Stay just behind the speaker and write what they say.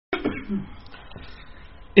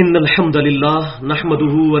إن الحمد لله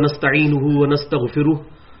نحمده ونستعينه ونستغفره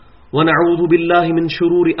ونعوذ بالله من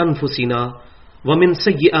شرور أنفسنا ومن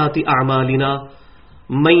سيئات أعمالنا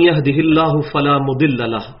من يهده الله فلا مضل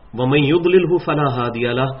له ومن يضلله فلا هادي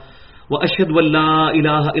له وأشهد أن لا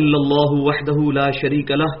إله إلا الله وحده لا شريك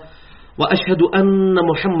له وأشهد أن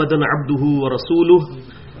محمدا عبده ورسوله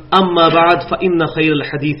أما بعد فإن خير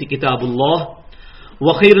الحديث كتاب الله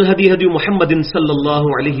وخير الهدي هدي محمد صلى الله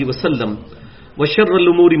عليه وسلم وشر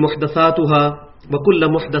الأمور محدثاتها وكل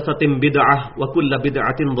محدثة بدعة وكل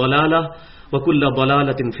بدعة ضلالة وكل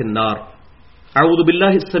ضلالة في النار. أعوذ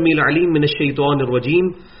بالله السميع العليم من الشيطان الرجيم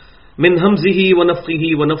من همزه ونفخه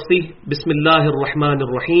ونفثه. بسم الله الرحمن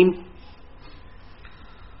الرحيم.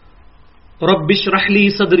 رب اشرح لي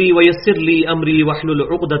صدري ويسر لي أمري واحلل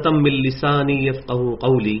عقدة من لساني يفقهوا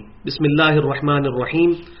قولي. بسم الله الرحمن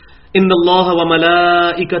الرحيم. إن الله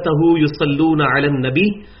وملائكته يصلون على النبي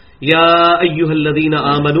يا أيها الذين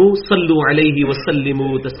آمنوا صلوا عليه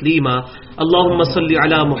وسلموا تسليما. اللهم صل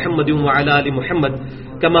على محمد وعلى آل محمد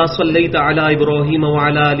كما صليت على إبراهيم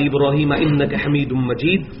وعلى آل إبراهيم إنك حميد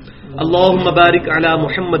مجيد. اللهم بارك على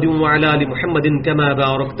محمد وعلى آل محمد كما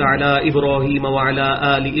باركت على إبراهيم وعلى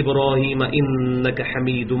آل إبراهيم إنك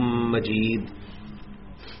حميد مجيد.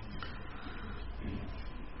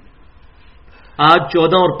 آج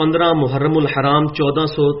 14 اور 15 محرم الحرام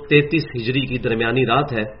 1433 ہجری کی درمیانی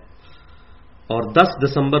رات ہے اور 10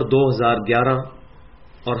 دسمبر 2011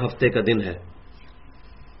 اور ہفتے کا دن ہے.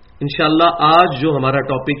 انشاءاللہ آج جو ہمارا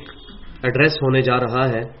ٹاپک ایڈریس ہونے جا رہا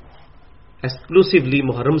ہے ایکسکلوسیولی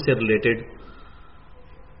محرم سے ریلیٹڈ،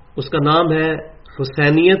 اس کا نام ہے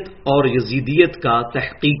حسینیت اور یزیدیت کا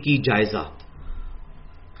تحقیقی جائزہ.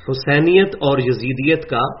 حسینیت اور یزیدیت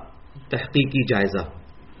کا تحقیقی جائزہ.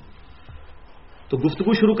 تو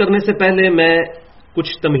گفتگو شروع کرنے سے پہلے میں کچھ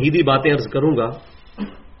تمہیدی باتیں عرض کروں گا.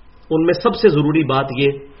 ان میں سب سے ضروری بات یہ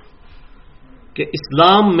کہ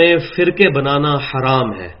اسلام میں فرقے بنانا حرام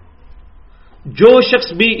ہے. جو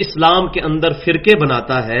شخص بھی اسلام کے اندر فرقے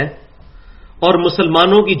بناتا ہے اور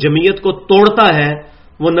مسلمانوں کی جمعیت کو توڑتا ہے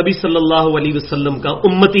وہ نبی صلی اللہ علیہ وسلم کا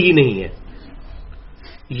امتی ہی نہیں ہے.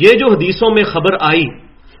 یہ جو حدیثوں میں خبر آئی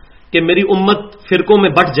کہ میری امت فرقوں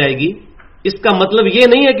میں بٹ جائے گی، اس کا مطلب یہ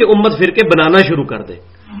نہیں ہے کہ امت فرقے بنانا شروع کر دے.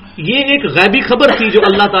 یہ ایک غیبی خبر تھی جو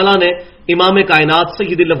اللہ تعالیٰ نے امام کائنات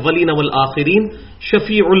سید الاولین والآخرین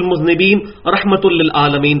شفیع المذنبین رحمت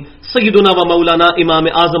للعالمین سیدنا و مولانا امام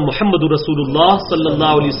اعظم محمد رسول اللہ صلی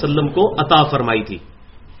اللہ علیہ وسلم کو عطا فرمائی تھی.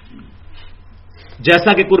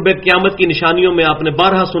 جیسا کہ قرب قیامت کی نشانیوں میں آپ نے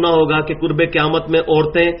بارہا سنا ہوگا کہ قرب قیامت میں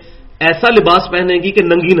عورتیں ایسا لباس پہنیں گی کہ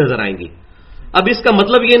ننگی نظر آئیں گی. اب اس کا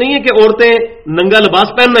مطلب یہ نہیں ہے کہ عورتیں ننگا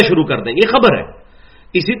لباس پہننا شروع کر دیں، یہ خبر ہے.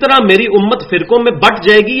 اسی طرح میری امت فرقوں میں بٹ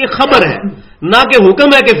جائے گی، یہ خبر ہے، نہ کہ حکم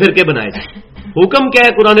ہے کہ فرقے بنائے جائیں. حکم کیا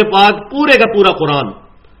ہے؟ قرآن پاک پورے کا پورا قرآن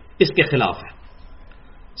اس کے خلاف ہے.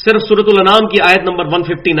 صرف سورۃ الانعام کی آیت نمبر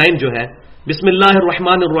 159 جو ہے، بسم اللہ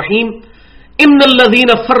الرحمن الرحیم، ان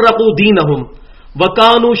الذین فرقوا دینہم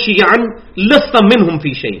وکانوا شیعا لست منہم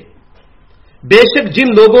فی شیء. بے شک جن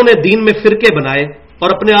لوگوں نے دین میں فرقے بنائے اور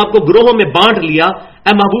اپنے آپ کو گروہوں میں بانٹ لیا،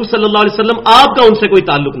 اے محبوب صلی اللہ علیہ وسلم آپ کا ان سے کوئی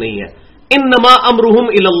تعلق نہیں ہے. انما امرهم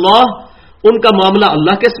الی اللہ، ان کا معاملہ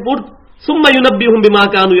اللہ کے سپرد. ثم ينبئهم بما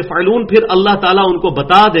كانوا يفعلون، پھر اللہ تعالیٰ ان کو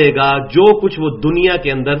بتا دے گا جو کچھ وہ دنیا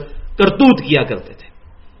کے اندر کرتوت کیا کرتے تھے.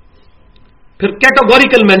 پھر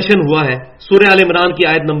کیٹیگوریکل مینشن ہوا ہے سورہ آل عمران کی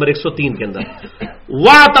آیت نمبر 103 کے اندر،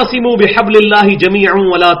 وَاعْتَصِمُوا بِحَبْلِ اللَّهِ جَمِيعًا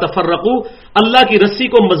وَلَا تَفَرَّقُوا، اللہ کی رسی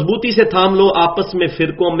کو مضبوطی سے تھام لو، آپس میں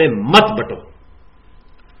فرقوں میں مت بٹو.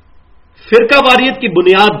 فرقہ واریت کی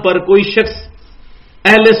بنیاد پر کوئی شخص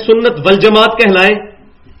اہل سنت والجماعت کہلائے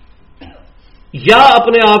یا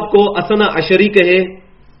اپنے آپ کو اثنا عشری کہے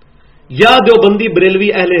یا دیوبندی بریلوی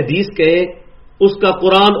اہل حدیث کہے، اس کا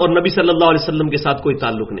قرآن اور نبی صلی اللہ علیہ وسلم کے ساتھ کوئی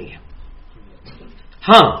تعلق نہیں ہے.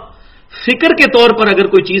 ہاں، فکر کے طور پر اگر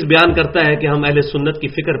کوئی چیز بیان کرتا ہے کہ ہم اہل سنت کی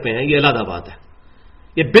فکر پہ ہیں، یہ علیحدہ بات ہے،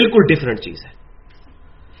 یہ بالکل ڈیفرنٹ چیز ہے.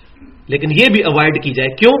 لیکن یہ بھی اوائڈ کی جائے.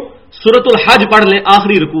 کیوں؟ سورۃ الحج پڑھ لیں،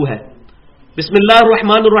 آخری رکوع ہے. بسم اللہ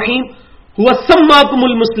الرحمن الرحیم، هو سماکم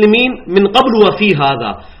المسلمین من قبل وفی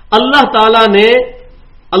ھذا، اللہ تعالیٰ نے،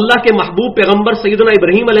 اللہ کے محبوب پیغمبر سیدنا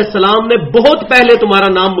ابراہیم علیہ السلام نے بہت پہلے تمہارا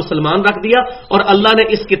نام مسلمان رکھ دیا اور اللہ نے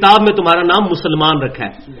اس کتاب میں تمہارا نام مسلمان رکھا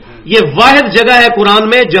ہے. یہ واحد جگہ ہے قرآن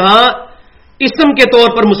میں جہاں اسم کے طور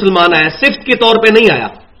پر مسلمان آیا، صفت کے طور پہ نہیں آیا.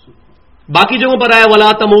 باقی جگہوں پر آیا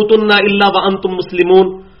وَلَا تَمُوتُنَّ إِلَّا وَأَنْتُمْ مُسْلِمُونَ،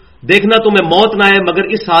 دیکھنا تمہیں موت نہ آئے مگر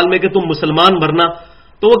اس حال میں کہ تم مسلمان مرنا.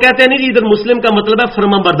 تو وہ کہتے ہیں نہیں جی ادھر مسلم کا مطلب ہے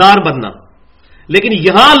فرمانبردار بننا، لیکن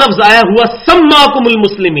یہاں لفظ آیا ہوا سماکم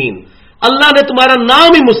المسلمین، اللہ نے تمہارا نام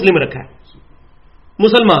ہی مسلم رکھا ہے،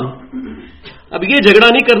 مسلمان. اب یہ جھگڑا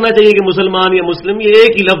نہیں کرنا چاہیے کہ مسلمان یا مسلم، یہ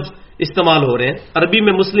ایک ہی لفظ استعمال ہو رہے ہیں، عربی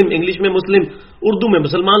میں مسلم، انگلش میں مسلم، اردو میں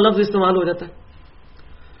مسلمان لفظ استعمال ہو جاتا ہے۔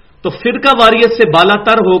 تو فرقہ واریت سے بالا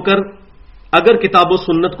تر ہو کر اگر کتاب و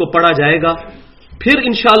سنت کو پڑھا جائے گا پھر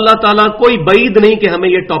انشاءاللہ تعالی کوئی بعید نہیں کہ ہمیں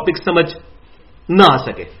یہ ٹاپک سمجھ نہ آ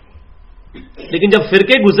سکے، لیکن جب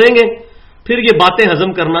فرقے گھسیں گے پھر یہ باتیں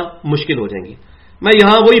ہضم کرنا مشکل ہو جائیں گی۔ میں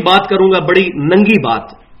یہاں وہی بات کروں گا، بڑی ننگی بات،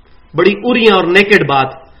 بڑی اریاں اور نیکڈ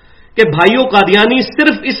بات، کہ بھائیوں قادیانی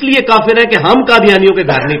صرف اس لیے کافر ہیں کہ ہم قادیانیوں کے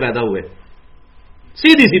گھر نہیں پیدا ہوئے۔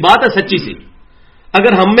 سیدھی سی بات ہے، سچی سی۔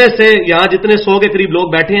 اگر ہم میں سے یہاں جتنے 100 کے قریب لوگ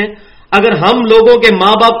بیٹھے ہیں، اگر ہم لوگوں کے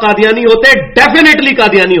ماں باپ قادیانی ہوتے، ڈیفینیٹلی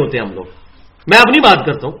قادیانی ہوتے ہم لوگ، میں اپنی بات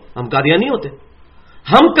کرتا ہوں، ہم قادیانی ہوتے۔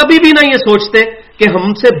 ہم کبھی بھی نہ یہ سوچتے کہ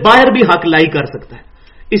ہم سے باہر بھی حق لائی کر سکتا ہے۔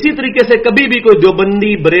 اسی طریقے سے کبھی بھی کوئی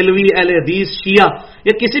دیوبندی، بریلوی، اہل حدیث، شیعہ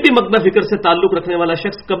یا کسی بھی مکتب فکر سے تعلق رکھنے والا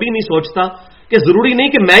شخص کبھی نہیں سوچتا کہ ضروری نہیں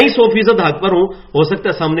کہ میں ہی 100% حق پر ہوں، ہو سکتا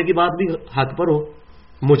ہے سامنے کی بات بھی حق پر ہو،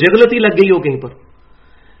 مجھے غلطی لگ گئی ہو کہیں پر۔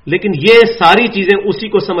 لیکن یہ ساری چیزیں اسی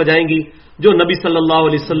کو سمجھ آئیں گی جو نبی صلی اللہ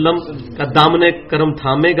علیہ وسلم کا دامن کرم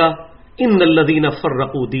تھامے گا۔ ان الذین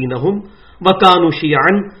فرقوا دینہم وکانوا شیعا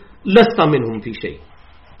لست منہم فی شیء۔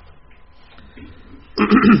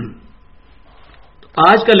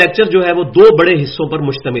 آج کا لیکچر جو ہے وہ 2 بڑے حصوں پر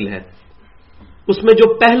مشتمل ہے۔ اس میں جو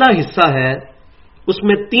پہلا حصہ ہے اس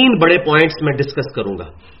میں 3 بڑے پوائنٹس میں ڈسکس کروں گا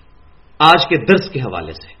آج کے درس کے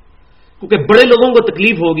حوالے سے، کیونکہ بڑے لوگوں کو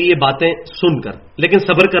تکلیف ہوگی یہ باتیں سن کر، لیکن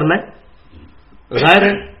صبر کرنا ہے۔ ظاہر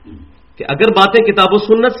ہے کہ اگر باتیں کتاب و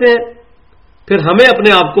سنت سے ہیں پھر ہمیں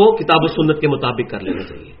اپنے آپ کو کتاب و سنت کے مطابق کر لینا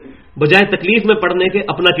چاہیے، بجائے تکلیف میں پڑنے کے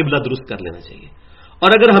اپنا قبلہ درست کر لینا چاہیے۔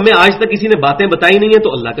 اور اگر ہمیں آج تک کسی نے باتیں بتائی نہیں ہیں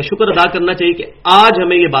تو اللہ کا شکر ادا کرنا چاہیے کہ آج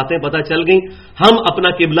ہمیں یہ باتیں پتہ چل گئیں، ہم اپنا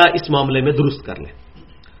قبلہ اس معاملے میں درست کر لیں۔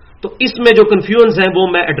 تو اس میں جو کنفیوژنز ہیں وہ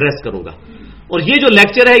میں ایڈریس کروں گا، اور یہ جو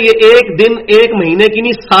لیکچر ہے یہ 1 دن 1 مہینے کی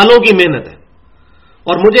نہیں، سالوں کی محنت ہے۔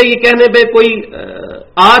 اور مجھے یہ کہنے پہ کوئی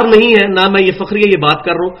آر نہیں ہے، نہ میں یہ فخریہ یہ بات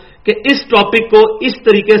کر رہا ہوں کہ اس ٹاپک کو اس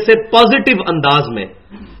طریقے سے پازیٹو انداز میں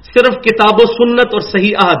صرف کتاب و سنت اور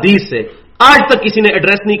صحیح احادیث سے آج تک کسی نے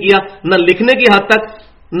ایڈریس نہیں کیا، نہ لکھنے کی حد تک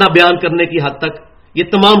نہ بیان کرنے کی حد تک۔ یہ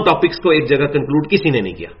تمام ٹاپکس کو ایک جگہ کنکلوڈ کسی نے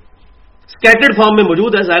نہیں کیا، اسکیٹرڈ فارم میں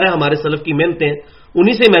موجود ہے۔ ظاہر ہے ہمارے سلف کی محنتیں ہیں،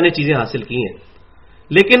 انہی سے میں نے چیزیں حاصل کی ہیں،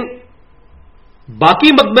 لیکن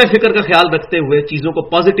باقی مکتبہ فکر کا خیال رکھتے ہوئے چیزوں کو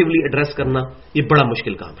پازیٹیولی ایڈریس کرنا یہ بڑا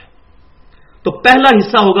مشکل کام ہے۔ تو پہلا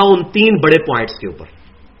حصہ ہوگا ان 3 بڑے پوائنٹس کے اوپر،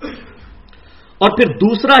 اور پھر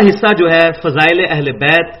دوسرا حصہ جو ہے فضائل اہل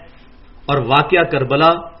بیت اور واقعہ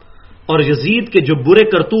کربلا اور یزید کے جو برے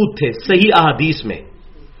کرتوت تھے صحیح احادیث میں،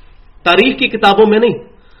 تاریخ کی کتابوں میں نہیں۔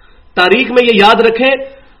 تاریخ میں یہ یاد رکھیں،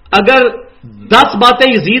 اگر 10 باتیں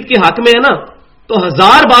یزید کے حق میں ہیں نا تو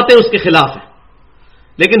 1000 باتیں اس کے خلاف ہیں،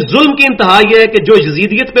 لیکن ظلم کی انتہا یہ ہے کہ جو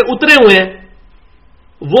یزیدیت پہ اترے ہوئے ہیں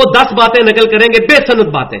وہ 10 باتیں نقل کریں گے بے سند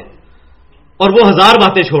باتیں، اور وہ 1000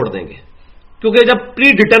 باتیں چھوڑ دیں گے، کیونکہ جب پری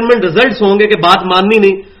ڈیٹرمنٹ ریزلٹس ہوں گے کہ بات ماننی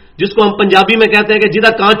نہیں، جس کو ہم پنجابی میں کہتے ہیں کہ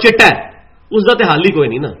جہاں کان چٹا ہے اس کا حال ہی کوئی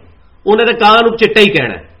نہیں نا، انہیں تو کان چٹا ہی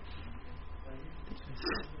کہنا ہے۔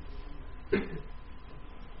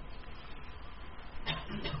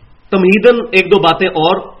 تمہیدن 1-2 باتیں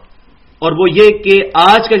اور وہ یہ کہ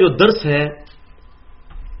آج کا جو درس ہے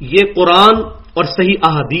یہ قرآن اور صحیح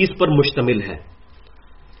احادیث پر مشتمل ہے،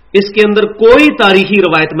 اس کے اندر کوئی تاریخی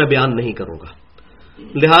روایت میں بیان نہیں کروں گا،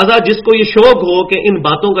 لہذا جس کو یہ شوق ہو کہ ان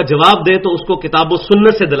باتوں کا جواب دے تو اس کو کتاب و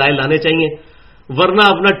سنت سے دلائل لانے چاہیے، ورنہ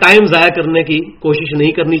اپنا ٹائم ضائع کرنے کی کوشش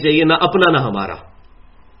نہیں کرنی چاہیے، نہ اپنا نہ ہمارا۔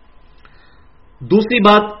 دوسری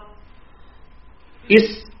بات، اس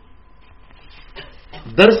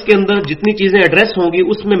درس کے اندر جتنی چیزیں ایڈریس ہوں گی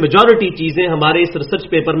اس میں میجورٹی چیزیں ہمارے اس ریسرچ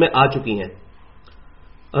پیپر میں آ چکی ہیں،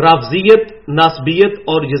 رافضیت، ناسبیت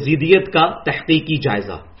اور یزیدیت کا تحقیقی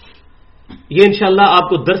جائزہ، یہ انشاءاللہ آپ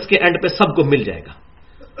کو درس کے اینڈ پہ سب کو مل جائے گا۔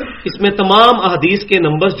 اس میں تمام احادیث کے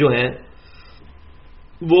نمبرز جو ہیں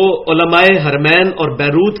وہ علماء حرمین اور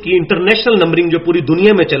بیروت کی انٹرنیشنل نمبرنگ جو پوری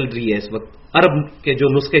دنیا میں چل رہی ہے اس وقت، عرب کے جو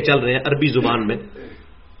نسخے چل رہے ہیں عربی زبان میں،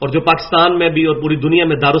 اور جو پاکستان میں بھی اور پوری دنیا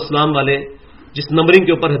میں دارالاسلام والے جس نمبرنگ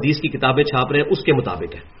کے اوپر حدیث کی کتابیں چھاپ رہے ہیں اس کے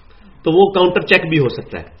مطابق ہے، تو وہ کاؤنٹر چیک بھی ہو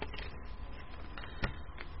سکتا ہے۔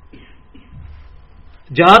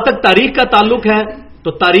 جہاں تک تاریخ کا تعلق ہے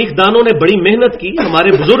تو تاریخ دانوں نے بڑی محنت کی،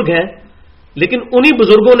 ہمارے بزرگ ہیں، لیکن انہی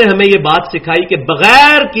بزرگوں نے ہمیں یہ بات سکھائی کہ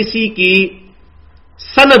بغیر کسی کی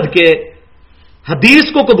سند کے حدیث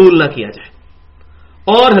کو قبول نہ کیا جائے،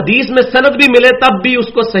 اور حدیث میں سند بھی ملے تب بھی اس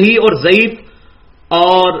کو صحیح اور ضعیف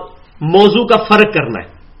اور موضوع کا فرق کرنا ہے۔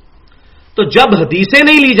 تو جب حدیثیں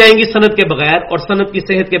نہیں لی جائیں گی سند کے بغیر اور سند کی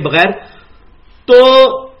صحت کے بغیر، تو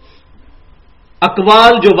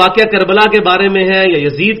اقوال جو واقعہ کربلا کے بارے میں ہے یا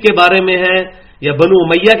یزید کے بارے میں ہے یا बनु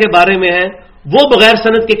उमैया के बारे में है, वो बगैर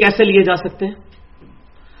सनद के कैसे लिए जा सकते हैं?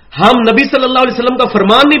 हम नबी सल्लल्लाहु अलैहि वसल्लम का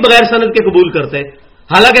फरमान नहीं बगैर सनद के कबूल करते,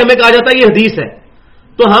 हालांकि हमें कहा जाता है ये हदीस है।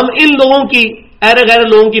 तो हम इन लोगों की, ऐरे गैर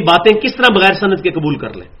लोगों की बातें किस तरह बगैर सनद के कबूल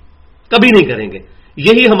कर लें? कभी नहीं करेंगे।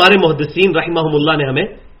 यही हमारे मुहद्दिसीन रहमहुमुल्लाह ने हमें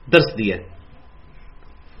दर्स दिया है।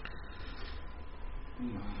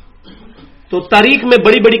 तो तारीख में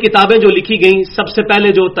बड़ी बड़ी किताबें जो लिखी गई, सबसे पहले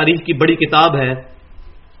जो तारीख की बड़ी किताब है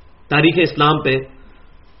तारीख इस्लाम पे,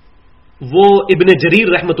 वो इब्ने जरीर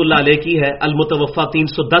रहमतुल्लाह अलैह की है। अल-मुतवफ़्फ़ा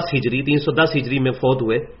 310 हिजरी में फौत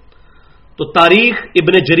हुए। तो तारीख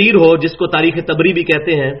इब्ने जरीर हो, जिसको तारीख तबरी भी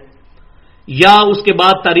कहते हैं, या उसके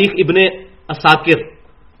बाद तारीख इब्ने असाकिर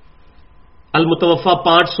अल-मुतवफ़्फ़ा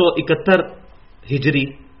 571 हिजरी,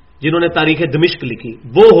 जिन्होंने तारीख दमिश्क लिखी,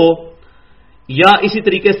 वो हो, या इसी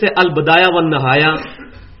तरीके से अल-बदाया व नहाया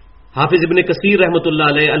हाफिज इब्ने कसीर रहमतुल्लाह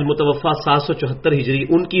अलैह अल-मुतवफ़्फ़ा 774 हिजरी,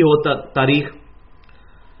 उनकी हो तारीख,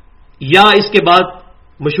 या इसके बाद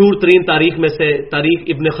मशहूर तरीन तारीख में से तारीख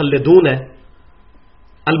इब्ने खल्दून है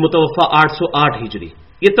अल-मुतवफ़्फ़ा 808 हिजरी।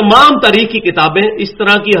 ये तमाम तारीख की किताबें, इस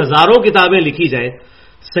तरह की हजारों किताबें लिखी जाए,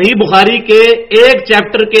 सही बुखारी के एक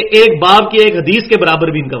चैप्टर के एक बाब की एक हदीस के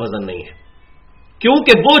बराबर भी इनका वजन नहीं है,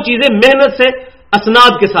 क्योंकि वो चीजें मेहनत से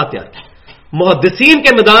असनाद के साथ आती हैं। मुहद्दिसीन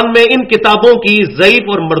के मैदान में इन किताबों की ज़ईफ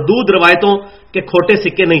और मरदूद रवायतों के खोटे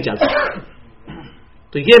सिक्के नहीं चल सकते।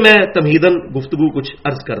 तो ये मैं तमहीदन गुफ्तगू कुछ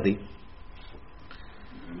अर्ज कर दी।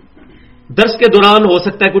 दर्स के दौरान हो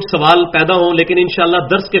सकता है कुछ सवाल पैदा हों, लेकिन इंशाअल्लाह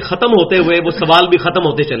दर्स के खत्म होते हुए वो सवाल भी खत्म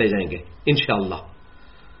होते चले जाएंगे इंशाअल्लाह।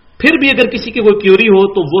 फिर भी अगर किसी की कोई क्यूरी हो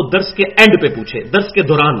तो वो दर्स के एंड पे पूछे, दर्स के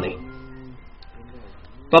दौरान नहीं।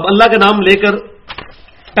 तो अब अल्लाह का नाम लेकर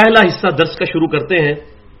पहला हिस्सा दर्स का शुरू करते हैं,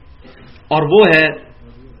 और वो है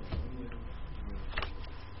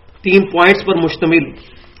 3 पॉइंट्स पर मुश्तमिल।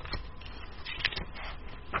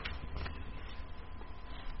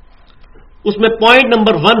 उसमें पॉइंट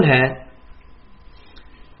नंबर 1 है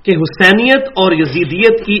कि हुसैनियत और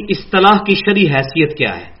यजीदियत की इस्तिलाह की शरई हैसियत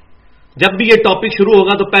क्या है। जब भी ये टॉपिक शुरू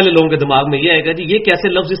होगा तो पहले लोगों के दिमाग में ये आएगा, जी ये कैसे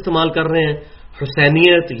लफ्ज इस्तेमाल कर रहे हैं,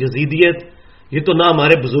 हुसैनियत, यजीदियत, ये तो ना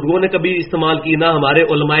हमारे बुजुर्गों ने कभी इस्तेमाल की, ना हमारे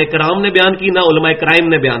उलमाए कराम ने बयान की, ना उलमाए क्राइम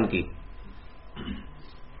ने बयान की।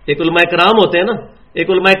 एक उलमाए कराम होते हैं ना, एक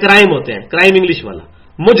उलमाए क्राइम होते हैं, क्राइम इंग्लिश वाला,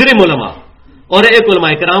 मुजरिम उलमा, और एक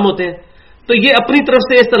उलमाए कराम होते हैं। तो ये अपनी तरफ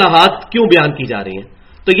से इस्तिलाहात क्यों बयान की जा रही हैं?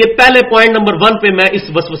 तो ये पहले पॉइंट नंबर 1 पे मैं इस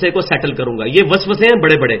वसवसे को सेटल करूंगा। ये वसवसे हैं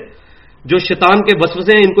बड़े बड़े, जो शैतान के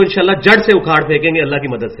वसवसे हैं, इनको इंशाल्लाह जड़ से उखाड़ फेंकेंगे अल्लाह की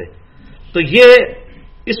मदद से। तो ये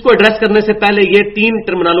इसको एड्रेस करने से पहले ये 3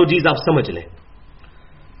 टर्मिनोलॉजीज आप समझ लें।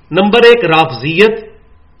 नंबर 1 राफजियत,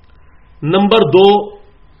 नंबर 2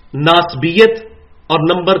 नासबियत, और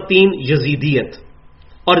नंबर 3 यजीदियत।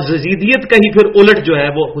 और यजीदियत का ही फिर उलट जो है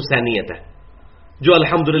वो हुसैनियत है, जो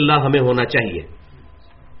अल्हम्दुलिल्लाह हमें होना चाहिए।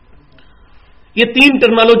 ये 3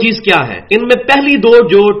 टर्मिनोलॉजीज क्या है? इनमें पहली 2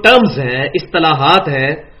 जो टर्म्स हैं, इस्तिलाहात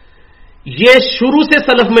हैं, ये शुरू से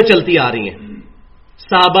सलफ में चलती आ रही हैं।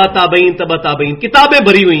 साहबा, ताबईन, तबा ताबईन, किताबें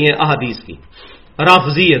भरी हुई हैं अहादीस की।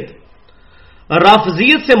 राफजियत,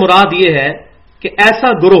 राफजियत से मुराद ये है कि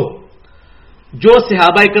ऐसा गुरोह जो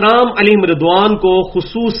सहाबा इकराम अलैहिम रिदवान को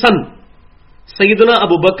खुसूसन सैयदना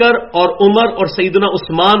अबू बकर और उमर और सैयदना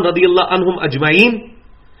उस्मान रदियल्लाहु अन्हुम अजमाइन,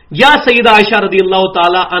 या सैयदा आयशा रदियल्लाहु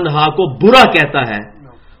ताला अन्हा को बुरा कहता है,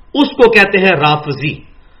 उसको कहते हैं राफजी।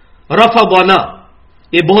 रफा बाना,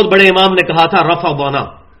 ये बहुत बड़े इमाम ने कहा था रफा बाना,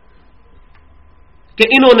 कि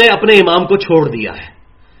इन्होंने अपने इमाम को छोड़ दिया है।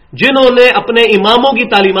 जिन्होंने अपने इमामों की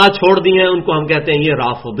तालीमात छोड़ दी हैं उनको हम कहते हैं ये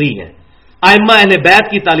राफदी हैं। आइम्मा अहले बैत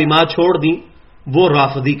की तालीमात छोड़ दी, वो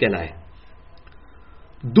राफदी कहलाए।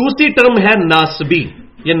 दूसरी टर्म है नासबी,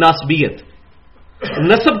 ये नासबियत।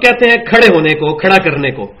 नसब कहते हैं खड़े होने को, खड़ा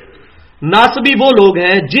करने को। नासबी वो लोग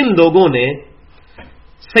हैं जिन लोगों ने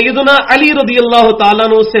सैयदना अली रदियल्लाहु ताला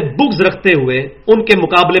अन्हु से बुग़्ज़ रखते हुए उनके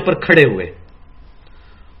मुकाबले पर खड़े हुए,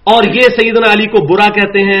 और ये सैयदना अली को बुरा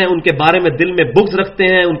कहते हैं, उनके बारे में दिल में बुग़्ज़ रखते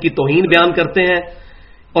हैं, उनकी तौहीन बयान करते हैं,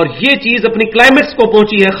 और ये चीज अपनी क्लाइमेक्स को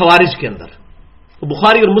पहुंची है खवारिज के अंदर। तो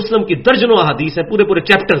बुखारी और मुस्लिम की दर्जनों अहादीस है, पूरे पूरे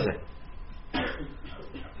चैप्टर्स हैं।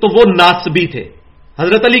 तो वो नासबी थे,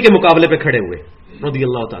 हजरत अली के मुकाबले पे खड़े हुए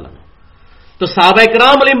रदियल्लाहु ताला। तो सहाबा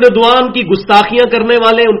इकराम अलैहिम रिदवान की गुस्ताखियां करने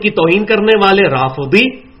वाले, उनकी तौहीन करने वाले राफदी,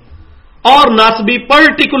 और नासबी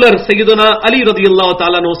पर्टिकुलर सैयदना अली रदियल्लाहु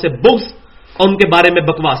ताला अन्हु से बुग़्ज़ और उनके बारे में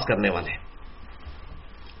बकवास करने वाले।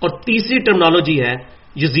 और तीसरी टर्मिनोलॉजी है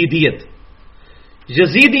यजीदियत।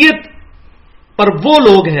 यजीदियत पर वो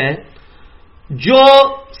लोग हैं जो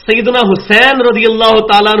सैयदना हुसैन रदियल्लाहु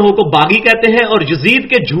ताला अन्हु को बागी कहते हैं और यजीद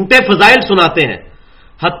के झूठे फजाइल सुनाते हैं।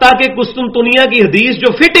 حتیٰ کہ قسطنطنیہ کی حدیث جو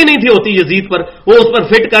فٹ ہی نہیں تھی ہوتی یزید پر، وہ اس پر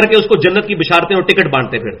فٹ کر کے اس کو جنت کی بشارتیں اور ٹکٹ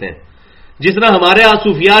بانٹتے پھرتے ہیں. جس طرح ہمارے یہاں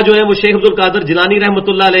صوفیاء جو ہیں وہ شیخ عبد القادر جیلانی رحمۃ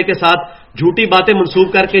اللہ علیہ کے ساتھ جھوٹی باتیں منسوب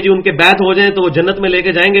کر کے ان کے بیعت ہو جائیں تو وہ جنت میں لے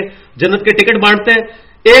کے جائیں گے، جنت کے ٹکٹ بانٹتے ہیں.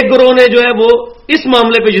 ایک گروہ نے جو ہے وہ اس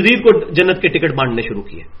معاملے پہ یزید کو جنت کے ٹکٹ بانٹنے شروع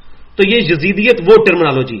کیے. تو یہ یزیدیت وہ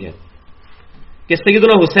ٹرمنالوجی ہے کہ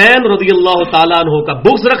سیدنا حسین رضی اللہ تعالیٰ عنہ کا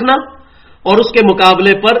بغض رکھنا اور اس کے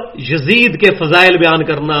مقابلے پر یزید کے فضائل بیان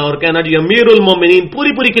کرنا اور کہنا جی امیر المومنین،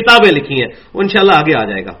 پوری پوری کتابیں لکھی ہیں، وہ انشاءاللہ آگے آ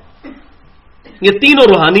جائے گا. یہ تینوں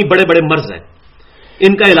روحانی بڑے بڑے مرض ہیں،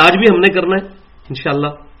 ان کا علاج بھی ہم نے کرنا ہے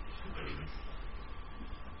انشاءاللہ.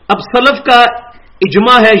 اب سلف کا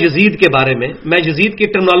اجماع ہے یزید کے بارے میں یزید کی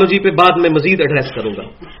ٹرمنالوجی پہ بعد میں مزید ایڈریس کروں گا.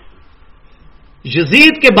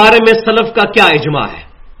 یزید کے بارے میں سلف کا کیا اجماع ہے،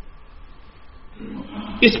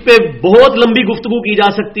 اس پہ بہت لمبی گفتگو کی جا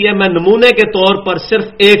سکتی ہے. میں نمونے کے طور پر صرف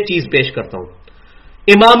ایک چیز پیش کرتا ہوں.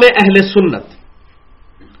 امام اہل سنت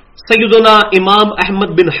سیدنا امام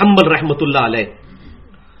احمد بن حنبل رحمۃ اللہ علیہ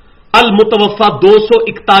المتوفا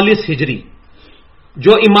 241 ہجری،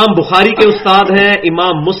 جو امام بخاری کے استاد ہیں،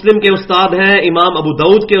 امام مسلم کے استاد ہیں، امام ابو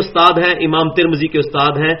داؤد کے استاد ہیں، امام ترمذی کے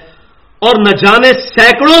استاد ہیں، اور نہ جانے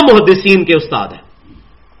سینکڑوں محدثین کے استاد ہیں.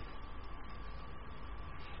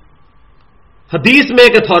 حدیث میں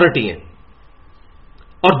ایک اتھارٹی ہیں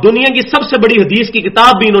اور دنیا کی سب سے بڑی حدیث کی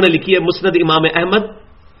کتاب بھی انہوں نے لکھی ہے مسند امام احمد،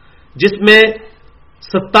 جس میں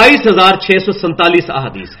 27,647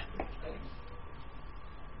 احادیث ہیں.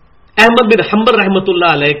 احمد بن حنبل رحمۃ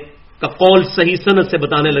اللہ علیہ کا قول صحیح سند سے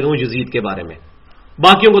بتانے لگا ہوں یزید کے بارے میں،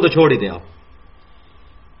 باقیوں کو تو چھوڑ ہی دیں آپ.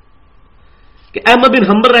 کہ احمد بن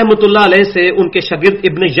حنبل رحمۃ اللہ علیہ سے ان کے شاگرد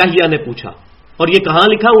ابن یحییٰ نے پوچھا، اور یہ کہاں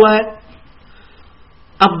لکھا ہوا ہے؟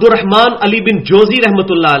 عبد الرحمن علی بن جوزی رحمۃ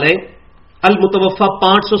اللہ علیہ المتوفا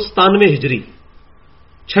 597 ہجری،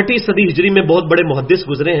 6 صدی ہجری میں بہت بڑے محدث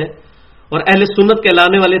گزرے ہیں، اور اہل سنت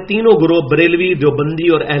کہلانے والے تینوں گروہ بریلوی، دیوبندی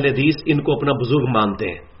اور اہل حدیث ان کو اپنا بزرگ مانتے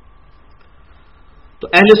ہیں. تو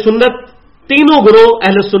اہل سنت تینوں گروہ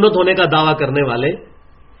اہل سنت ہونے کا دعویٰ کرنے والے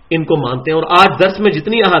ان کو مانتے ہیں. اور آج درس میں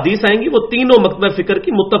جتنی احادیث آئیں گی وہ تینوں مکتبہ فکر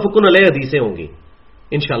کی متفقن علیہ حدیثیں ہوں گی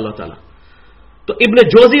انشاءاللہ تعالی. تو ابن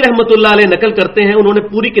جوزی رحمۃ اللہ علیہ نقل کرتے ہیں، انہوں نے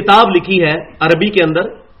پوری کتاب لکھی ہے عربی کے اندر،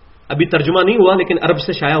 ابھی ترجمہ نہیں ہوا لیکن عرب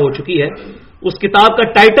سے شائع ہو چکی ہے. اس کتاب کا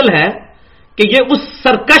ٹائٹل ہے کہ یہ اس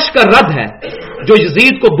سرکش کا رد ہے جو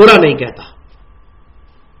یزید کو برا نہیں کہتا.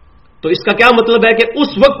 تو اس کا کیا مطلب ہے کہ اس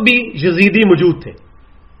وقت بھی یزیدی موجود تھے،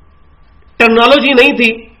 ٹرمنالوجی نہیں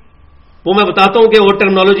تھی. وہ میں بتاتا ہوں کہ اور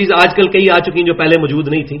ٹرمنالوجیز آج کل کئی آ چکی ہیں جو پہلے موجود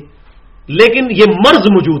نہیں تھی، لیکن یہ مرض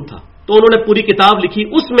موجود تھا. تو انہوں نے پوری کتاب لکھی،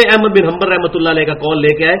 اس میں احمد بن حنبل رحمۃ اللہ علیہ کا قول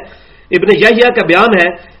لے کے آئے. ابن یحییٰ کا بیان ہے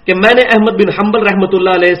کہ میں نے احمد بن حنبل رحمۃ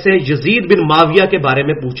اللہ علیہ سے یزید بن معاویہ کے بارے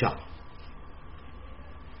میں پوچھا،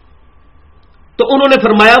 تو انہوں نے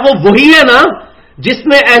فرمایا وہ وہی ہے نا جس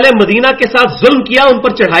نے اہل مدینہ کے ساتھ ظلم کیا، ان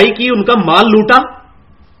پر چڑھائی کی، ان کا مال لوٹا.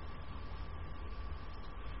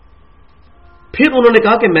 پھر انہوں نے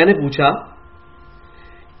کہا کہ میں نے پوچھا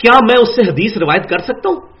کیا میں اس سے حدیث روایت کر سکتا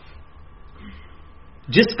ہوں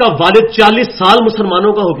جس کا والد 40 سال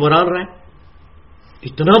مسلمانوں کا حکمران رہا ہے،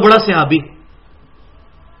 اتنا بڑا صحابی،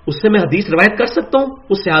 اس سے میں حدیث روایت کر سکتا ہوں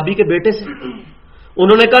اس صحابی کے بیٹے سے؟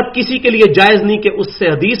 انہوں نے کہا کسی کے لیے جائز نہیں کہ اس سے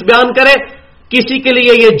حدیث بیان کرے، کسی کے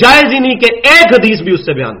لیے یہ جائز ہی نہیں کہ ایک حدیث بھی اس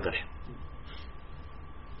سے بیان کرے.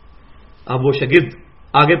 اب وہ شاگرد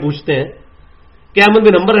آگے پوچھتے ہیں کہ احمد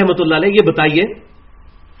بن حنبل رحمۃ اللہ علیہ یہ بتائیے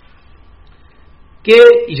کہ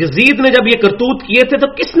یزید نے جب یہ کرتوت کیے تھے تو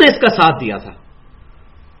کس نے اس کا ساتھ دیا تھا؟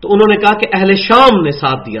 تو انہوں نے کہا کہ اہل شام نے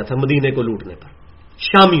ساتھ دیا تھا مدینے کو لوٹنے پر،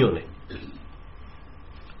 شامیوں نے.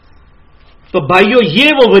 تو بھائیوں یہ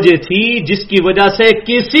وہ وجہ تھی جس کی وجہ سے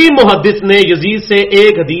کسی محدث نے یزید سے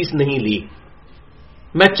ایک حدیث نہیں لی.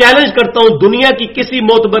 میں چیلنج کرتا ہوں دنیا کی کسی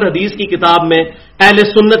معتبر حدیث کی کتاب میں اہل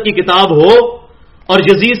سنت کی کتاب ہو اور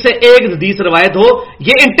یزید سے ایک حدیث روایت ہو.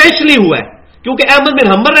 یہ انٹینشنلی ہوا ہے کیونکہ احمد بن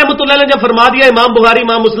حنبل رحمۃ اللہ نے جب فرما دیا امام بخاری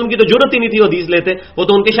امام مسلم کی تو ضرورت ہی نہیں تھی حدیث لیتے، وہ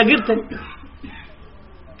تو ان کے شاگرد تھے،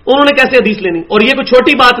 انہوں نے کیسے حدیث لینی؟ اور یہ کوئی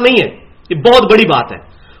چھوٹی بات نہیں ہے، یہ بہت بڑی بات ہے.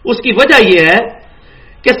 اس کی وجہ یہ ہے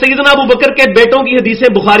کہ سیدنا ابو بکر کے بیٹوں کی حدیثیں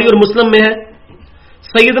بخاری اور مسلم میں ہے،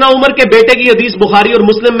 سیدنا عمر کے بیٹے کی حدیث بخاری اور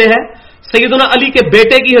مسلم میں ہے، سیدنا علی کے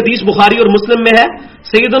بیٹے کی حدیث بخاری اور مسلم میں ہے،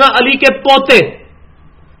 سیدنا علی کے پوتے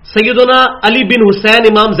سیدنا علی بن حسین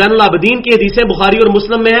امام زین العابدین کی حدیثیں بخاری اور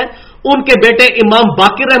مسلم میں ہیں، ان کے بیٹے امام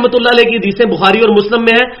باقر رحمۃ اللہ علیہ کی حدیثیں بخاری اور مسلم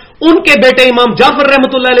میں ہیں، ان کے بیٹے امام جعفر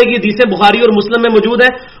رحمۃ اللہ علیہ کی حدیثیں بخاری اور مسلم میں موجود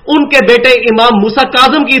ہیں، ان کے بیٹے امام موسیٰ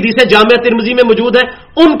کاظم کی حدیثیں جامعہ ترمذی میں موجود ہیں،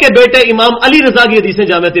 ان کے بیٹے امام علی رضا کی حدیثیں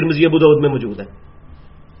جامعہ ترمذی ابو داؤد میں موجود ہیں.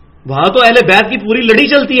 وہاں تو اہل بیت کی پوری لڑی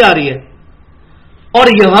چلتی آ رہی ہے. اور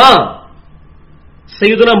یہاں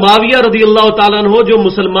سیدنا معاویہ رضی اللہ تعالیٰ عنہ جو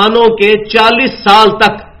مسلمانوں کے 40 سال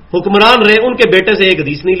تک حکمران رہے، ان کے بیٹے سے ایک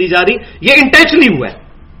حدیث نہیں لی جا رہی. یہ انٹینشنلی ہوا ہے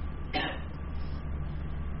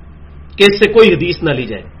کہ اس سے کوئی حدیث نہ لی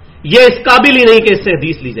جائے، یہ اس قابل ہی نہیں کہ اس سے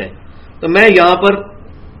حدیث لی جائے. تو میں یہاں پر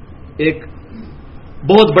ایک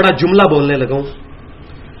بہت بڑا جملہ بولنے لگا ہوں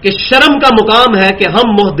کہ شرم کا مقام ہے کہ ہم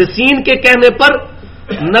محدثین کے کہنے پر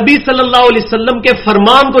نبی صلی اللہ علیہ وسلم کے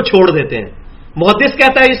فرمان کو چھوڑ دیتے ہیں. محدث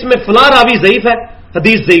کہتا ہے اس میں فلاں راوی ضعیف ہے،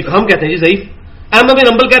 حدیث ضعیف، ہم کہتے ہیں جی ضعیف. احمد بن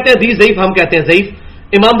حنبل کہتے ہیں حدیث ضعیف، ہم کہتے ہیں ضعیف.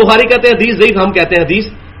 امام بخاری کہتے ہیں حدیث ضعیف، ہم کہتے ہیں حدیث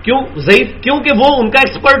کیوں ضعیف؟ کیونکہ وہ ان کا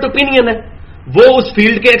ایکسپرٹ اوپینین ہے، وہ اس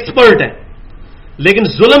فیلڈ کے ایکسپرٹ ہے. لیکن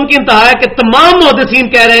ظلم کی انتہا ہے کہ تمام محدثین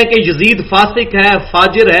کہہ رہے ہیں کہ یزید فاسق ہے،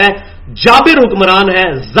 فاجر ہے، جابر حکمران ہے،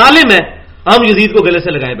 ظالم ہے. ہم یزید کو گلے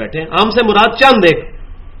سے لگائے بیٹھے ہیں. ہم سے مراد چند ایک،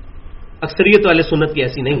 اکثریت اہل سنت کی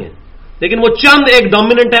ایسی نہیں ہے، لیکن وہ چند ایک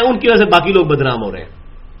ڈومیننٹ ہے، ان کی وجہ سے باقی لوگ بدنام ہو رہے ہیں.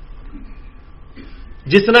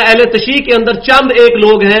 جس طرح اہل تشیع کے اندر چند ایک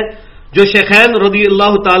لوگ ہیں جو شیخین رضی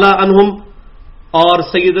اللہ تعالی عنہم اور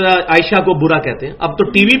سیدنا عائشہ کو برا کہتے ہیں. اب تو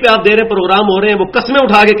ٹی وی پہ آپ دے رہے پروگرام ہو رہے ہیں، وہ قسمیں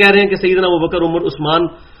اٹھا کے کہہ رہے ہیں کہ سیدنا ابوبکر، عمر، عثمان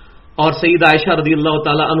اور سیدہ عائشہ رضی اللہ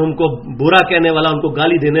تعالی عنہم کو برا کہنے والا، ان کو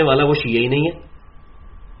گالی دینے والا وہ شیعہ ہی نہیں ہے.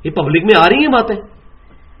 یہ پبلک میں آ رہی ہیں باتیں.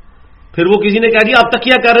 پھر وہ کسی نے کہہ دیا آپ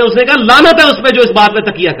تکیہ کر رہے ہیں، اس نے کہا لعنت ہے اس پہ جو اس بات پہ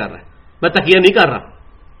تکیہ کر رہا ہے. میں تکیہ نہیں کر رہا.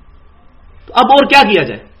 تو اب اور کیا کیا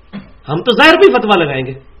جائے؟ ہم تو ظاہر بھی فتویٰ لگائیں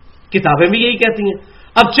گے، کتابیں بھی یہی کہتی ہیں.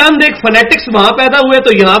 اب چند ایک فنیٹکس وہاں پیدا ہوئے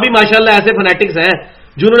تو یہاں بھی ماشاءاللہ ایسے فنیٹکس ہیں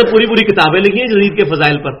جنہوں نے پوری پوری کتابیں لکھی ہیں یزید کے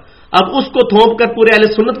فضائل پر. اب اس کو تھوپ کر پورے اہل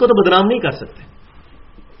سنت کو تو بدنام نہیں کر سکتے.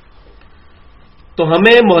 تو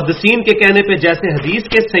ہمیں محدثین کے کہنے پہ جیسے حدیث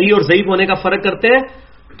کے صحیح اور ضعیف ہونے کا فرق کرتے ہیں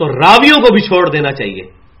تو راویوں کو بھی چھوڑ دینا چاہیے.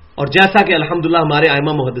 اور جیسا کہ الحمدللہ ہمارے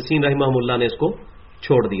ائمہ محدثین رحمہم اللہ نے اس کو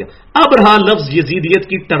چھوڑ دیا. اب رہا لفظ یزیدیت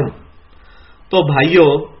کی ٹرم. تو بھائیو،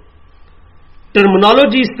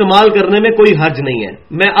 ٹرمنالوجی استعمال کرنے میں کوئی حرج نہیں ہے.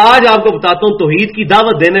 میں آج آپ کو بتاتا ہوں توحید کی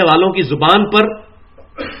دعوت دینے والوں کی زبان پر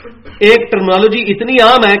ایک ٹرمنالوجی اتنی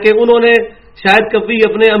عام ہے کہ انہوں نے شاید کبھی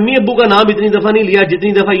اپنے امی ابو کا نام اتنی دفعہ نہیں لیا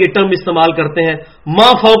جتنی دفعہ یہ ٹرم استعمال کرتے ہیں، ما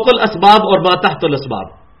فوق الاسباب اور ما تحت الاسباب.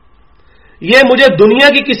 یہ مجھے دنیا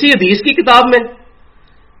کی کسی حدیث کی کتاب میں،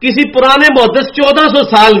 کسی پرانے محدث 1400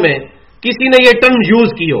 سال میں کسی نے یہ ٹرم یوز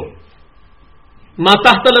کی ہو، ما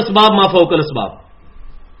تحت الاسباب ما فوق الاسباب،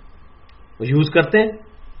 وہ یوز کرتے ہیں.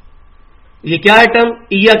 یہ کیا ہے ٹرم؟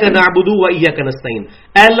 ایاک نعبد و ایاک نستعین.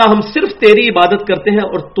 اے اللہ ہم صرف تیری عبادت کرتے ہیں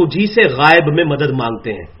اور تجھی سے غائب میں مدد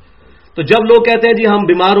مانگتے ہیں. تو جب لوگ کہتے ہیں جی ہم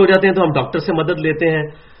بیمار ہو جاتے ہیں تو ہم ڈاکٹر سے مدد لیتے ہیں،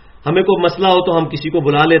 ہمیں کوئی مسئلہ ہو تو ہم کسی کو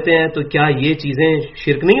بلا لیتے ہیں، تو کیا یہ چیزیں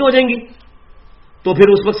شرک نہیں ہو جائیں گی؟ تو پھر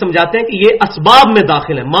اس وقت سمجھاتے ہیں کہ یہ اسباب میں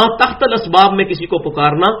داخل ہے. ما تحت الاسباب میں کسی کو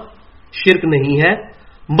پکارنا شرک نہیں ہے،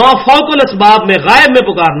 ما فوق الاسباب میں غائب میں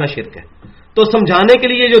پکارنا شرک ہے. تو سمجھانے کے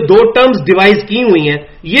لیے جو دو ٹرمز ڈیوائز کی ہوئی ہیں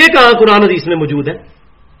یہ کہاں قرآن حدیث میں موجود ہے؟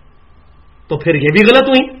 تو پھر یہ بھی غلط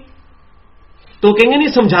ہوئی. تو کہیں گے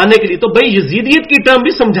نہیں سمجھانے کے لیے، تو بھائی یزیدیت کی ٹرم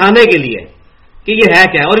بھی سمجھانے کے لیے کہ یہ ہے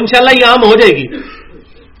کیا. اور انشاءاللہ یہ عام ہو جائے گی،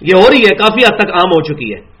 یہ ہو رہی ہے، کافی حد تک عام ہو چکی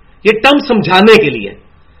ہے. یہ ٹرم سمجھانے کے لیے.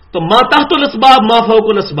 تو ما تحت الاسباب ما فوق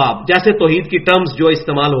الاسباب جیسے توحید کی ٹرمز جو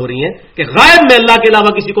استعمال ہو رہی ہیں کہ غائب میں اللہ کے علاوہ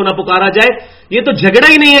کسی کو نہ پکارا جائے، یہ تو جھگڑا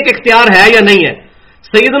ہی نہیں ہے کہ اختیار ہے یا نہیں ہے.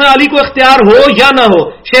 سیدنا علی کو اختیار ہو یا نہ ہو،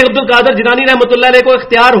 شیخ عبد القادر جیلانی رحمۃ اللہ علیہ کو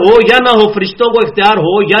اختیار ہو یا نہ ہو، فرشتوں کو اختیار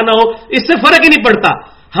ہو یا نہ ہو، اس سے فرق ہی نہیں پڑتا.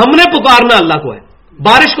 ہم نے پکارنا اللہ کو ہے.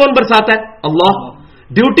 بارش کون برساتا ہے؟ اللہ.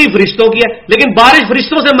 ڈیوٹی فرشتوں کی ہے، لیکن بارش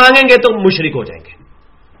فرشتوں سے مانگیں گے تو مشرک ہو جائیں گے.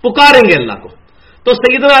 پکاریں گے اللہ کو. تو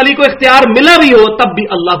سیدنا علی کو اختیار ملا بھی ہو تب بھی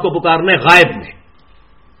اللہ کو پکارنا ہے غائب میں.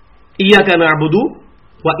 ایاک نعبد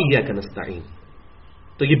و ایاک نستعین.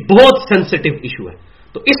 تو یہ بہت سینسٹیو ایشو ہے.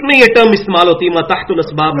 تو اس میں یہ ٹرم استعمال ہوتی ہے ما تحت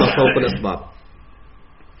الاسباب ما فوق الاسباب.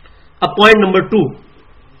 اب پوائنٹ نمبر 2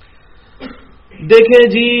 دیکھیں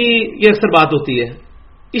جی، یہ اکثر بات ہوتی ہے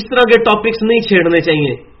اس طرح کے ٹاپکس نہیں چھیڑنے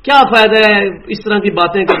چاہیے، کیا فائدہ ہے اس طرح کی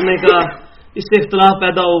باتیں کرنے کا، اس سے اختلاف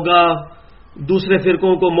پیدا ہوگا، دوسرے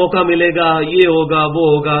فرقوں کو موقع ملے گا، یہ ہوگا وہ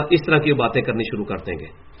ہوگا، اس طرح کی باتیں کرنی شروع کر دیں گے.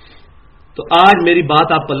 تو آج میری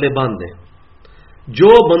بات آپ پلے باندھ دیں،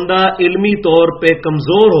 جو بندہ علمی طور پہ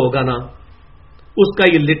کمزور ہوگا نا، اس کا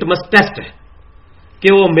یہ لٹمس ٹیسٹ ہے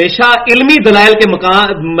کہ وہ ہمیشہ علمی دلائل کے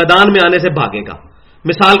میدان میں آنے سے بھاگے گا.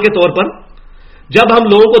 مثال کے طور پر جب ہم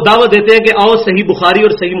لوگوں کو دعوت دیتے ہیں کہ آؤ صحیح بخاری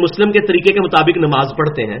اور صحیح مسلم کے طریقے کے مطابق نماز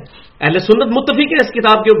پڑھتے ہیں، اہل سنت متفق ہے اس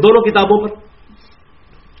کتاب کے دونوں کتابوں پر،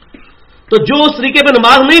 تو جو اس طریقے پہ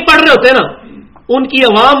نماز نہیں پڑھ رہے ہوتے نا، ان کی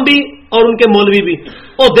عوام بھی اور ان کے مولوی بھی،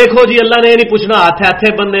 او دیکھو جی اللہ نے یہ نہیں پوچھنا،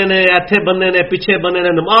 ہاتھے بندے نے پیچھے بندے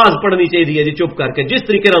نے نماز پڑھنی چاہیے جی چپ کر کے، جس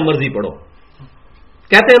طریقے سے مرضی پڑھو،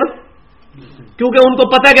 کہتے ہیں نا، کیونکہ ان کو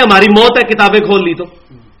پتہ ہے کہ ہماری موت ہے، کتابیں کھول لی. تو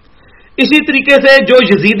اسی طریقے سے جو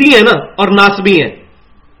یزیدی ہیں نا اور ناسبی ہیں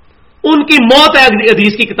ان کی موت ہے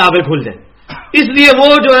حدیث کی کتابیں کھل جائیں. اس لیے وہ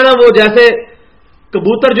جو ہے نا وہ جیسے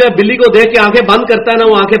کبوتر جو ہے بلی کو دیکھ کے آنکھیں بند کرتا ہے نا,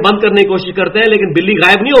 وہ آنکھیں بند کرنے کی کوشش کرتے ہیں لیکن بلی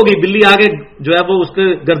غائب نہیں ہوگی, بلی آگے جو ہے وہ اس کے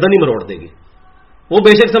گردن ہی مروڑ دے گی. وہ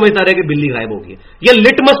بے شک سمجھتا رہے کہ بلی غائب ہوگی. یہ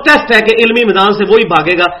لٹمس ٹیسٹ ہے کہ علمی میدان سے وہی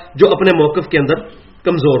بھاگے گا جو اپنے موقف کے اندر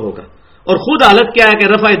کمزور ہوگا. اور خود حالت کیا ہے کہ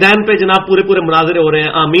رفع دین پہ جناب پورے پورے مناظرے ہو رہے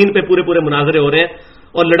ہیں, آمین پہ پورے پورے مناظرے ہو رہے ہیں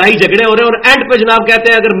اور لڑائی جھگڑے ہو رہے ہیں, اور اینڈ پہ جناب کہتے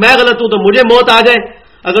ہیں اگر میں غلط ہوں تو مجھے موت آ جائے,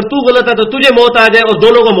 اگر تو غلط ہے تو تجھے موت آ جائے, اور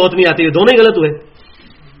دونوں کو موت نہیں آتی, دونوں ہی غلط ہوئے.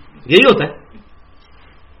 یہی ہوتا ہے.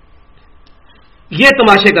 یہ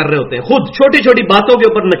تماشے کر رہے ہوتے ہیں, خود چھوٹی چھوٹی باتوں کے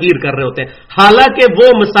اوپر نکیر کر رہے ہوتے ہیں, حالانکہ وہ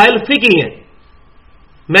مسائل فقہی ہیں.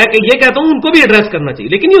 میں یہ کہتا ہوں ان کو بھی ایڈریس کرنا چاہیے,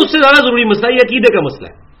 لیکن یہ اس سے زیادہ ضروری مسئلہ یہ عقیدے کا مسئلہ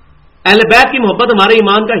ہے. اہل بیت کی محبت ہمارے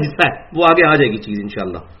ایمان کا حصہ ہے, وہ آگے آ جائے گی چیز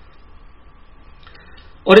انشاءاللہ.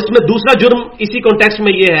 اور اس میں دوسرا جرم اسی کانٹیکسٹ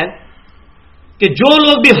میں یہ ہے کہ جو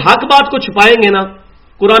لوگ بھی حق بات کو چھپائیں گے نا,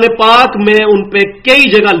 قرآن پاک میں ان پہ کئی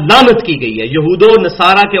جگہ لعنت کی گئی ہے یہود و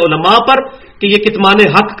نصارہ کے علماء پر کہ یہ کتمان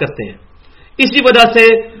حق کرتے ہیں. اسی وجہ سے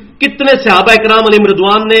کتنے صحابہ اکرام علیہم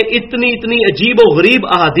رضوان نے اتنی اتنی عجیب و غریب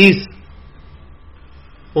احادیث,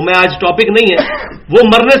 وہ میں آج ٹاپک نہیں ہے, وہ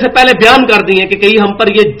مرنے سے پہلے بیان کر دی ہیں کہ کہیں ہم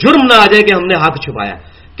پر یہ جرم نہ آ جائے کہ ہم نے حق چھپایا.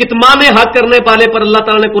 کتمان حق کرنے والے پر اللہ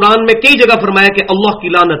تعالیٰ نے قرآن میں کئی جگہ فرمایا کہ اللہ کی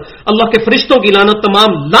لعنت, اللہ کے فرشتوں کی لعنت, تمام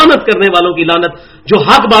لعنت کرنے والوں کی لعنت جو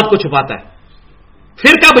حق بات کو چھپاتا ہے.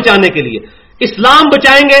 فرقہ بچانے کے لیے اسلام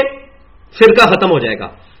بچائیں گے فرقہ ختم ہو جائے گا,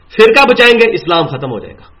 فرقہ بچائیں گے اسلام ختم ہو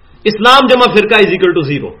جائے گا. اسلام جمع فرقہ از اکول ٹو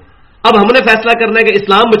 0. اب ہم نے فیصلہ کرنا ہے کہ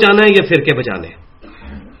اسلام بچانا ہے یا فرقے بچانے ہیں.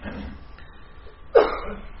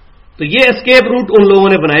 تو یہ اسکیپ روٹ ان لوگوں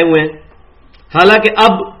نے بنائے ہوئے ہیں, حالانکہ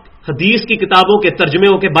اب حدیث کی کتابوں کے ترجمے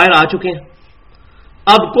ہو کے باہر آ چکے ہیں.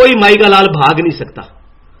 اب کوئی مائی کا لال بھاگ نہیں سکتا.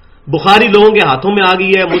 بخاری لوگوں کے ہاتھوں میں آ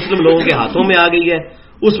گئی ہے, مسلم لوگوں کے ہاتھوں میں آ گئی ہے.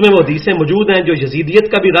 اس میں وہ حدیثیں موجود ہیں جو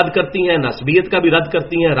یزیدیت کا بھی رد کرتی ہیں, نسبیت کا بھی رد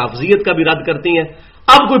کرتی ہیں, رافضیت کا بھی رد کرتی ہیں.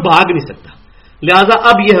 اب کوئی بھاگ نہیں سکتا. لہذا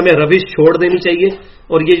اب یہ ہمیں روش چھوڑ دینی چاہیے,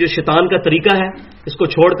 اور یہ جو شیطان کا طریقہ ہے اس کو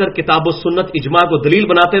چھوڑ کر کتاب و سنت اجماع کو دلیل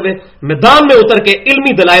بناتے ہوئے میدان میں اتر کے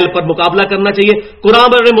علمی دلائل پر مقابلہ کرنا چاہیے.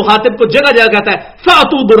 قرآن نے مخاطب کو جگہ جگہ کہتا ہے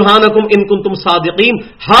فاتوا برہانکم ان کنتم صادقین,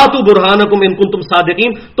 ہاتوا برہانکم ان کنتم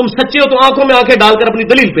صادقین, تم سچے ہو تو آنکھوں میں آنکھیں ڈال کر اپنی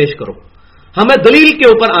دلیل پیش کرو. ہمیں دلیل کے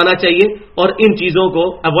اوپر آنا چاہیے اور ان چیزوں کو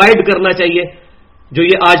اوائڈ کرنا چاہیے جو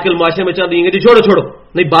یہ آج کل معاشرے میں چل رہی ہیں. جی چھوڑو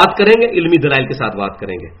نہیں, بات کریں گے علمی دلائل کے ساتھ بات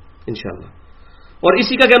کریں گے انشاءاللہ. اور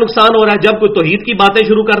اسی کا کیا نقصان ہو رہا ہے, جب کوئی توحید کی باتیں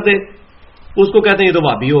شروع کر دے اس کو کہتے ہیں یہ تو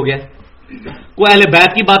وہابی ہو گیا, کوئی اہل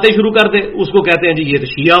بیت کی باتیں شروع کر دے اس کو کہتے ہیں جی یہ تو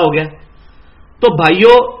شیعہ ہو گیا. تو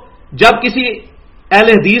بھائیوں, جب کسی اہل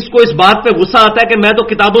حدیث کو اس بات پہ غصہ آتا ہے کہ میں تو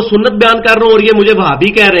کتاب و سنت بیان کر رہا ہوں اور یہ مجھے وہابی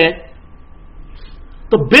کہہ رہے ہیں,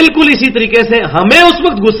 تو بالکل اسی طریقے سے ہمیں اس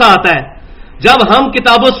وقت غصہ آتا ہے جب ہم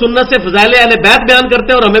کتاب و سنت سے فضائل اہل بیت بیان کرتے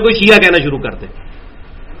ہیں اور ہمیں کوئی شیعہ کہنا شروع کرتے ہیں.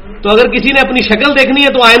 تو اگر کسی نے اپنی شکل دیکھنی ہے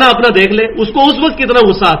تو آئینہ اپنا دیکھ لے, اس کو اس وقت کتنا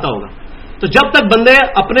غصہ آتا ہوگا. تو جب تک بندے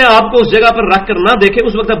اپنے آپ کو اس جگہ پر رکھ کر نہ دیکھے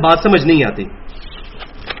اس وقت تک بات سمجھ نہیں آتی.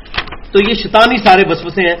 تو یہ شیطانی سارے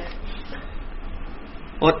وسوسے ہیں.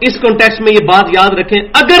 اور اس کانٹیکسٹ میں یہ بات یاد رکھیں,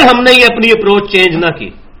 اگر ہم نے یہ اپنی اپروچ چینج نہ کی,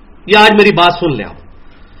 یہ آج میری بات سن لیں,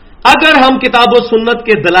 اگر ہم کتاب و سنت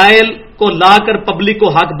کے دلائل کو لا کر پبلک کو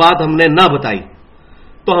حق بات ہم نے نہ بتائی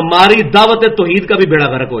تو ہماری دعوت توحید کا بھی بیڑا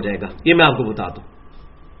غرق ہو جائے گا. یہ میں آپ کو بتا دوں,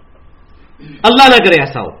 اللہ نہ کرے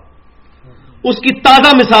ایسا ہو. اس کی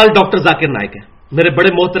تازہ مثال ڈاکٹر ذاکر نائک ہے, میرے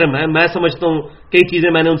بڑے محترم ہیں. میں سمجھتا ہوں کئی چیزیں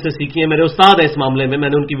میں نے ان سے سیکھی ہیں, میرے استاد ہیں اس معاملے میں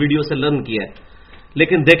نے ان کی ویڈیو سے لرن کیا ہے.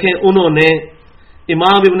 لیکن دیکھیں انہوں نے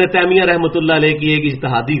امام ابن تیمیہ رحمۃ اللہ علیہ کی ایک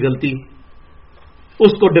اجتہادی غلطی,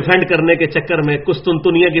 اس کو ڈیفینڈ کرنے کے چکر میں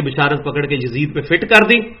قسطنطنیہ کی بشارت پکڑ کے یزید پہ فٹ کر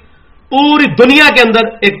دی. پوری دنیا کے اندر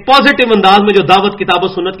ایک پازیٹو انداز میں جو دعوت کتاب و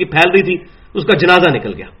سنت کی پھیل رہی تھی اس کا جنازہ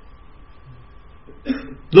نکل گیا.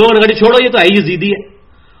 لوگوں نے کہا چھوڑو یہ تو ہے یزیدی ہے.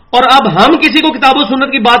 اور اب ہم کسی کو کتاب و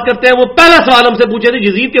سنت کی بات کرتے ہیں, وہ پہلا سوال ہم سے پوچھے تھے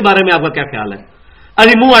یزید کے بارے میں آپ کا کیا خیال ہے.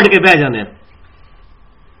 ابھی منہ اڑ کے بہ جانے ہیں,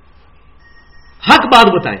 حق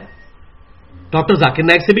بات بتائیں. ڈاکٹر ذاکر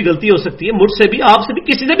نائک سے بھی غلطی ہو سکتی ہے, مجھ سے بھی, آپ سے بھی,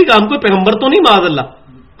 کسی سے بھی. کام کوئی پیغمبر تو نہیں معاذ اللہ,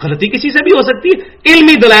 غلطی کسی سے بھی ہو سکتی ہے.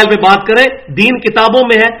 علمی دلائل پہ بات کریں, دین کتابوں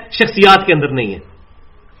میں ہے, شخصیات کے اندر نہیں ہے.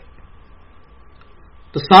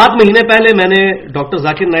 تو 7 مہینے پہلے میں نے ڈاکٹر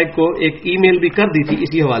ذاکر نائک کو ایک ای میل بھی کر دی تھی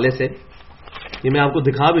اسی حوالے سے. یہ میں آپ کو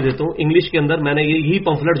دکھا بھی دیتا ہوں, انگلش کے اندر میں نے یہی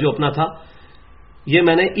پمفلٹ جو اپنا تھا یہ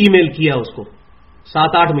میں نے ای میل کیا اس کو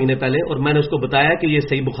 7-8 مہینے پہلے, اور میں نے اس کو بتایا کہ یہ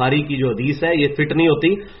صحیح بخاری کی جو حدیث ہے یہ فٹ نہیں ہوتی,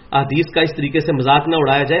 حدیث کا اس طریقے سے مذاق نہ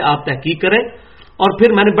اڑایا جائے, آپ تحقیق کریں. اور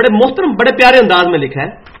پھر میں نے بڑے محترم بڑے پیارے انداز میں لکھا ہے,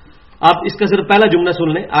 آپ اس کا صرف پہلا جملہ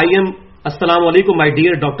سن لیں. السلام علیکم my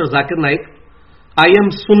dear doctor Zakir Naik, I am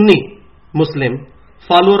Sunni Muslim,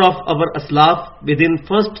 follower of our Aslaf within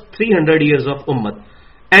first 300 years of Ummah,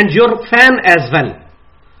 and your fan as well.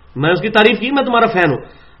 میں اس کی تعریف کی, میں تمہارا فین ہوں.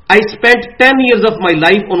 I spent 10 years of my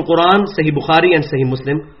life on Quran, Sahih Bukhari and Sahih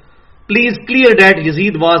Muslim. Please clear that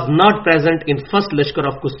Yazid was not present in first لشکر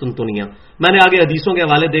of Qustantiniya. میں نے آگے حدیثوں کے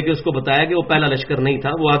حوالے دے کے اس کو بتایا کہ وہ پہلا لشکر نہیں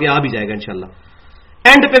تھا, وہ آگے آ بھی جائے گا انشاءاللہ.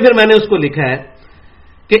 اینڈ پہ پھر میں نے اس کو لکھا ہے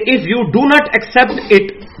کہ if you do not accept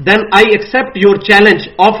it, then I accept your challenge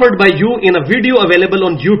offered by you in a video available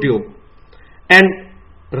on YouTube and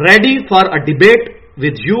ready for a debate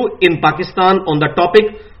with you in Pakistan on the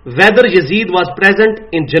topic whether Yazid was present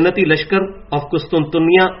in Jannati Lashkar of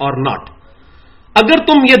Qustantiniya or not. اگر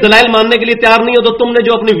تم یہ دلائل ماننے کے لیے تیار نہیں ہو تو تم نے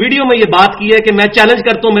جو اپنی ویڈیو میں یہ بات کی ہے کہ میں چیلنج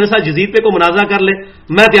کرتا ہوں میرے ساتھ یزید پہ کو منازعہ کر لے,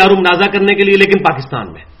 میں تیار ہوں منازعہ کرنے کے لیے, لیکن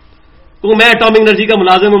پاکستان میں, تو میں ایٹامک انرجی کا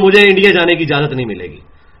ملازم ہوں, مجھے انڈیا جانے کی اجازت نہیں ملے گی,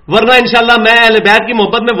 ورنہ انشاءاللہ میں اہل بیت کی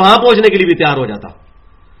محبت میں وہاں پہنچنے کے لیے بھی تیار ہو جاتا.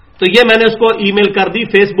 تو یہ میں نے اس کو ای میل کر دی,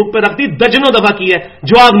 فیس بک پہ رکھ دی, درجنوں دفعہ کی ہے,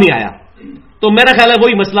 جواب نہیں آیا. تو میرا خیال ہے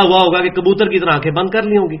وہی مسئلہ ہوا ہوگا کہ کبوتر کی طرح آنکھیں بند کر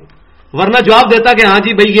لی ہوں گی, ورنہ جواب دیتا کہ ہاں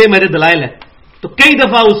جی بھائی یہ میرے دلائل ہے. تو کئی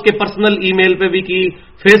دفعہ اس کے پرسنل ای میل پہ بھی کی,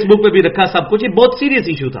 فیس بک پہ بھی رکھا, سب کچھ, یہ بہت سیریس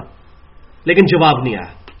ایشو تھا, لیکن جواب نہیں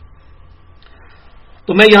آیا.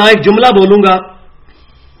 تو میں یہاں ایک جملہ بولوں گا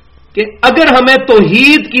کہ اگر ہمیں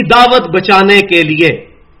توحید کی دعوت بچانے کے لیے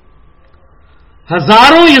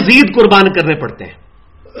ہزاروں یزید قربان کرنے پڑتے ہیں,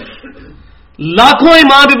 لاکھوں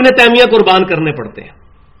امام ابن تیمیہ قربان کرنے پڑتے ہیں,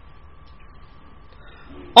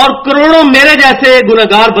 اور کروڑوں میرے جیسے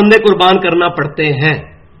گنہگار بندے قربان کرنا پڑتے ہیں,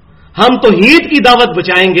 ہم توحید کی دعوت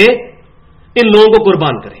بچائیں گے, ان لوگوں کو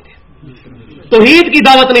قربان کریں گے. توحید کی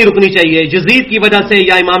دعوت نہیں رکنی چاہیے یزید کی وجہ سے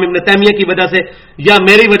یا امام ابن تیمیہ کی وجہ سے یا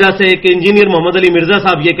میری وجہ سے کہ انجینئر محمد علی مرزا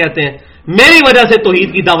صاحب یہ کہتے ہیں, میری وجہ سے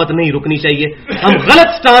توحید کی دعوت نہیں رکنی چاہیے. ہم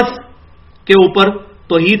غلط سٹانس کے اوپر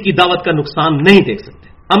توحید کی دعوت کا نقصان نہیں دیکھ سکتے.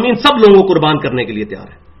 ہم ان سب لوگوں کو قربان کرنے کے لیے تیار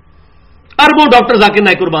ہیں, اربوں ڈاکٹر ذاکر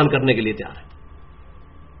نائک قربان کرنے کے لیے تیار ہے,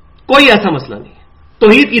 کوئی ایسا مسئلہ نہیں ہے.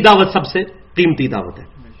 توحید کی دعوت سب سے قیمتی دعوت ہے.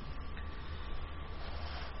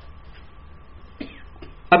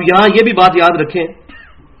 اب یہاں یہ بھی بات یاد رکھیں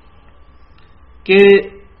کہ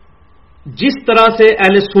جس طرح سے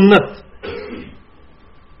اہل سنت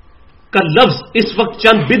کا لفظ اس وقت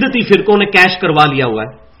چند بدعتی فرقوں نے کیش کروا لیا ہوا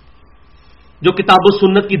ہے, جو کتاب و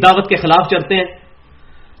سنت کی دعوت کے خلاف چلتے ہیں.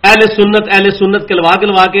 اہل سنت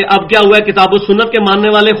کلوا کے اب کیا ہوا ہے, کتاب و سنت کے ماننے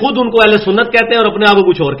والے خود ان کو اہل سنت کہتے ہیں اور اپنے آپ کو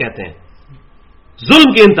کچھ اور کہتے ہیں.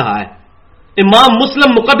 ظلم کی انتہا ہے. امام مسلم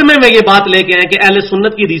مقدمے میں یہ بات لے کے آئے کہ اہل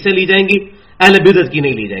سنت کی حدیثیں لی جائیں گی, اہل بدعت کی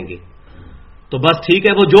نہیں لی جائیں گی. تو بس ٹھیک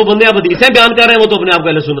ہے, وہ جو بندے اب حدیثیں بیان کر رہے ہیں وہ تو اپنے آپ کو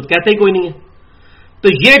اہل سنت کہتے ہی کوئی نہیں ہے. تو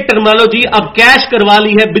یہ ٹرمینالوجی اب کیش کروا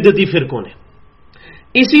لی ہے بدعتی فرقوں نے.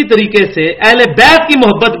 اسی طریقے سے اہل بیت کی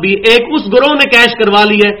محبت بھی ایک اس گروہ نے کیش کروا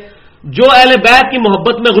لی ہے جو اہل بیت کی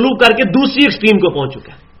محبت میں غلو کر کے دوسری ایکسٹریم کو پہنچ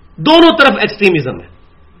چکا ہے. دونوں طرف ایکسٹریمزم ہے.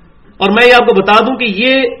 اور میں یہ آپ کو بتا دوں کہ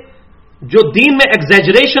یہ جو دین میں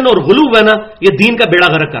ایگزیجریشن اور غلو ہے نا, یہ دین کا بیڑا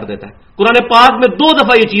غرق کر دیتا ہے. قرآن پاک میں 2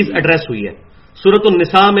 دفعہ یہ چیز ایڈریس ہوئی ہے, سورۃ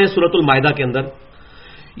النساء میں, سورۃ المائدہ کے اندر.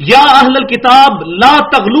 یا اہل الکتاب لا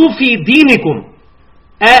تغلو فی دینکم,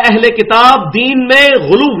 اے اہل کتاب دین میں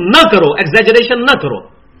غلو نہ کرو, ایگزیجریشن نہ کرو.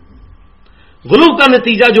 غلو کا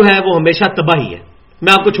نتیجہ جو ہے وہ ہمیشہ تباہی ہے.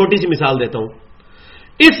 میں آپ کو چھوٹی سی مثال دیتا ہوں.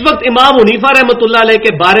 اس وقت امام حنیفہ رحمۃ اللہ علیہ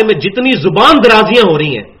کے بارے میں جتنی زبان درازیاں ہو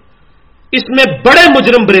رہی ہیں, اس میں بڑے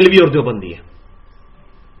مجرم بریلوی اور دیوبندی ہے.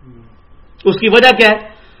 اس کی وجہ کیا ہے؟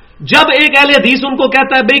 جب ایک اہل حدیث ان کو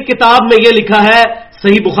کہتا ہے بھئی کتاب میں یہ لکھا ہے,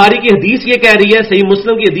 صحیح بخاری کی حدیث یہ کہہ رہی ہے, صحیح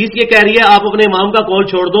مسلم کی حدیث یہ کہہ رہی ہے, آپ اپنے امام کا قول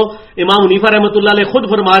چھوڑ دو. امام حنیفہ رحمۃ اللہ علیہ خود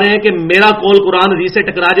فرما رہے ہیں کہ میرا قول قرآن حدیث سے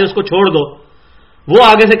ٹکرا جائے, اس کو چھوڑ دو. وہ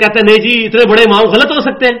آگے سے کہتے ہیں نہیں جی اتنے بڑے امام غلط ہو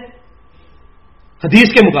سکتے ہیں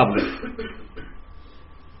حدیث کے مقابلے.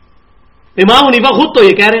 امام حنیفہ خود تو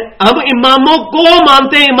یہ کہہ رہے ہیں ہم اماموں کو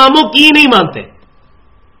مانتے ہیں, اماموں کی نہیں مانتے.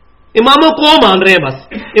 اماموں کو مان رہے ہیں, بس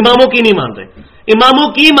اماموں کی نہیں مان رہے. اماموں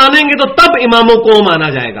کی مانیں گے تو تب اماموں کو مانا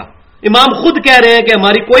جائے گا. امام خود کہہ رہے ہیں کہ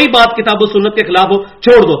ہماری کوئی بات کتاب و سنت کے خلاف ہو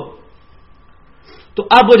چھوڑ دو. تو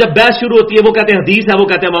اب وہ جب بحث شروع ہوتی ہے وہ کہتے ہیں حدیث ہے, وہ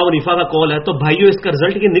کہتے ہیں امام حنیفہ کا قول ہے. تو بھائیو اس کا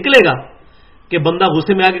رزلٹ یہ نکلے گا کہ بندہ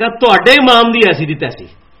غصے میں آ کے کہا تو اڈے امام دی ایسی دی تیسی.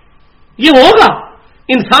 یہ ہوگا,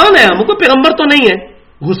 انسان ہے, ہم کو پیغمبر تو نہیں ہے,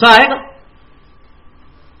 غصہ آئے گا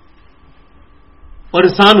اور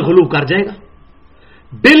انسان غلو کر جائے گا.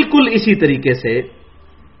 بالکل اسی طریقے سے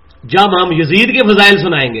جب ہم یزید کے فضائل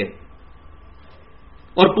سنائیں گے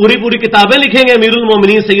اور پوری کتابیں لکھیں گے امیر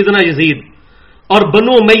المومنین سیدنا یزید اور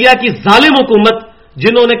بنو امیہ کی ظالم حکومت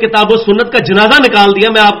جنہوں نے کتاب و سنت کا جنازہ نکال دیا.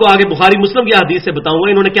 میں آپ کو آگے بخاری مسلم کی حدیث سے بتاؤں گا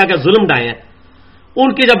انہوں نے کیا کیا ظلم ڈھائے ہیں.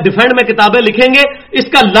 ان کے جب ڈیفینڈ میں کتابیں لکھیں گے اس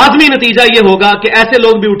کا لازمی نتیجہ یہ ہوگا کہ ایسے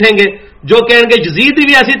لوگ بھی اٹھیں گے جو کہیں گے یزید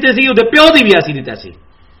بھی ایسی تیسی وہ پیو دی بھی ایسی نہیں تیسی،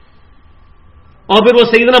 اور پھر وہ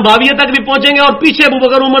سیدنا معاویہ تک بھی پہنچیں گے اور پیچھے ابو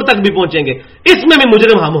بکر عمر تک بھی پہنچیں گے، اس میں بھی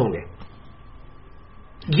مجرم ہم ہوں گے۔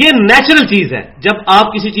 یہ نیچرل چیز ہے، جب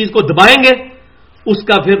آپ کسی چیز کو دبائیں گے اس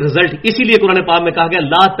کا پھر رزلٹ، اسی لیے قرآن پاک میں کہا گیا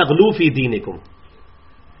لا تغلو فی دینکم،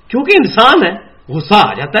 کیونکہ انسان ہے، غصہ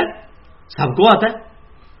آ جاتا ہے، سب کو آتا ہے،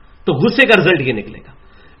 تو غصے کا رزلٹ یہ نکلے گا۔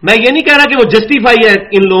 میں یہ نہیں کہہ رہا کہ وہ جسٹیفائی ہے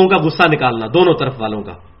ان لوگوں کا غصہ نکالنا، دونوں طرف والوں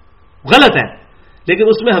کا غلط ہے، لیکن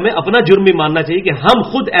اس میں ہمیں اپنا جرم بھی ماننا چاہیے کہ ہم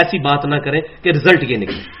خود ایسی بات نہ کریں کہ رزلٹ یہ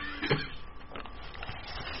نکلے۔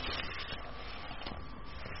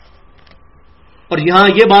 اور یہاں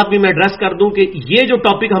یہ بات بھی میں ایڈریس کر دوں کہ یہ جو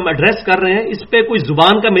ٹاپک ہم ایڈریس کر رہے ہیں اس پہ کوئی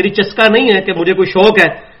زبان کا میری چسکا نہیں ہے کہ مجھے کوئی شوق ہے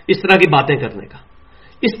اس طرح کی باتیں کرنے کا،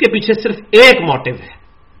 اس کے پیچھے صرف ایک موٹیو ہے،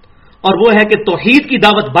 اور وہ ہے کہ توحید کی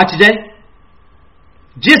دعوت بچ جائے،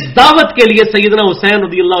 جس دعوت کے لیے سیدنا حسین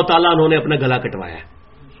رضی اللہ تعالیٰ عنہ نے اپنا گلا کٹوایا ہے،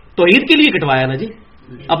 توحید کے لیے کٹوایا نا جی،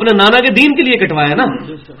 اپنے نانا کے دین کے لیے کٹوایا نا۔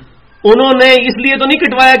 انہوں نے اس لیے تو نہیں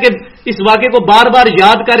کٹوایا کہ اس واقعے کو بار بار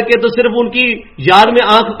یاد کر کے تو صرف ان کی یاد میں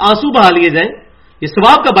آنسو بہا لیے جائیں، یہ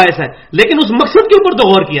ثواب کا باعث ہے، لیکن اس مقصد کے اوپر تو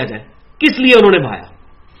غور کیا جائے کس لیے انہوں نے بہایا۔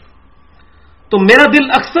 تو میرا دل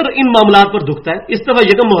اکثر ان معاملات پر دکھتا ہے۔ اس دفعہ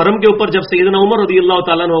یکم محرم کے اوپر جب سیدنا عمر رضی اللہ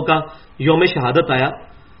تعالیٰ عنہ کا یوم شہادت آیا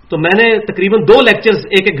تو میں نے تقریباً 2 لیکچرز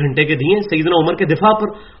 1-1 گھنٹے کے دیے سیدنا عمر کے دفاع پر،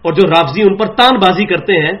 اور جو رافضی ان پر تان بازی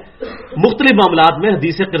کرتے ہیں مختلف معاملات میں،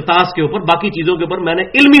 حدیث قرطاس کے اوپر، باقی چیزوں کے اوپر، میں نے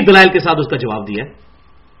علمی دلائل کے ساتھ اس کا جواب دیا،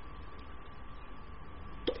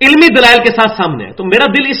 تو علمی دلائل کے ساتھ سامنے ہے۔ تو میرا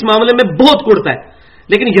دل اس معاملے میں بہت کڑتا ہے،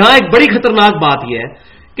 لیکن یہاں ایک بڑی خطرناک بات یہ ہے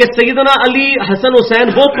کہ سیدنا علی، حسن، حسین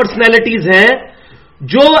وہ پرسنالٹیز ہیں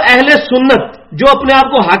جو اہل سنت، جو اپنے آپ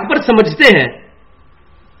کو حق پر سمجھتے ہیں،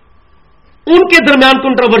 ان کے درمیان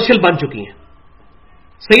کنٹروورشل بن چکی ہیں۔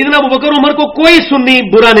 سیدنا ابوبکر عمر کو کوئی سنی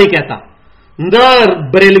برا نہیں کہتا، نہ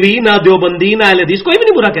بریلوی، نہ دیوبندی، نہ اہل حدیث، کوئی بھی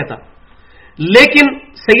نہیں برا کہتا، لیکن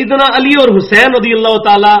سیدنا علی اور حسین رضی اللہ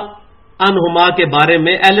تعالی عنہما کے بارے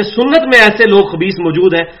میں اہل سنت میں ایسے لوگ خبیث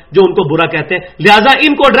موجود ہیں جو ان کو برا کہتے ہیں، لہذا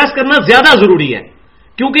ان کو ایڈریس کرنا زیادہ ضروری ہے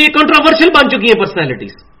کیونکہ یہ کنٹروورشل بن چکی ہیں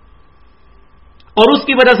پرسنالٹیز، اور اس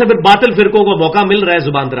کی وجہ سے پھر باطل فرقوں کو موقع مل رہا ہے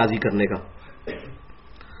زبان درازی کرنے کا۔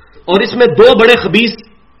 اور اس میں 2 بڑے خبیث،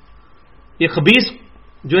 یہ خبیث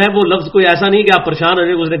جو ہے وہ لفظ کوئی ایسا نہیں کہ آپ پریشان ہو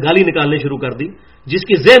جائے کہ اس نے گالی نکالنے شروع کر دی، جس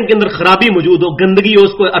کی ذہن کے اندر خرابی موجود ہو، گندگی ہو،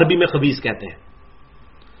 اس کو عربی میں خبیث کہتے ہیں۔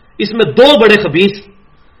 اس میں 2 بڑے خبیث،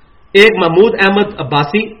 ایک محمود احمد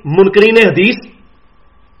عباسی منکرین حدیث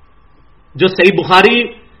جو صحیح بخاری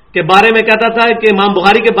کے بارے میں کہتا تھا کہ امام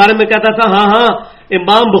بخاری کے بارے میں کہتا تھا ہاں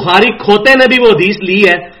امام بخاری کھوتے نے بھی وہ حدیث لی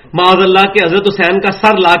ہے معاذ اللہ کہ حضرت حسین کا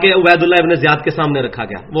سر لا کے عبید اللہ ابن زیاد کے سامنے رکھا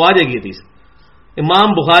گیا، وہ آ جائے گی حدیث، امام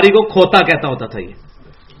بخاری کو کھوتا کہتا ہوتا تھا۔ یہ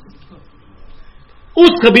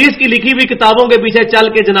اس خبیث کی لکھی ہوئی کتابوں کے پیچھے چل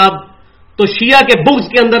کے جناب تو شیعہ کے بغض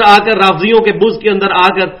کے اندر آ کر، رافضیوں کے بغض کے اندر آ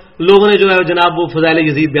کر لوگوں نے جو ہے جناب وہ فضائل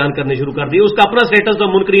یزید بیان کرنے شروع کر دی۔ اس کا اپنا سٹیٹس تو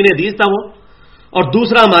منکرین حدیث تھا وہ، اور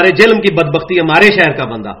دوسرا ہمارے جلم کی بدبختی، ہمارے شہر کا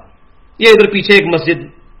بندہ، یہ ادھر پیچھے ایک مسجد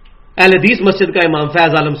اہل حدیث مسجد کا امام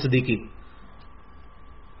فیض عالم صدیقی،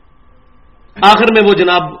 آخر میں وہ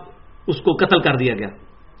جناب اس کو قتل کر دیا گیا،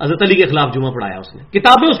 حضرت علی کے خلاف جمعہ پڑھایا اس نے،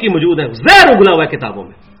 کتابیں اس کی موجود ہیں، زہر اگلا ہوا ہے کتابوں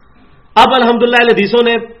میں۔ اب الحمدللہ اہل حدیثوں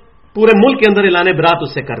نے پورے ملک کے اندر اعلان برات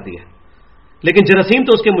اس سے کر دیا، لیکن جراثیم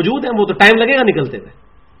تو اس کے موجود ہیں، وہ تو ٹائم لگے گا نکلتے ہوئے۔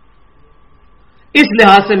 اس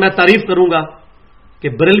لحاظ سے میں تعریف کروں گا کہ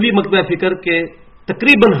بریلوی مکتبہ فکر کے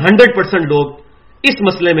تقریباً 100% لوگ اس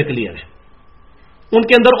مسئلے میں کلیئر ہیں، ان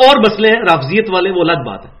کے اندر اور مسئلے ہیں رافضیت والے، وہ الگ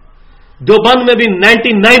بات ہے۔ دیوبند میں بھی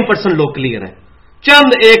 99% لوگ کلیئر ہیں، چند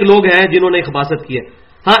ایک لوگ ہیں جنہوں نے خباثت کی ہے۔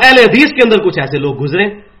 ہاں اہل حدیث کے اندر کچھ ایسے لوگ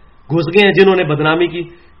گھس گئے ہیں جنہوں نے بدنامی کی،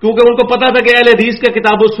 کیونکہ ان کو پتا تھا کہ اہل حدیث کے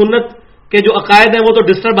کتاب و سنت کے جو عقائد ہیں وہ تو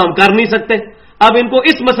ڈسٹرب ہم کر نہیں سکتے، اب ان کو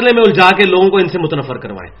اس مسئلے میں الجھا کے لوگوں کو ان سے متنفر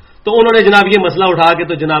کروائیں، تو انہوں نے جناب یہ مسئلہ اٹھا کے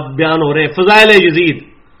تو جناب بیان ہو رہے ہیں فضائل یزید،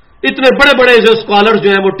 اتنے بڑے بڑے جو اسکالر جو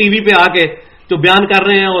ہیں وہ ٹی وی پہ آ کے جو بیان کر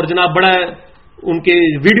رہے ہیں، اور جناب بڑا ان کی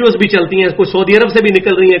ویڈیوز بھی چلتی ہیں، کوئی سعودی عرب سے بھی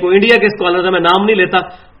نکل رہی ہیں، کوئی انڈیا کے اسکالر ہیں، میں نام نہیں لیتا،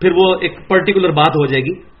 پھر وہ ایک پرٹیکولر بات ہو جائے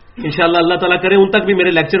گی انشاءاللہ، اللہ تعالیٰ کرے ان تک بھی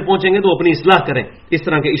میرے لیکچر پہنچیں گے تو اپنی اصلاح کریں اس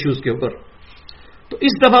طرح کے ایشوز کے اوپر۔ تو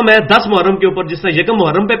اس دفعہ میں 10 محرم کے اوپر، جس طرح یکم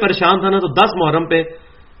محرم پہ پریشان تھا نا، تو 10 محرم پہ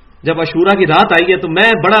جب عاشورہ کی رات آئی ہے تو میں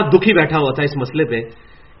بڑا دکھی بیٹھا ہوا تھا اس مسئلے پہ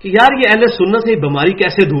کہ یار یہ اہل سنت سے بیماری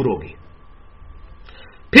کیسے دور ہوگی۔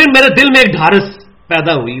 پھر میرے دل میں ایک ڈھارس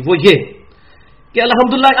پیدا ہوئی، وہ یہ کہ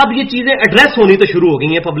الحمدللہ اب یہ چیزیں ایڈریس ہونی تو شروع ہو گئی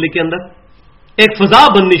ہیں پبلک کے اندر، ایک فضا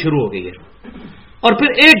بننی شروع ہو گئی ہے۔ اور پھر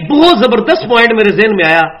ایک بہت زبردست پوائنٹ میرے ذہن میں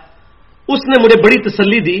آیا، اس نے مجھے بڑی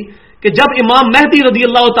تسلی دی کہ جب امام مہدی رضی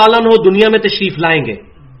اللہ تعالیٰ عنہ دنیا میں تشریف لائیں گے،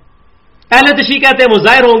 اہل تشریح کہتے ہیں وہ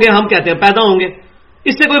ظاہر ہوں گے، ہم کہتے ہیں پیدا ہوں گے،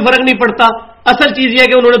 اس سے کوئی فرق نہیں پڑتا. اصل چیز یہ ہے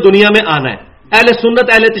کہ انہوں نے دنیا میں آنا ہے. اہل سنت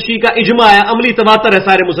اہل تشیع کا اجماع ہے, عملی تواتر ہے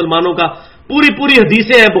سارے مسلمانوں کا, پوری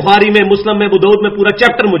حدیثیں ہیں, بخاری میں, مسلم میں, ابو داؤد میں پورا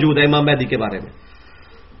چیپٹر موجود ہے امام مہدی کے بارے میں.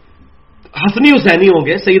 حسنی حسینی ہوں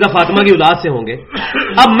گے, سیدہ فاطمہ کی اولاد سے ہوں گے.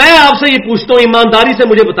 اب میں آپ سے یہ پوچھتا ہوں, ایمانداری سے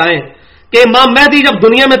مجھے بتائیں کہ امام مہدی جب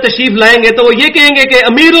دنیا میں تشریف لائیں گے تو وہ یہ کہیں گے کہ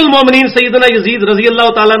امیر المومنین سیدنا یزید رضی اللہ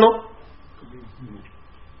تعالیٰ عنہ.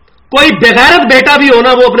 کوئی بغیرت بیٹا بھی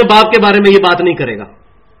ہونا وہ اپنے باپ کے بارے میں یہ بات نہیں کرے گا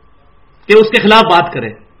کہ اس کے خلاف بات کرے,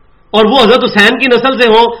 اور وہ حضرت حسین کی نسل سے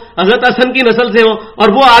ہوں, حضرت حسن کی نسل سے ہوں, اور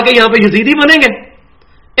وہ آگے یہاں پہ یزیدی بنیں گے.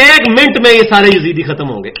 1 منٹ میں یہ سارے یزیدی ختم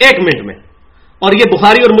ہوں گے, 1 منٹ میں. اور یہ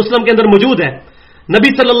بخاری اور مسلم کے اندر موجود ہے. نبی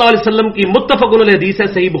صلی اللہ علیہ وسلم کی متفق علیہ حدیث ہے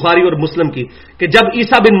صحیح بخاری اور مسلم کی کہ جب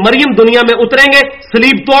عیسیٰ بن مریم دنیا میں اتریں گے,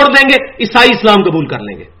 صلیب توڑ دیں گے, عیسائی اسلام قبول کر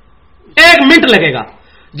لیں گے. 1 منٹ لگے گا.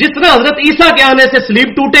 جس طرح حضرت عیسیٰ کے آنے سے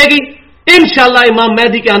صلیب ٹوٹے گی, انشاءاللہ امام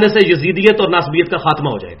مہدی کے آنے سے یزیدیت اور ناصبیت کا خاتمہ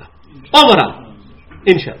ہو جائے گا اوورآل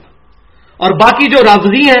انشاءاللہ. اور باقی جو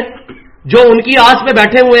رافضی ہیں, جو ان کی آس پہ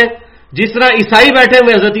بیٹھے ہوئے ہیں, جس طرح عیسائی بیٹھے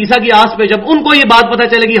ہوئے حضرت عیسیٰ کی آس پہ, جب ان کو یہ بات پتہ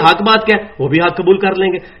چلے گی حق بات کیا ہے, وہ بھی حق قبول کر لیں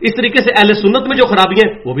گے. اس طریقے سے اہل سنت میں جو خرابیاں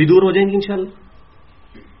ہیں وہ بھی دور ہو جائیں گی انشاءاللہ.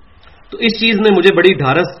 تو اس چیز نے مجھے بڑی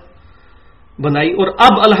ڈھارس بنائی. اور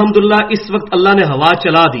اب الحمدللہ اس وقت اللہ نے ہوا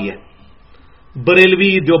چلا دی ہے.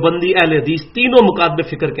 بریلوی, دیوبندی, اہل حدیث تینوں مکاتب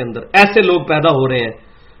فکر کے اندر ایسے لوگ پیدا ہو رہے ہیں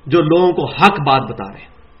جو لوگوں کو حق بات بتا رہے ہیں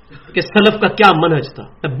کہ سلف کا کیا منہج تھا.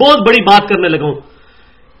 میں بہت بڑی بات کرنے لگا ہوں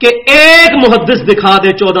کہ ایک محدث دکھا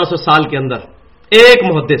دے 1400 سال کے اندر, ایک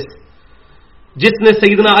محدث جس نے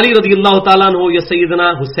سیدنا علی رضی اللہ تعالیٰ عنہ یا سیدنا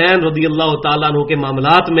حسین رضی اللہ تعالیٰ عنہ کے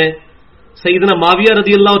معاملات میں سیدنا معاویہ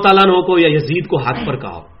رضی اللہ تعالیٰ عنہ کو یا یزید کو حق پر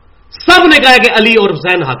کہا. سب نے کہا کہ علی اور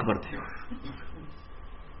حسین حق پر تھے,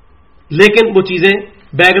 لیکن وہ چیزیں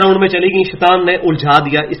بیک گراؤنڈ میں چلی گئیں, شیطان نے الجھا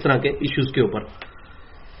دیا اس طرح کے ایشوز کے اوپر.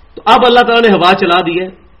 تو اب اللہ تعالیٰ نے ہوا چلا دی ہے,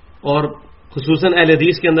 اور خصوصاً اہل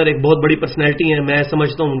حدیث کے اندر ایک بہت بڑی پرسنالٹی ہے, میں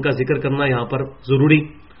سمجھتا ہوں ان کا ذکر کرنا یہاں پر ضروری.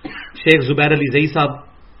 شیخ زبیر علی زئی صاحب,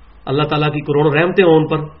 اللہ تعالیٰ کی کروڑوں رحمتیں ہوں ان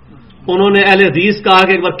پر. انہوں نے اہل حدیث کا آ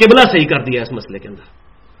کے ایک بار قبلہ صحیح کر دیا اس مسئلے کے اندر.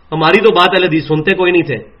 ہماری تو بات اہل حدیث سنتے کوئی نہیں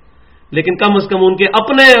تھے, لیکن کم از کم ان کے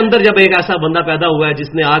اپنے اندر جب ایک ایسا بندہ پیدا ہوا ہے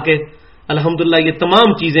جس نے آ کے الحمدللہ یہ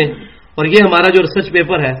تمام چیزیں, اور یہ ہمارا جو ریسرچ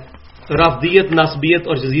پیپر ہے رافضیت, ناصبیت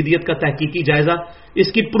اور یزیدیت کا تحقیقی جائزہ,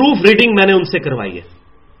 اس کی پروف ریڈنگ میں نے ان سے کروائی ہے.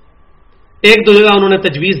 1-2 جگہ انہوں نے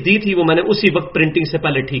تجویز دی تھی, وہ میں نے اسی وقت پرنٹنگ سے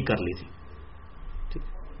پہلے ٹھیک کر لی تھی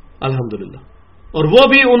الحمدللہ. اور وہ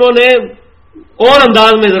بھی انہوں نے اور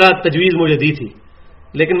انداز میں ذرا تجویز مجھے دی تھی,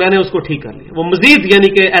 لیکن میں نے اس کو ٹھیک کر لیا. وہ مزید یعنی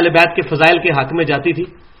کہ اہل بیت کے فضائل کے حق میں جاتی تھی,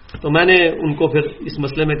 تو میں نے ان کو پھر اس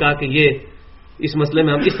مسئلے میں کہا کہ یہ اس مسئلے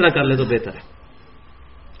میں ہم اس طرح کر لیں تو بہتر ہے.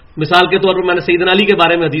 مثال کے طور پر میں نے سیدنا علی کے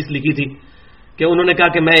بارے میں حدیث لکھی تھی کہ انہوں نے کہا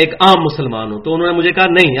کہ میں ایک عام مسلمان ہوں, تو انہوں نے مجھے کہا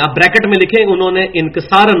نہیں, آپ بریکٹ میں لکھیں, انہوں نے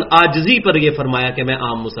انکسارن عاجزی پر یہ فرمایا کہ میں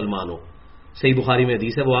عام مسلمان ہوں. صحیح بخاری میں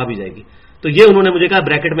حدیث ہے, وہ آ بھی جائے گی. تو یہ انہوں نے مجھے کہا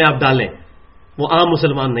بریکٹ میں آپ ڈالیں, وہ عام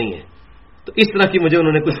مسلمان نہیں ہے. تو اس طرح کی مجھے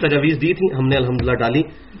انہوں نے کچھ تجاویز دی تھی, ہم نے الحمدللہ ڈالی.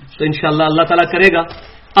 تو انشاءاللہ اللہ تعالیٰ کرے گا.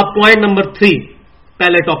 اب پوائنٹ نمبر 3,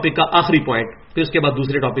 پہلے ٹاپک کا آخری پوائنٹ, پھر اس کے بعد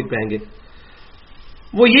دوسرے ٹاپک پہ آئیں گے.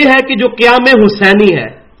 وہ یہ ہے کہ جو قیام حسینی ہے,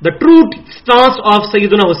 دا ٹرو اسٹانس آف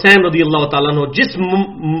سیدنا حسین رضی اللہ تعالیٰ عنہ, جس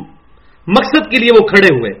مقصد کے لیے وہ کھڑے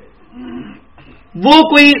ہوئے, وہ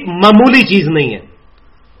کوئی معمولی چیز نہیں ہے.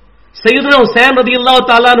 سیدنا حسین رضی اللہ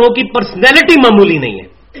تعالیٰ عنہ کی پرسنالٹی معمولی نہیں ہے,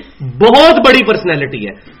 بہت بڑی پرسنالٹی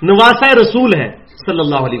ہے, نواسہ رسول ہے صلی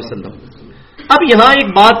اللہ علیہ وسلم. اب یہاں ایک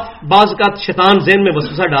بات بعض کا شیطان ذہن میں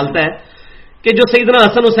وسوسہ ڈالتا ہے کہ جو سیدنا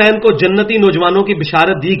حسن حسین کو جنتی نوجوانوں کی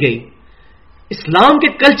بشارت دی گئی, اسلام کے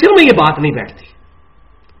کلچر میں یہ بات نہیں بیٹھتی.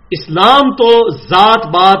 اسلام تو ذات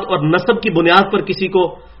بات اور نسب کی بنیاد پر کسی کو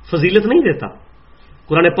فضیلت نہیں دیتا.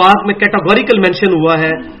 قرآن پاک میں کیٹاگوریکل مینشن ہوا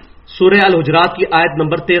ہے سورہ الحجرات کی آیت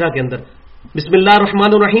نمبر 13 کے اندر, بسم اللہ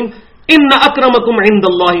الرحمن الرحیم, ان اکرمکم عند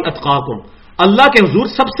اللہ اتقاکم, اللہ کے حضور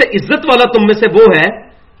سب سے عزت والا تم میں سے وہ ہے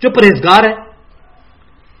جو پرہیزگار ہے.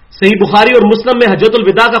 صحیح بخاری اور مسلم میں حجۃ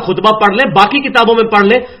الوداع کا خطبہ پڑھ لیں, باقی کتابوں میں پڑھ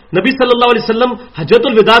لیں, نبی صلی اللہ علیہ وسلم حجۃ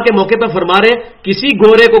الوداع کے موقع پر فرما رہے ہیں کسی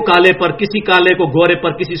گورے کو کالے پر, کسی کالے کو گورے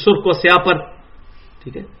پر, کسی سرخ کو سیاہ پر,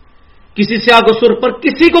 ٹھیک ہے, کسی سیاہ کو سرخ پر,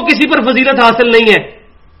 کسی کو کسی پر فضیلت حاصل نہیں ہے,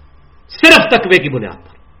 صرف تقوی کی بنیاد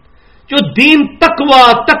پر. جو دین تقوی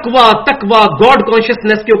تقوی تقوی گاڈ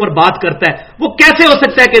کانشیسنیس کے اوپر بات کرتا ہے, وہ کیسے ہو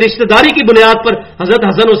سکتا ہے کہ رشتہ داری کی بنیاد پر حضرت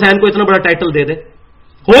حسن حسین کو اتنا بڑا ٹائٹل دے دے؟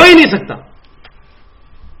 ہو ہی نہیں سکتا.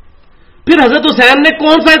 پھر حضرت حسین نے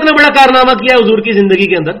کون سا اتنا بڑا کارنامہ کیا حضور کی زندگی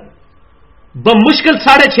کے اندر؟ بمشکل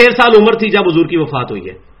 6.5 سال عمر تھی جب حضور کی وفات ہوئی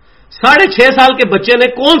ہے. 6.5 سال کے بچے نے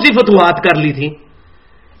کون سی فتوحات کر لی تھی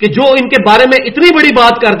کہ جو ان کے بارے میں اتنی بڑی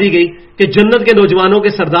بات کر دی گئی کہ جنت کے نوجوانوں کے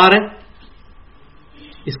سردار ہیں.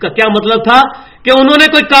 اس کا کیا مطلب تھا کہ انہوں نے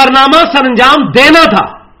کوئی کارنامہ سر انجام دینا تھا،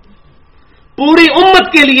 پوری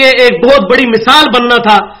امت کے لیے ایک بہت بڑی مثال بننا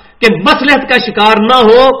تھا کہ مصلحت کا شکار نہ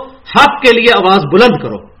ہو، حق کے لیے آواز بلند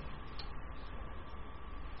کرو.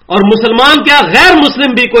 اور مسلمان کیا غیر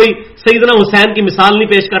مسلم بھی کوئی سیدنا حسین کی مثال نہیں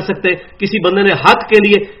پیش کر سکتے. کسی بندے نے حق کے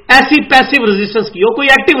لیے ایسی پیسو ریزسٹنس کی ہو، کوئی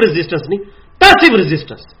ایکٹیو ریزسٹنس نہیں، پیسو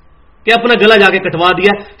ریزسٹنس کہ اپنا گلا جا کے کٹوا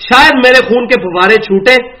دیا. شاید میرے خون کے فوارے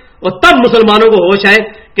چھوٹے اور تب مسلمانوں کو ہوش آئے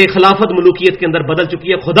کہ خلافت ملوکیت کے اندر بدل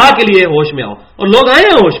چکی ہے، خدا کے لیے ہوش میں آؤ. اور لوگ آئے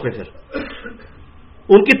ہیں ہوش پہ، پھر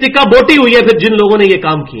ان کی تکا بوٹی ہوئی ہے پھر جن لوگوں نے یہ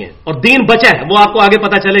کام کیے ہیں، اور دین بچا ہے، وہ آپ کو آگے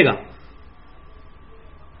پتا چلے گا.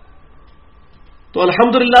 تو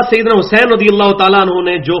الحمدللہ سیدنا حسین رضی اللہ تعالیٰ عنہ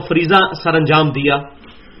نے جو فریضہ سر انجام دیا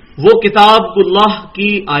وہ کتاب اللہ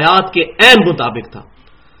کی آیات کے عین مطابق تھا.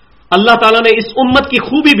 اللہ تعالیٰ نے اس امت کی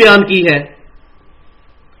خوبی بیان کی ہے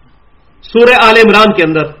سورہ آل عمران کے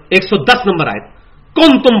اندر 110 نمبر آیت،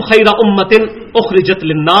 کنتم خیر امۃ اخرجت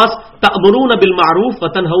للناس تأمرون بالمعروف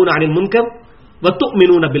وتنہون عن المنکر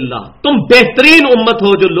وتؤمنون باللہ. تم بہترین امت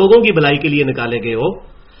ہو جو لوگوں کی بھلائی کے لیے نکالے گئے ہو،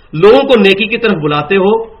 لوگوں کو نیکی کی طرف بلاتے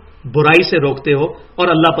ہو، برائی سے روکتے ہو اور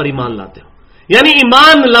اللہ پر ایمان لاتے ہو. یعنی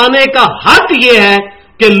ایمان لانے کا حق یہ ہے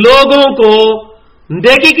کہ لوگوں کو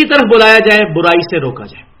نیکی کی طرف بلایا جائے، برائی سے روکا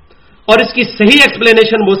جائے. اور اس کی صحیح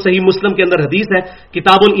ایکسپلینیشن وہ صحیح مسلم کے اندر حدیث ہے،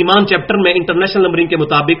 کتاب الایمان چیپٹر میں انٹرنیشنل نمبرنگ کے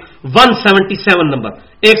مطابق 177 نمبر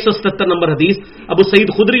 177 نمبر حدیث. ابو سعید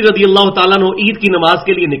خدری رضی اللہ تعالیٰ عنہ عید کی نماز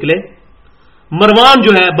کے لیے نکلے. مروان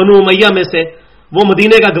جو ہے بنو امیہ میں سے، وہ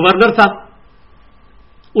مدینے کا گورنر تھا.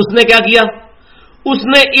 اس نے کیا کیا؟ اس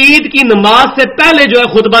نے عید کی نماز سے پہلے جو ہے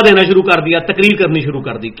خطبہ دینا شروع کر دیا، تقریر کرنی شروع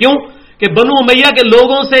کر دی. کیوں کہ بنو امیہ کے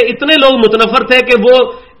لوگوں سے اتنے لوگ متنفر تھے کہ وہ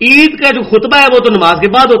عید کا جو خطبہ ہے وہ تو نماز کے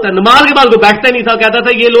بعد ہوتا ہے، نماز کے بعد وہ بیٹھتا ہی نہیں تھا. کہتا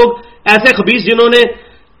تھا یہ لوگ ایسے خبیث جنہوں نے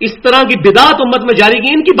اس طرح کی بدعت امت میں جاری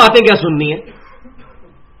کی، ان کی باتیں کیا سننی ہے؟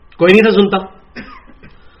 کوئی نہیں تھا سنتا.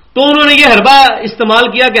 تو انہوں نے یہ حربہ استعمال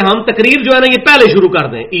کیا کہ ہم تقریر جو ہے نا یہ پہلے شروع کر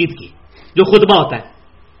دیں. عید کی جو خطبہ ہوتا ہے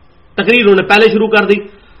تقریر انہوں نے پہلے شروع کر دی.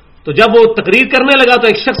 تو جب وہ تقریر کرنے لگا تو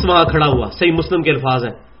ایک شخص وہاں کھڑا ہوا، صحیح مسلم کے الفاظ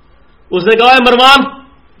ہیں. اس نے کہا اے مروان،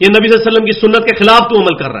 یہ نبی صلی اللہ علیہ وسلم کی سنت کے خلاف تو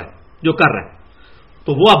عمل کر رہا ہے جو کر رہا ہے. تو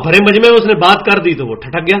وہ اب بھرے مجمع میں اس نے بات کر دی تو وہ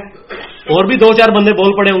ٹھٹک گیا. اور بھی 2-4 بندے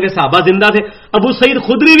بول پڑے ہوں گے، صحابہ زندہ تھے، ابو سعید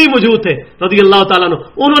خدری بھی موجود تھے رضی اللہ تعالیٰ عنہ.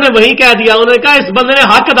 انہوں نے وہی کہہ دیا، انہوں نے کہا اس بندے نے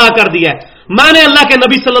حق ادا کر دیا ہے. میں نے اللہ کے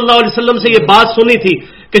نبی صلی اللہ علیہ وسلم سے یہ بات سنی تھی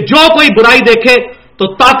کہ جو کوئی برائی دیکھے تو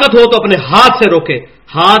طاقت ہو تو اپنے ہاتھ سے روکے،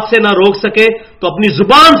 ہاتھ سے نہ روک سکے تو اپنی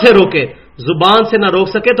زبان سے روکے، زبان سے نہ روک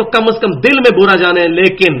سکے تو کم از کم دل میں برا جانے.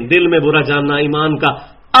 لیکن دل میں برا جاننا ایمان کا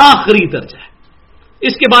آخری درجہ ہے،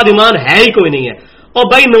 اس کے بعد ایمان ہے ہی کوئی نہیں ہے. اور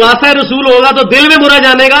بھائی نواسہ رسول ہوگا تو دل میں برا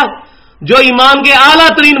جانے گا. جو ایمان کے اعلیٰ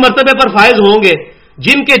ترین مرتبے پر فائز ہوں گے،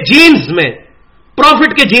 جن کے جینز میں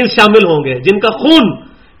پروفٹ کے جینز شامل ہوں گے، جن کا خون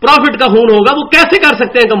پروفٹ کا خون ہوگا، وہ کیسے کر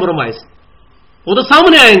سکتے ہیں کمپرومائز؟ وہ تو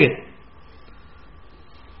سامنے آئیں گے.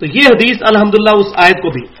 تو یہ حدیث الحمدللہ اس آیت کو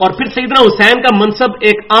بھی. اور پھر سیدنا حسین کا منصب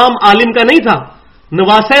ایک عام عالم کا نہیں تھا،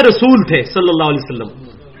 نواسہ رسول تھے صلی اللہ علیہ وسلم.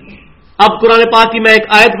 اب قرآن پاک کی میں ایک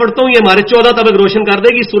آیت پڑھتا ہوں، یہ ہمارے 14 طبق روشن کر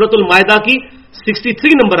دے گی. سورۃ المائدہ کی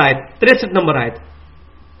 63 نمبر آیت، 63 نمبر آیت.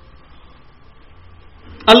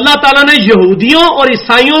 اللہ تعالیٰ نے یہودیوں اور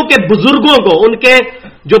عیسائیوں کے بزرگوں کو، ان کے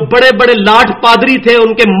جو بڑے بڑے لاٹ پادری تھے،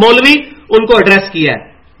 ان کے مولوی، ان کو ایڈریس کیا ہے.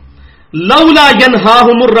 لولا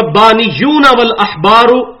ينهاهم الربانيون والاحبار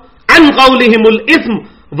عن قولهم الاثم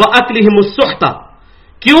واكلهم السحت.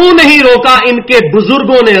 کیوں نہیں روکا ان کے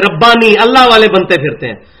بزرگوں نے، ربانی اللہ والے بنتے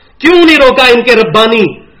پھرتے ہیں، کیوں نہیں روکا ان کے ربانی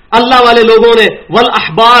اللہ والے لوگوں نے،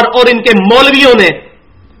 والاحبار اور ان کے مولویوں نے،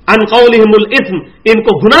 عن قولهم الاثم ان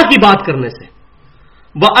کو گناہ کی بات کرنے سے،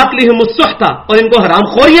 واكلهم السحت اور ان کو حرام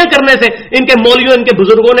خوریاں کرنے سے ان کے مولویوں ان کے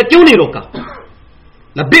بزرگوں نے کیوں نہیں روکا؟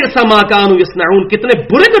 لبئس ما كانوا يصنعون. کتنے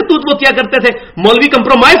برے کرتوت وہ کیا کرتے تھے، مولوی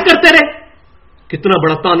کمپرومائز کرتے رہے. کتنا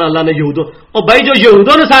بڑا تانا اللہ نے یہودوں، اور بھائی جو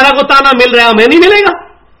یہودوں نے سارا کو تانا مل رہا ہے ہمیں نہیں ملے گا.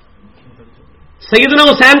 سیدنا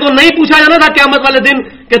حسین کو نہیں پوچھا جانا تھا قیامت والے دن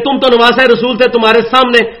کہ تم تو نواسہ رسول تھے، تمہارے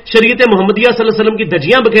سامنے شریعت محمدیہ صلی اللہ علیہ وسلم کی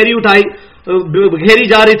دھجیاں بکھیری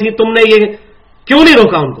جا رہی تھی، تم نے یہ کیوں نہیں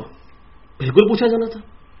روکا ان کو؟ بالکل پوچھا جانا تھا.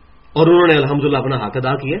 اور انہوں نے الحمدللہ اپنا حق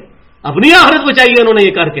ادا کیا، اپنی آخرت بچائی ہے انہوں نے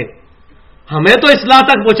یہ کر کے. ہمیں تو اصلاح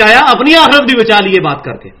تک پہنچایا، اپنی آخرت بھی بچا لی یہ بات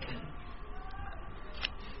کر کے.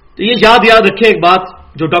 تو یہ یاد رکھیں ایک بات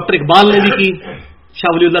جو ڈاکٹر اقبال نے بھی کی،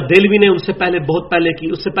 شاہ ولی اللہ دہلوی نے ان سے پہلے بہت پہلے کی،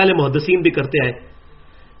 اس سے پہلے محدثین بھی کرتے آئے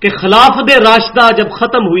کہ خلافت راشدہ جب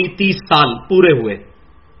ختم ہوئی 30 سال پورے ہوئے،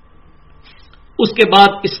 اس کے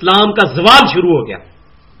بعد اسلام کا زوال شروع ہو گیا،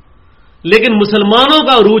 لیکن مسلمانوں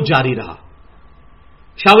کا عروج جاری رہا.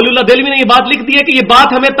 شاہ ولی اللہ دہلوی نے یہ بات لکھ دی ہے کہ یہ بات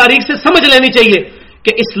ہمیں تاریخ سے سمجھ لینی چاہیے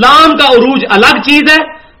کہ اسلام کا عروج الگ چیز ہے،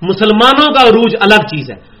 مسلمانوں کا عروج الگ چیز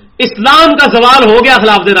ہے. اسلام کا زوال ہو گیا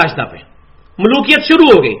خلافت راشدہ پہ، ملوکیت شروع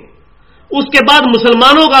ہو گئی. اس کے بعد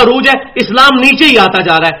مسلمانوں کا عروج ہے، اسلام نیچے ہی آتا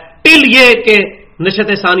جا رہا ہے ٹل یہ کہ نشت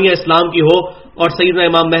ثانیہ اسلام کی ہو اور سیدنا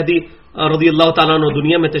امام مہدی رضی اللہ تعالیٰ عنہ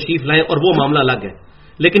دنیا میں تشریف لائیں، اور وہ معاملہ الگ ہے.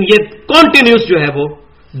 لیکن یہ کنٹینیوس جو ہے وہ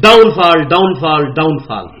down fall down fall down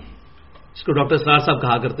فال، اس کو ڈاکٹر سرار صاحب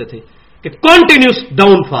کہا کرتے تھے کہ کنٹینیوس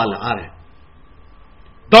ڈاؤن فال آ رہا ہے.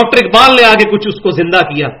 ڈاکٹر اقبال نے آگے کچھ اس کو زندہ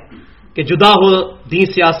کیا کہ جدا ہو دین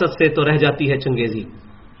سیاست سے تو رہ جاتی ہے چنگیزی.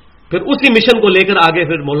 پھر اسی مشن کو لے کر آگے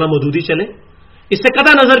پھر مولانا مودودی چلے. اس سے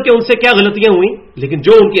قطع نظر کہ ان سے کیا غلطیاں ہوئیں، لیکن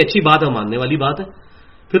جو ان کی اچھی بات ہے ماننے والی بات ہے.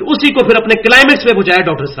 پھر اسی کو پھر اپنے کلائمیکس پہ پہنچایا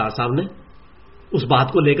ڈاکٹر سرار صاحب نے، اس بات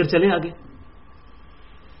کو لے کر چلے آگے.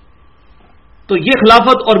 تو یہ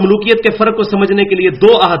خلافت اور ملوکیت کے فرق کو سمجھنے کے لیے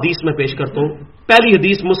دو احادیث میں پیش کرتا ہوں. پہلی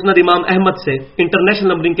حدیث مسند امام احمد سے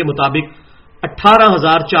انٹرنیشنل نمبرنگ کے مطابق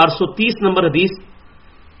 18,430 نمبر حدیث،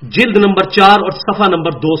 جلد نمبر 4 اور صفحہ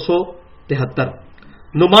نمبر 273.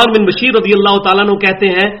 نعمان بن بشیر رضی اللہ تعالیٰ عنہ کہتے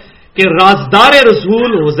ہیں کہ رازدار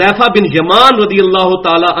رسول حذیفہ بن یمان رضی اللہ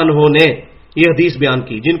تعالیٰ عنہ نے یہ حدیث بیان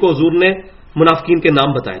کی، جن کو حضور نے منافقین کے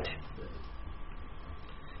نام بتائے تھے،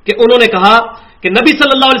 کہ انہوں نے کہا کہ نبی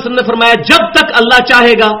صلی اللہ علیہ وسلم نے فرمایا جب تک اللہ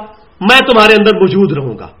چاہے گا میں تمہارے اندر موجود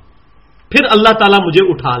رہوں گا، پھر اللہ تعالیٰ مجھے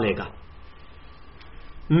اٹھا لے گا.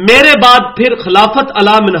 میرے بعد پھر خلافت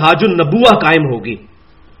علی منہاج النبوہ قائم ہوگی،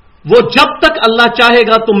 وہ جب تک اللہ چاہے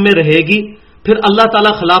گا تم میں رہے گی، پھر اللہ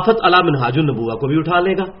تعالیٰ خلافت علی منہاج النبوہ کو بھی اٹھا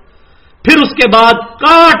لے گا. پھر اس کے بعد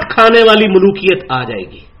کاٹ کھانے والی ملوکیت آ جائے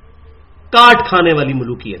گی، کاٹ کھانے والی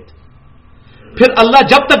ملوکیت. پھر اللہ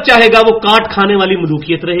جب تک چاہے گا وہ کاٹ کھانے والی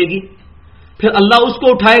ملوکیت رہے گی، پھر اللہ اس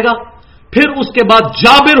کو اٹھائے گا. پھر اس کے بعد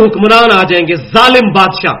جابر حکمران آ جائیں گے، ظالم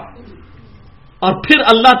بادشاہ، اور پھر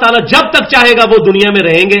اللہ تعالیٰ جب تک چاہے گا وہ دنیا میں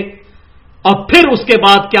رہیں گے. اور پھر اس کے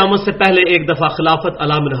بعد قیامت سے پہلے ایک دفعہ خلافت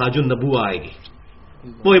علی منہاج النبوہ آئے گی،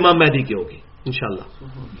 وہ امام مہدی کی ہوگی انشاءاللہ،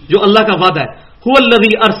 جو اللہ کا وعدہ ہے. هو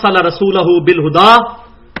الذی ارسل رسولہ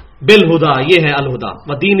بالہدی، یہ ہے الہدی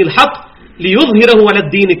ودین الحق لیظہرہ علی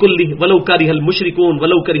الدین کلہ ولو کرہ المشرکون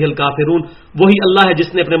ولو کرہ الکافرون. وہی اللہ ہے جس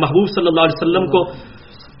نے اپنے محبوب صلی اللہ علیہ وسلم کو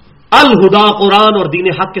الہدا قرآن اور دین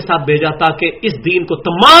حق کے ساتھ بھیجا تاکہ اس دین کو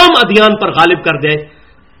تمام ادیان پر غالب کر دے،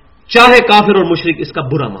 چاہے کافر اور مشرک اس کا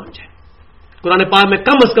برا مان جائے. قرآن پاک میں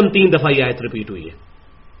کم از کم 3 دفعہ یہ آیت ریپیٹ ہوئی ہے،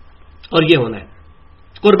 اور یہ ہونا ہے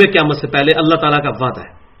قرب قیامت سے پہلے، اللہ تعالیٰ کا وعدہ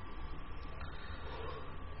ہے.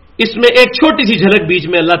 اس میں ایک چھوٹی سی جھلک بیچ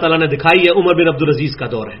میں اللہ تعالیٰ نے دکھائی ہے، عمر بن عبدالعزیز کا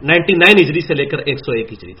دور ہے 99 ہجری سے لے کر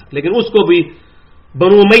 101 ہجری تک، لیکن اس کو بھی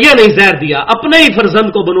بنو امیہ نے زہر دیا، اپنے ہی فرزند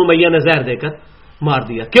کو بنو امیہ نے زہر دے کر مار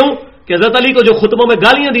دیا. کیوں کہ حضرت علی کو جو خطبوں میں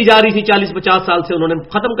گالیاں دی جا رہی تھی 40-50 سال سے، انہوں نے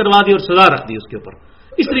ختم کروا دی اور سزا رکھ دی اس کے اوپر.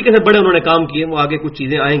 اس طریقے سے بڑے انہوں نے کام کیے، وہ آگے کچھ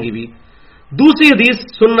چیزیں آئیں گی بھی. دوسری حدیث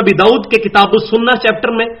سنن نبی داؤد کے کتاب السنہ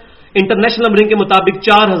چیپٹر میں انٹرنیشنل نمبرنگ کے مطابق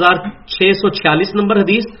 4646 نمبر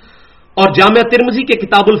حدیث، اور جامعہ ترمذی کے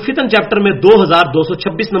کتاب الفتن چیپٹر میں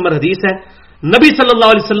 2226 نمبر حدیث ہے، نبی صلی اللہ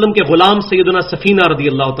علیہ وسلم کے غلام سیدنا سفینہ رضی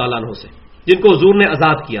اللہ تعالیٰ عنہ سے، جن کو حضور نے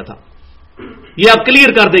آزاد کیا تھا. یہ اب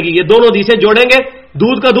کلیئر کر دے گی، یہ دونوں حدیثیں جوڑیں گے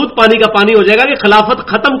دودھ کا دودھ پانی کا پانی ہو جائے گا کہ خلافت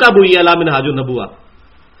ختم کب ہوئی علی منہاج النبوہ.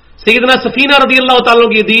 سیدنا سفینہ رضی اللہ تعالیٰ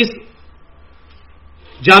عنہ کی حدیث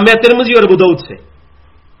جامعہ ترمذی اور ابو داؤد سے،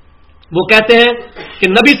 وہ کہتے ہیں کہ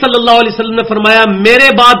نبی صلی اللہ علیہ وسلم نے فرمایا میرے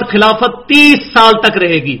بعد خلافت 30 سال تک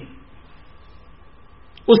رہے گی،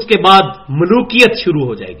 اس کے بعد ملوکیت شروع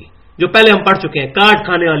ہو جائے گی، جو پہلے ہم پڑھ چکے ہیں، کاٹ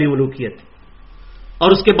کھانے والی ملوکیت،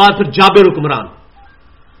 اور اس کے بعد پھر جابر حکمران.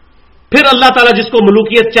 پھر اللہ تعالیٰ جس کو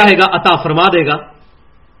ملوکیت چاہے گا عطا فرما دے گا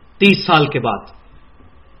 30 سال کے بعد.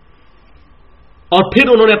 اور پھر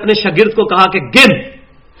انہوں نے اپنے شاگرد کو کہا کہ گن،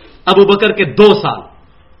 ابو بکر کے 2 سال،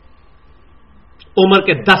 عمر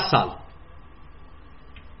کے 10 سال،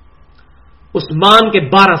 عثمان کے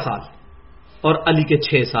 12 سال اور علی کے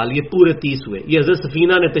 6 سال، یہ پورے 30 ہوئے. یہ حضرت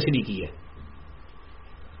سفینہ نے تشریح کی ہے.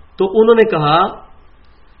 تو انہوں نے کہا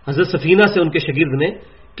حضرت سفینہ سے ان کے شاگرد نے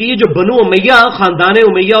کہ یہ جو بنو امیہ، خاندان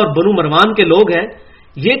امیہ اور بنو مروان کے لوگ ہیں،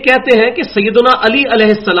 یہ کہتے ہیں کہ سیدنا علی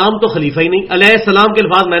علیہ السلام تو خلیفہ ہی نہیں. علیہ السلام کے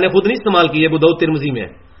الفاظ میں نے خود نہیں استعمال کیے، ابو داؤد ترمذی میں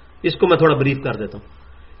ہے، اس کو میں تھوڑا بریف کر دیتا ہوں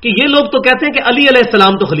کہ یہ لوگ تو کہتے ہیں کہ علی علیہ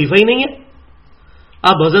السلام تو خلیفہ ہی نہیں ہے.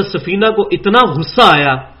 اب حضرت سفینہ کو اتنا غصہ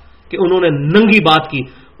آیا کہ انہوں نے ننگی بات کی.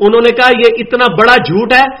 انہوں نے کہا یہ اتنا بڑا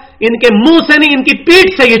جھوٹ ہے، ان کے منہ سے نہیں ان کی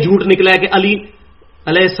پیٹھ سے یہ جھوٹ نکلا ہے کہ علی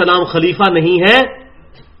علیہ السلام خلیفہ نہیں ہے.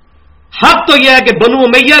 حق تو یہ ہے کہ بنو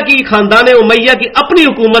امیہ کی، خاندان امیہ کی اپنی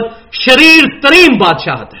حکومت شریر ترین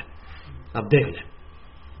بادشاہت ہے. اب دیکھ لیں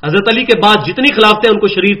حضرت علی کے بعد جتنی خلافتیں ان کو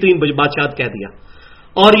شریر ترین بادشاہت کہہ دیا.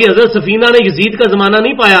 اور یہ حضرت سفینہ نے یزید کا زمانہ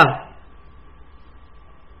نہیں پایا،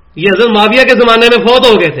 یہ حضرت معاویہ کے زمانے میں فوت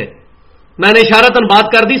ہو گئے تھے. میں نے اشارتاً بات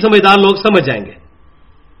کر دی, سمجھدار لوگ سمجھ جائیں گے.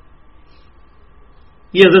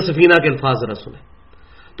 یہ حضرت سفینہ کے الفاظ ذرا سنیں.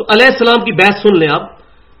 تو علیہ السلام کی بحث سن لیں آپ.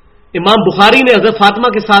 امام بخاری نے حضرت فاطمہ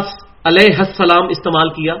کے ساتھ علیہ السلام استعمال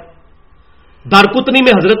کیا. دارقطنی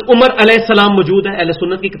میں حضرت عمر علیہ السلام موجود ہے, اہل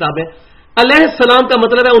سنت کی کتاب ہے. علیہ السلام کا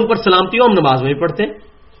مطلب ہے ان پر سلامتی ہو, ہم نماز میں بھی پڑھتے ہیں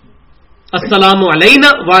السلام علینا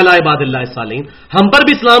وعلی عباد اللہ الصالحین, ہم پر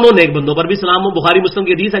بھی سلام ہو, نیک بندوں پر بھی سلام ہو. بخاری مسلم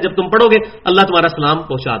کی حدیث ہے, جب تم پڑھو گے اللہ تمہارا سلام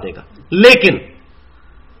پہنچا دے گا. لیکن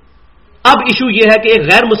اب ایشو یہ ہے کہ ایک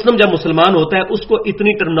غیر مسلم جب مسلمان ہوتا ہے اس کو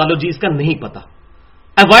اتنی ٹرمنالوجیز کا نہیں پتا.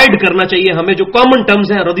 اوائڈ کرنا چاہیے ہمیں جو کامن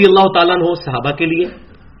ٹرمز ہیں رضی اللہ تعالیٰ عنہ صحابہ کے لیے,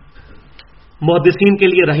 محدثین کے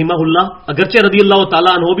لیے رحمہ اللہ, اگرچہ رضی اللہ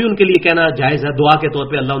تعالیٰ عنہ بھی ان کے لیے کہنا جائز ہے, دعا کے طور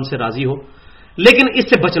پہ اللہ ان سے راضی ہو, لیکن اس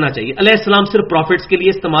سے بچنا چاہیے. علیہ السلام صرف پروفٹس کے لیے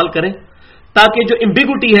استعمال کریں تاکہ جو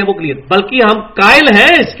امبیگوٹی ہے وہ کلیئر. بلکہ ہم قائل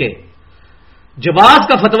ہیں اس کے, جواز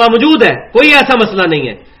کا فتویٰ موجود ہے, کوئی ایسا مسئلہ نہیں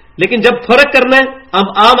ہے, لیکن جب فرق کرنا ہے, اب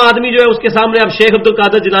عام آدمی جو ہے اس کے سامنے اب شیخ عبد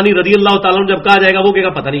القادر جیلانی رضی اللہ تعالیٰ عنہ جب کہا جائے گا وہ کہے گا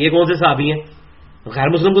پتہ نہیں یہ کون سے صحابی ہیں, غیر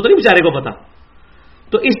مسلم کو تو نہیں بیچارے کو پتا.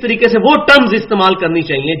 تو اس طریقے سے وہ ٹرمز استعمال کرنی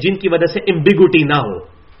چاہیے جن کی وجہ سے امبیگوٹی نہ ہو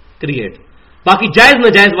کریٹ. باقی جائز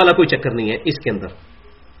ناجائز والا کوئی چکر نہیں ہے اس کے اندر.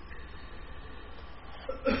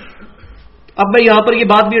 اب میں یہاں پر یہ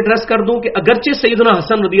بات بھی ایڈریس کر دوں کہ اگرچہ سیدنا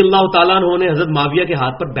حسن رضی اللہ تعالیٰ عنہ نے حضرت معاویہ کے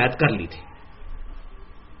ہاتھ پر بیعت کر لی تھی,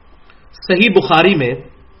 صحیح بخاری میں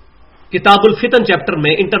کتاب الفتن چیپٹر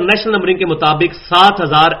میں انٹرنیشنل نمبرنگ کے مطابق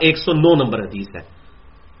 7109 نمبر حدیث ہے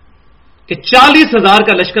کہ 40,000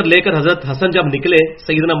 کا لشکر لے کر حضرت حسن جب نکلے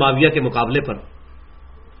سیدنا معاویہ کے مقابلے پر,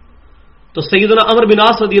 تو سیدنا عمر بن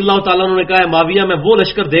عاص رضی اللہ تعالیٰ عنہ نے کہا معاویہ میں وہ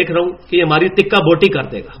لشکر دیکھ رہا ہوں کہ یہ ہماری تکہ بوٹی کر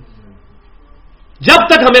دے گا, جب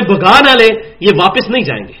تک ہمیں بھگا نہ لے یہ واپس نہیں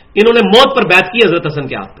جائیں گے. انہوں نے موت پر بیعت کی حضرت حسن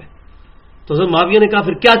کے ہاتھ پہ. تو حضرت معاویہ نے کہا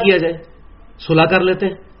پھر کیا کیا جائے, صلح کر لیتے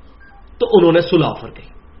ہیں. تو انہوں نے صلح آفر کی,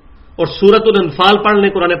 اور سورۃ الانفال پڑھ لیں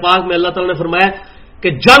قرآن پاک میں اللہ تعالیٰ نے فرمایا کہ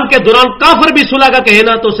جنگ کے دوران کافر بھی صلح کا کہے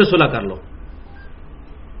نا تو اس سے صلح کر لو.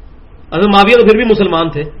 حضرت معاویہ تو پھر بھی مسلمان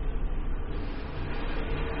تھے.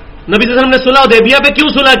 نبی صلی اللہ علیہ وسلم نے صلح حدیبیہ پہ کیوں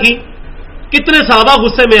صلح کی, کتنے صحابہ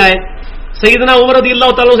غصے میں آئے. سیدنا عمر رضی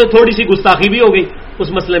اللہ تعالیٰ سے تھوڑی سی گستاخی بھی ہو گئی اس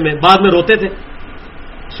مسئلے میں, بعد میں روتے تھے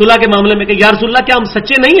صلح کے معاملے میں کہ یا رسول اللہ کیا ہم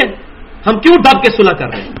سچے نہیں ہیں, ہم کیوں دب کے صلح کر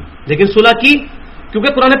رہے ہیں. لیکن صلح کی کیونکہ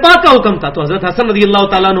قرآن پاک کا حکم تھا. تو حضرت حسن رضی اللہ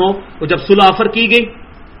تعالیٰ عنہ کو جب صلح آفر کی گئی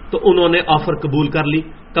تو انہوں نے آفر قبول کر لی,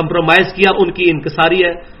 کمپرومائز کیا, ان کی انکساری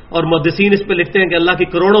ہے. اور محدثین اس پہ لکھتے ہیں کہ اللہ کی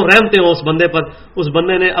کروڑوں رحمتیں ہوں اس بندے پر, اس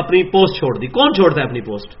بندے نے اپنی پوسٹ چھوڑ دی. کون چھوڑتا ہے اپنی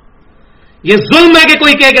پوسٹ؟ یہ ظلم ہے کہ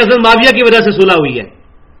کوئی کہے کہ حضرت معاویہ کی وجہ سے صلح ہوئی ہے.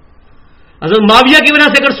 حضرت معاویہ کی وجہ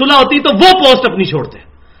سے اگر صلح ہوتی تو وہ پوسٹ اپنی چھوڑتے ہیں,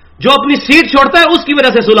 جو اپنی سیٹ چھوڑتا ہے اس کی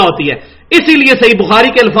وجہ سے صلح ہوتی ہے. اسی لیے صحیح بخاری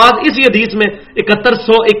کے الفاظ اسی حدیث میں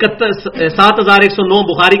 7109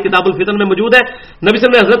 بخاری کتاب الفتن میں موجود ہے. نبی صلی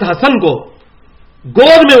اللہ علیہ وسلم نے حضرت حسن کو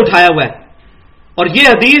گود میں اٹھایا ہوا ہے, اور یہ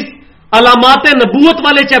حدیث علامات نبوت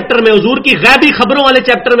والے چیپٹر میں, حضور کی غیبی خبروں والے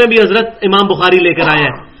چیپٹر میں بھی حضرت امام بخاری لے کر آئے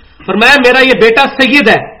ہیں. فرمایا میرا یہ بیٹا سید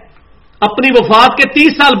ہے, اپنی وفات کے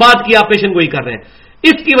 30 سال بعد کی آپ پیشن گوئی کر رہے ہیں,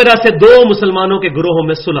 اس کی وجہ سے 2 مسلمانوں کے گروہوں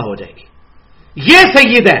میں صلح ہو جائے گی. یہ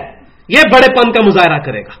سید ہے, یہ بڑے پن کا مظاہرہ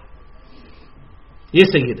کرے گا, یہ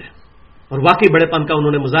سید ہے. اور واقعی بڑے پن کا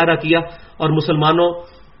انہوں نے مظاہرہ کیا اور مسلمانوں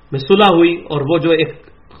میں صلح ہوئی, اور وہ جو ایک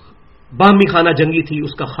باہمی خانہ جنگی تھی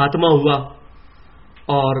اس کا خاتمہ ہوا,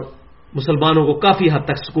 اور مسلمانوں کو کافی حد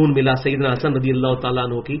تک سکون ملا سیدنا حسن رضی اللہ تعالیٰ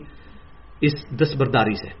عنہ کی اس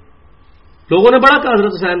دستبرداری سے. لوگوں نے بڑا کہا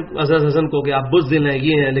حضرت حسن کو کہ آپ بزدل ہیں,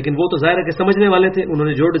 یہ ہیں, لیکن وہ تو ظاہر ہے کہ سمجھنے والے تھے, انہوں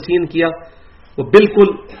نے جو ڈسیزن کیا وہ بالکل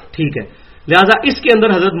ٹھیک ہے. لہذا اس کے اندر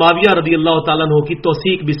حضرت معاویہ رضی اللہ تعالیٰ عنہ کی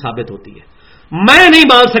توثیق بھی ثابت ہوتی ہے. میں نہیں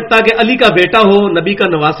مان سکتا کہ علی کا بیٹا ہو, نبی کا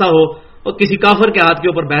نواسا ہو, اور کسی کافر کے ہاتھ کے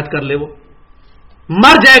اوپر بیعت کر لے, وہ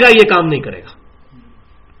مر جائے گا, یہ کام نہیں کرے گا.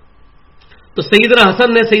 تو سیدنا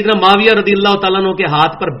حسن نے سیدنا معاویہ رضی اللہ تعالیٰ عنہ کے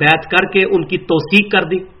ہاتھ پر بیعت کر کے ان کی توثیق کر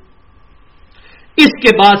دی. اس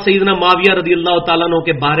کے بعد سیدنا معاویہ رضی اللہ تعالیٰ عنہ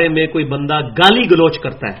کے بارے میں کوئی بندہ گالی گلوچ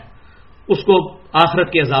کرتا ہے اس کو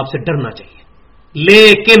آخرت کے عذاب سے ڈرنا چاہیے.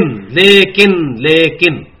 لیکن لیکن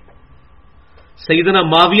لیکن سیدنا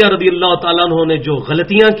معاویہ رضی اللہ تعالیٰ عنہ نے جو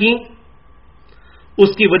غلطیاں کی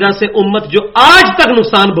اس کی وجہ سے امت جو آج تک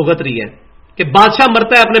نقصان بھگت رہی ہے کہ بادشاہ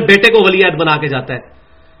مرتا ہے اپنے بیٹے کو ولی عہد بنا کے جاتا ہے,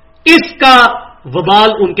 اس کا وبال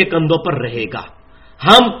ان کے کندھوں پر رہے گا.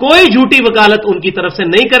 ہم کوئی جھوٹی وکالت ان کی طرف سے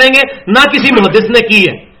نہیں کریں گے, نہ کسی محدث نے کی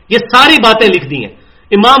ہے. یہ ساری باتیں لکھ دی ہیں.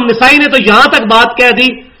 امام نسائی نے تو یہاں تک بات کہہ دی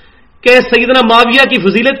کہ سیدنا معاویہ کی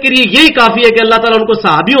فضیلت کے لیے یہی کافی ہے کہ اللہ تعالیٰ ان کو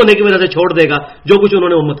صحابی ہونے کی وجہ سے چھوڑ دے گا جو کچھ انہوں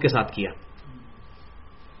نے امت کے ساتھ کیا.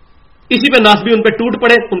 اسی پہ ناسبی ان پہ ٹوٹ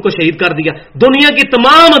پڑے, ان کو شہید کر دیا. دنیا کی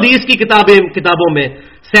تمام حدیث کی کتابوں میں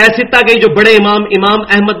سیاستہ کے جو بڑے امام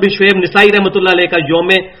احمد بن شعیب نسائی رحمۃ اللہ علیہ کا یوم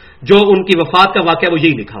جو ان کی وفات کا واقعہ وہ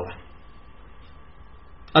یہی لکھا ہوا ہے.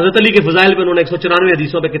 حضرت علی کے فضائل پہ انہوں نے 194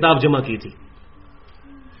 حدیثوں پہ کتاب جمع کی تھی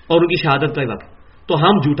اور ان کی شہادت کا واقعہ. تو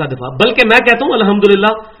ہم جھوٹا دفاع، بلکہ میں کہتا ہوں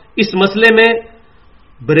الحمدللہ اس مسئلے میں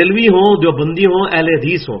بریلوی ہوں، دیوبندی ہوں، اہل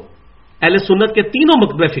حدیث ہوں، اہل سنت کے تینوں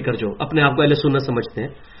مکتبہ فکر جو اپنے آپ کو اہل سنت سمجھتے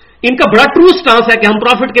ہیں، ان کا بڑا ٹرو سٹانس ہے کہ ہم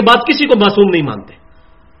پروفٹ کے بعد کسی کو معصوم نہیں مانتے.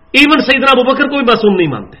 ایون سیدنا ابوبکر کو بھی معصوم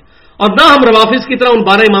نہیں مانتے، اور نہ ہم روافظ کی طرح ان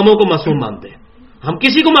 12 اماموں کو معصوم مانتے ہیں. ہم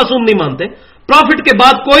کسی کو معصوم نہیں مانتے. پروفٹ کے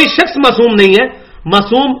بعد کوئی شخص معصوم نہیں ہے.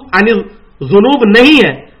 معصوم عن الذنوب نہیں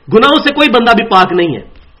ہے، گناہوں سے کوئی بندہ بھی پاک نہیں ہے،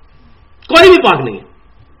 کوئی بھی پاک نہیں ہے.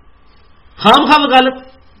 خام خواہ وکالت.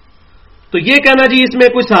 تو یہ کہنا جی اس میں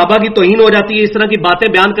کوئی صحابہ کی توہین ہو جاتی ہے اس طرح کی باتیں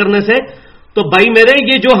بیان کرنے سے، تو بھائی میرے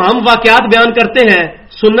یہ جو ہم واقعات بیان کرتے ہیں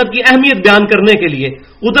سنت کی اہمیت بیان کرنے کے لیے،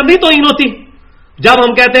 ادھر نہیں توہین ہوتی. جب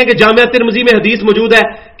ہم کہتے ہیں کہ جامعہ ترمذی میں حدیث موجود ہے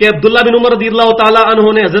کہ عبداللہ بن عمر رضی اللہ تعالی عنہ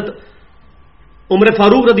نے حضرت عمر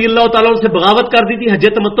فاروق رضی اللہ تعالیٰ عنہ سے بغاوت کر دی تھی حج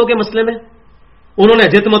تمتع کے مسئلے میں، انہوں نے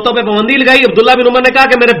حج تمتع پہ پابندی لگائی. عبداللہ بن عمر نے کہا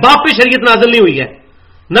کہ میرے باپ پہ شریعت نازل نہیں ہوئی ہے،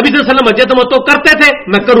 نبی صلی اللہ علیہ وسلم حج تمتع کرتے تھے،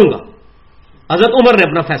 میں کروں گا. حضرت عمر نے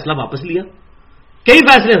اپنا فیصلہ واپس لیا. کئی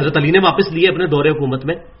فیصلے حضرت علی نے واپس لیے اپنے دور حکومت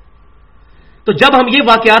میں. تو جب ہم یہ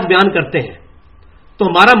واقعات بیان کرتے ہیں تو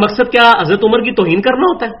ہمارا مقصد کیا حضرت عمر کی توہین کرنا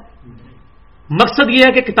ہوتا ہے؟ مقصد یہ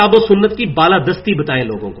ہے کہ کتاب و سنت کی بالادستی بتائیں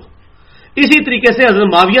لوگوں کو. اسی طریقے سے حضرت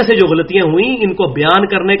معاویہ سے جو غلطیاں ہوئیں ان کو بیان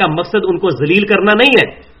کرنے کا مقصد ان کو ذلیل کرنا نہیں ہے.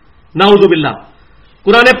 نعوذ باللہ.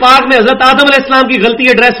 قرآن پاک میں حضرت آدم علیہ السلام کی غلطی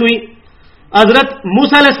ایڈریس ہوئی، حضرت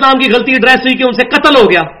موسیٰ علیہ السلام کی غلطی ایڈریس ہوئی کہ ان سے قتل ہو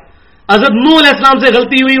گیا، حضرت نوح علیہ السلام سے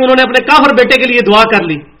غلطی ہوئی، انہوں نے اپنے کافر بیٹے کے لیے دعا کر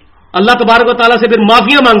لی، اللہ تبارک و تعالیٰ سے پھر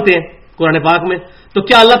معافیاں مانگتے ہیں قرآن پاک میں. تو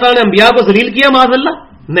کیا اللہ تعالیٰ نے انبیاء کو ذلیل کیا معاذ اللہ؟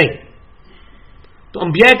 نہیں. تو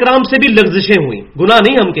انبیاء کرام سے بھی لغزشیں ہوئیں، گناہ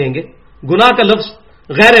نہیں ہم کہیں گے، گناہ کا لفظ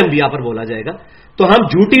غیر انبیاء پر بولا جائے گا. تو ہم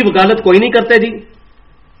جھوٹی وکالت کوئی نہیں کرتے جی.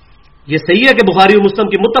 یہ صحیح ہے کہ بخاری و مسلم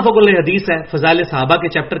کی متفق علیہ حدیث ہے فضائل صحابہ کے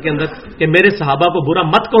چیپٹر کے اندر کہ میرے صحابہ کو برا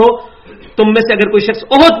مت کہو. تم میں سے اگر کوئی شخص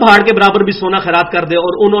احد پہاڑ کے برابر بھی سونا خیرات کر دے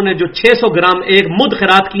اور انہوں نے جو 600 گرام ایک مد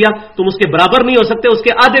خیرات کیا تم اس کے برابر نہیں ہو سکتے، اس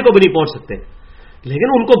کے آدھے کو بھی نہیں پہنچ سکتے. لیکن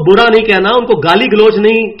ان کو برا نہیں کہنا، ان کو گالی گلوچ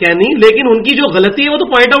نہیں کہنی، لیکن ان کی جو غلطی ہے وہ تو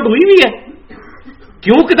پوائنٹ آؤٹ ہوئی ہے.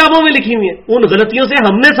 کیوں کتابوں میں لکھی ہوئی ہے؟ ان غلطیوں سے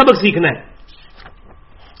ہم نے سبق سیکھنا ہے.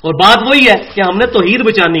 اور بات وہی ہے کہ ہم نے توحید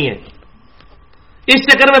بچانی ہے. اس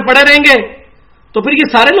چکر میں پڑے رہیں گے تو پھر یہ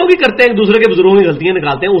سارے لوگ ہی کرتے ہیں، ایک دوسرے کے بزرگوں کی غلطیاں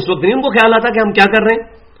نکالتے ہیں. اس وقت نہیں ان کو خیال آتا کہ ہم کیا کر رہے ہیں.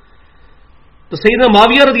 تو سیدنا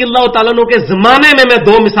معاویہ رضی اللہ تعالیٰ عنہ کے زمانے میں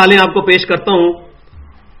 2 مثالیں آپ کو پیش کرتا ہوں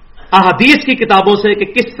احادیث کی کتابوں سے کہ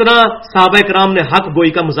کس طرح صحابہ کرام نے حق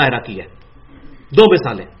گوئی کا مظاہرہ کیا ہے. 2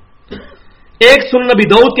 مثالیں. ایک سنن نبی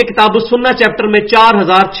داؤد کے کتاب السنہ چیپٹر میں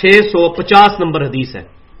 4650 نمبر حدیث ہے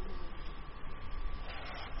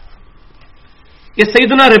کہ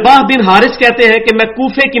سیدنا رباح بن حارث کہتے ہیں کہ میں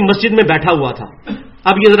کوفے کی مسجد میں بیٹھا ہوا تھا.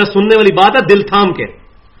 اب یہ ذرا سننے والی بات ہے، دل تھام کے.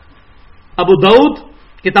 ابو داؤد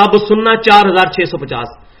کتاب السنہ 4650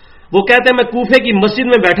 وہ کہتے ہیں میں کوفے کی مسجد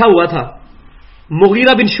میں بیٹھا ہوا تھا،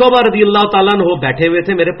 مغیرہ بن شعبہ رضی اللہ تعالیٰ عنہ بیٹھے ہوئے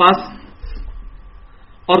تھے میرے پاس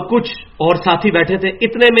اور کچھ اور ساتھی بیٹھے تھے.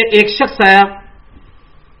 اتنے میں ایک شخص آیا،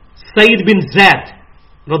 سعید بن زید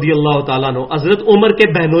رضی اللہ تعالیٰ عنہ، حضرت عمر کے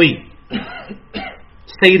بہنوئی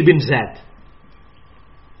سعید بن زید،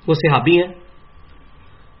 وہ صحابی ہیں.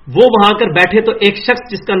 وہ وہاں کر بیٹھے تو ایک شخص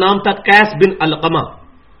جس کا نام تھا قیس بن علقمہ،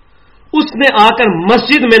 اس نے آ کر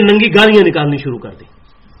مسجد میں ننگی گالیاں نکالنی شروع کر دی.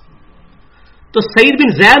 تو سعید بن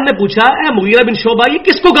زید نے پوچھا اے مغیرہ بن شعبہ یہ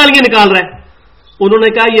کس کو گالیاں نکال رہا ہے؟ انہوں نے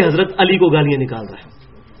کہا یہ حضرت علی کو گالیاں نکال رہا ہے.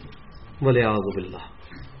 وَلِعَاذُ بِاللَّهِ.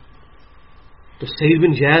 تو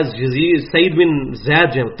سعید بن زید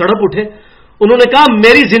جو تڑپ اٹھے. انہوں نے کہا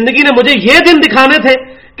میری زندگی نے مجھے یہ دن دکھانے تھے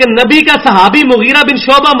کہ نبی کا صحابی مغیرہ بن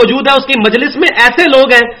شعبہ موجود ہے، اس کی مجلس میں ایسے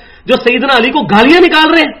لوگ ہیں جو سیدنا علی کو گالیاں نکال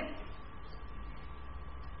رہے ہیں.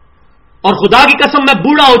 اور خدا کی قسم میں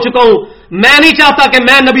بوڑھا ہو چکا ہوں، میں نہیں چاہتا کہ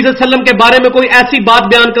میں نبی صلی اللہ علیہ وسلم کے بارے میں کوئی ایسی بات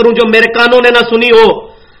بیان کروں جو میرے کانوں نے نہ سنی ہو،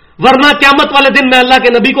 ورنہ قیامت والے دن میں اللہ کے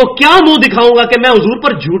نبی کو کیا منہ دکھاؤں گا کہ میں حضور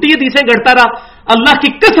پر جھوٹی حدیثیں گھڑتا رہا. اللہ کی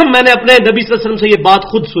قسم میں نے اپنے نبی صلی اللہ علیہ وسلم سے یہ بات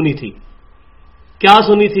خود سنی تھی. کیا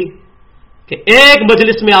سنی تھی؟ کہ ایک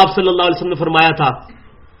مجلس میں آپ صلی اللہ علیہ وسلم نے فرمایا تھا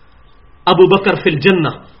ابو بکر فی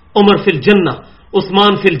الجنہ، عمر فی الجنہ،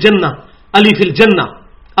 عثمان فی الجنہ، علی فی الجنہ.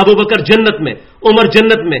 ابو بکر جنت میں، عمر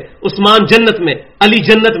جنت میں، عثمان جنت میں، علی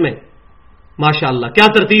جنت میں. ماشاء اللہ کیا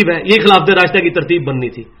ترتیب ہے. یہ خلافت راشدہ کی ترتیب بننی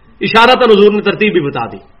تھی. اشارتاً حضور نے ترتیب بھی بتا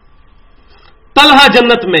دی. طلحہ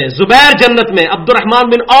جنت میں، زبیر جنت میں، عبد الرحمن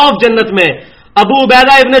بن عوف جنت میں، ابو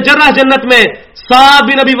عبیدہ ابن جرح جنت میں، سعد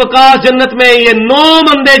بن ابی وقاص جنت میں، یہ 9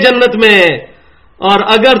 بندے جنت میں. اور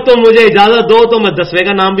اگر تم مجھے اجازت دو تو میں 10ویں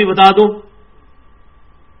کا نام بھی بتا دوں.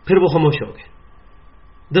 پھر وہ خاموش ہو گئے,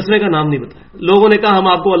 10ویں کا نام نہیں بتایا. لوگوں نے کہا ہم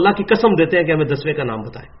آپ کو اللہ کی قسم دیتے ہیں کہ ہمیں 10ویں کا نام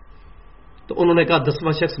بتائیں. تو انہوں نے کہا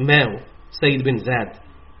 10واں شخص میں ہوں, سعید بن زید.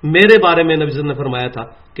 میرے بارے میں نبی صلی اللہ علیہ وسلم نے فرمایا تھا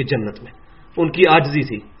کہ جنت میں. ان کی عاجزی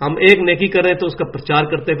تھی, ہم ایک نیکی کریں تو اس کا پرچار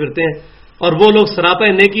کرتے پھرتے ہیں, اور وہ لوگ سراپا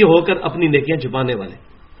نیکی ہو کر اپنی نیکیاں چھپانے والے.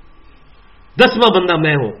 10واں بندہ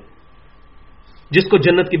میں ہوں جس کو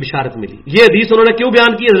جنت کی بشارت ملی. یہ حدیث انہوں نے کیوں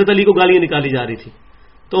بیان کی؟ حضرت علی کو گالیاں نکالی جا رہی تھی,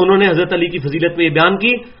 تو انہوں نے حضرت علی کی فضیلت پہ یہ بیان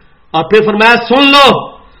کی, اور پھر فرمایا سن لو,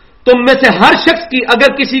 تم میں سے ہر شخص کی اگر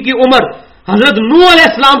کسی کی عمر حضرت نوح علیہ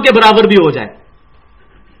السلام کے برابر بھی ہو جائے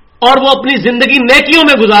اور وہ اپنی زندگی نیکیوں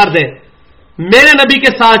میں گزار دے, میرے نبی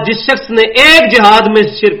کے ساتھ جس شخص نے ایک جہاد میں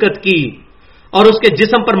شرکت کی اور اس کے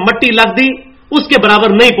جسم پر مٹی لگ دی, اس کے برابر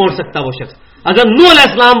نہیں پہنچ سکتا وہ شخص. اگر نوح علیہ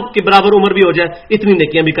السلام کے برابر عمر بھی ہو جائے, اتنی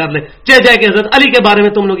نیکیاں بھی کر لے. چہ جائے کہ حضرت علی کے بارے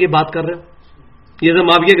میں تم لوگ یہ بات کر رہے ہو. یہ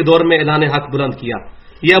معاویہ کے دور میں اعلان حق بلند کیا.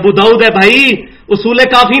 یہ ابو داؤد ہے بھائی, اصول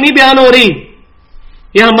کافی نہیں بیان ہو رہی,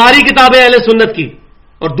 یہ ہماری کتاب ہے اہل سنت کی.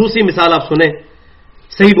 اور دوسری مثال آپ سنیں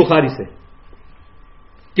صحیح بخاری سے,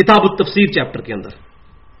 کتاب التفسیر چیپٹر کے اندر.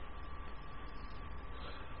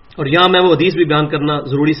 اور یہاں میں وہ حدیث بھی بیان کرنا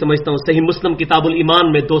ضروری سمجھتا ہوں. صحیح مسلم کتاب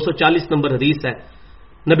الایمان میں 240 نمبر حدیث ہے.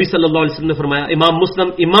 نبی صلی اللہ علیہ وسلم نے فرمایا, امام مسلم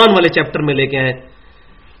ایمان والے چیپٹر میں لے کے آئے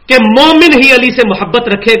کہ مومن ہی علی سے محبت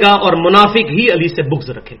رکھے گا اور منافق ہی علی سے بغض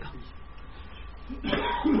رکھے گا.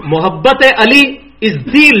 محبت Ali is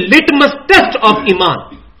the litmus test of iman.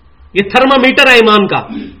 یہ تھرمامیٹر ہے ایمان کا.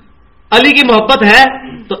 علی کی محبت ہے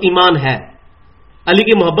تو ایمان ہے, علی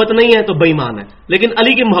کی محبت نہیں ہے تو بے ایمان ہے. لیکن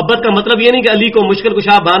علی کی محبت کا مطلب یہ نہیں کہ علی کو مشکل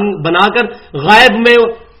کشا بنا کر غائب میں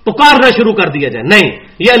پکارنا شروع کر دیا جائے, نہیں,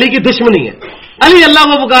 یہ علی کی دشمنی ہے. علی اللہ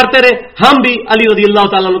کو پکارتے رہے, ہم بھی علی رضی اللہ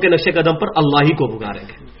تعالیٰ عنہ کے نقش قدم پر اللہ ہی کو پکاریں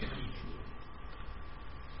گے.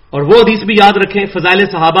 اور وہ حدیث بھی یاد رکھیں, فضائل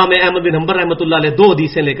صحابہ میں احمد بن حنبل رحمۃ اللہ علیہ 2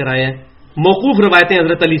 حدیثیں لے کر آئے ہیں, موقوف روایتیں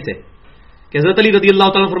حضرت علی سے, کہ حضرت علی رضی اللہ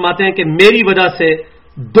تعالیٰ فرماتے ہیں کہ میری وجہ سے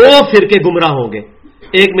 2 فرقے گمراہ ہوں گے,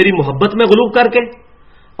 ایک میری محبت میں غلوب کر کے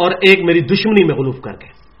اور ایک میری دشمنی میں غلوب کر کے.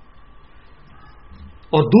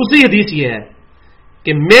 اور دوسری حدیث یہ ہے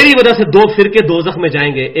کہ میری وجہ سے 2 فرقے دوزخ میں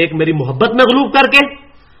جائیں گے, ایک میری محبت میں غلوب کر کے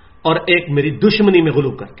اور ایک میری دشمنی میں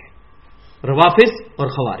غلوب کر کے, روافض اور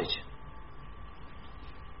خوارج.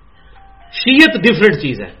 شیعت ڈفرنٹ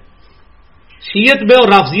چیز ہے, شیعت میں اور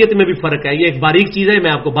رافضیت میں بھی فرق ہے. یہ ایک باریک چیز ہے,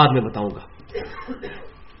 میں آپ کو بعد میں بتاؤں گا.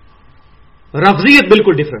 رافضیت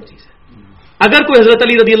بالکل ڈفرنٹ چیز ہے. اگر کوئی حضرت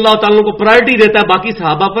علی رضی اللہ تعالیٰ کو پرائرٹی دیتا ہے باقی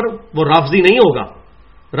صحابہ پر, وہ رافضی نہیں ہوگا.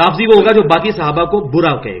 رافضی وہ ہوگا جو باقی صحابہ کو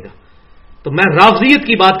برا کہے گا. تو میں رافضیت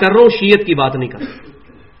کی بات کر رہا ہوں, شیعت کی بات نہیں کر رہا.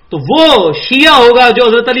 تو وہ شیعہ ہوگا جو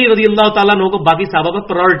حضرت علی رضی اللہ تعالیٰ عنہ کو باقی صحابہ پر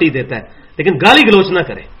پرائرٹی دیتا ہے لیکن گالی گلوچ نہ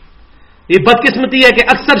کرے. یہ بدقسمتی ہے کہ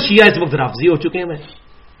اکثر شیعہ اس وقت رافضی ہو چکے ہیں.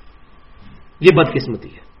 یہ بدقسمتی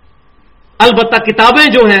ہے. البتہ کتابیں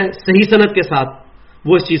جو ہیں صحیح سند کے ساتھ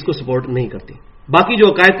وہ اس چیز کو سپورٹ نہیں کرتی. باقی جو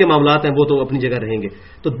عقائد کے معاملات ہیں وہ تو اپنی جگہ رہیں گے.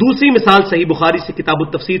 تو دوسری مثال صحیح بخاری سے کتاب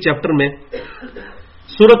التفسیر چیپٹر میں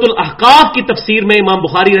سورۃ الاحقاف کی تفسیر میں امام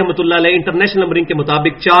بخاری رحمۃ اللہ علیہ انٹرنیشنل نمبرنگ کے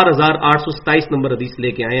مطابق 4827 نمبر حدیث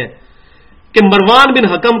لے کے آئے ہیں کہ مروان بن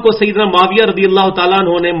حکم کو سیدنا معاویہ رضی اللہ تعالیٰ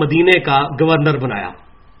عنہ نے مدینے کا گورنر بنایا.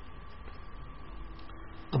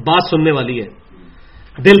 اب بات سننے والی ہے,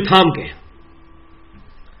 دل تھام کے.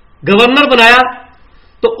 گورنر بنایا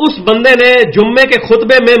تو اس بندے نے جمعے کے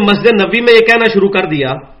خطبے میں مسجد نبوی میں یہ کہنا شروع کر دیا,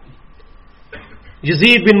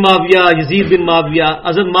 یزید بن معاویہ, یزید بن معاویہ,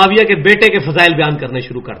 حضرت معاویہ کے بیٹے کے فضائل بیان کرنے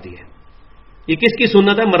شروع کر دیے. یہ کس کی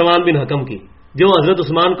سنت ہے؟ مروان بن حکم کی, جو حضرت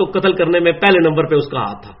عثمان کو قتل کرنے میں پہلے نمبر پہ اس کا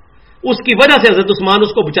ہاتھ تھا. اس کی وجہ سے حضرت عثمان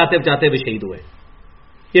اس کو بچاتے بچاتے بھی شہید ہوئے.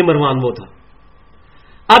 یہ مروان وہ تھا.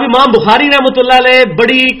 اب امام بخاری رحمۃ اللہ علیہ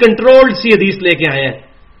بڑی کنٹرولڈ سی حدیث لے کے آئے ہیں,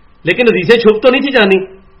 لیکن حدیثیں چھپ تو نہیں تھی جانی.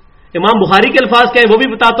 امام بخاری کے الفاظ کیا ہیں وہ بھی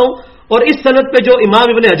بتاتا ہوں, اور اس سند پہ جو امام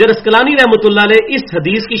ابن حجر اسقلانی رحمۃ اللہ علیہ اس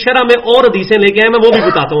حدیث کی شرح میں اور حدیثیں لے کے آئے میں وہ بھی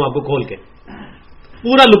بتاتا ہوں آپ کو کھول کے,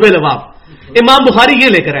 پورا لبے لباب. امام بخاری یہ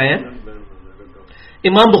لے کر آئے ہیں,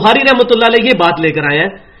 امام بخاری رحمۃ اللہ علیہ یہ بات لے کر آئے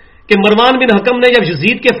ہیں کہ مروان بن حکم نے جب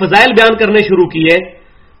یزید کے فضائل بیان کرنے شروع کیے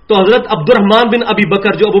تو حضرت عبد الرحمن بن ابی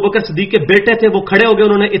بکر جو ابو بکر صدیق کے بیٹے تھے وہ کھڑے ہو گئے,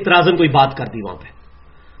 انہوں نے اعتراضاً کوئی بات کر دی وہاں پہ.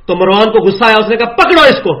 تو مروان کو غصہ آیا, اس نے کہا پکڑو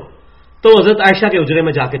اس کو. تو حضرت عائشہ کے حجرے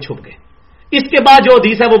میں جا کے چھپ گئے. اس کے بعد جو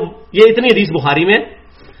حدیث ہے وہ یہ اتنی حدیث بخاری میں,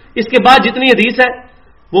 اس کے بعد جتنی حدیث ہے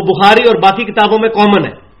وہ بخاری اور باقی کتابوں میں کامن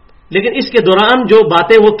ہے. لیکن اس کے دوران جو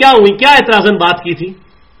باتیں وہ کیا ہوئی, کیا اعتراضاً بات کی تھی,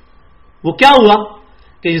 وہ کیا ہوا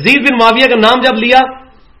کہ یزید بن معاویہ کا نام جب لیا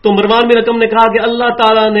تو مروان بن حکم نے کہا کہ اللہ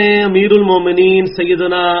تعالیٰ نے امیر المومنین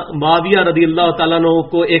سیدنا معاویہ رضی اللہ تعالیٰ عنہ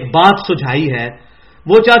کو ایک بات سجھائی ہے.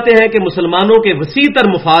 وہ چاہتے ہیں کہ مسلمانوں کے وسیع تر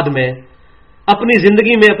مفاد میں اپنی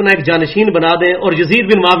زندگی میں اپنا ایک جانشین بنا دیں، اور یزید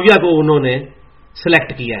بن معاویہ کو انہوں نے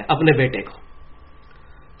سلیکٹ کیا ہے اپنے بیٹے کو.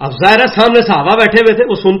 اب ظاہر ہے سامنے صحابہ بیٹھے ہوئے تھے،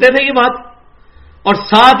 وہ سنتے تھے یہ بات، اور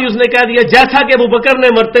ساتھ ہی اس نے کہہ دیا جیسا کہ ابو بکر نے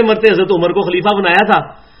مرتے مرتے حضرت عمر کو خلیفہ بنایا تھا،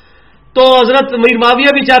 تو حضرت میر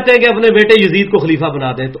معاویہ بھی چاہتے ہیں کہ اپنے بیٹے یزید کو خلیفہ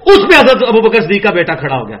بنا دیں. تو اس پہ حضرت ابو بکر صدیق کا بیٹا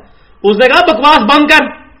کھڑا ہو گیا. اس نے کہا بکواس بند کر،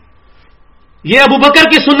 یہ ابو بکر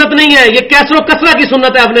کی سنت نہیں ہے، یہ کیسر و کثرہ کی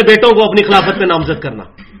سنت ہے اپنے بیٹوں کو اپنی خلافت پہ نامزد کرنا.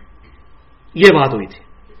 یہ بات ہوئی تھی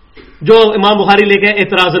جو امام بخاری لے کے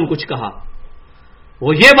اعتراضاً کچھ کہا.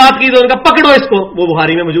 وہ یہ بات کی تو ان کا پکڑو اس کو، وہ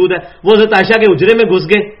بخاری میں موجود ہے. وہ حضرت عائشہ کے حجرے میں گھس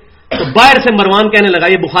گئے تو باہر سے مروان کہنے لگا،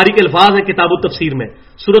 یہ بخاری کے الفاظ ہیں کتاب التفسیر میں،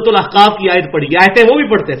 سورۃ الاحقاف کی آیت پڑھی. آیتیں وہ بھی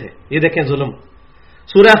پڑھتے تھے، یہ دیکھیں ظلم.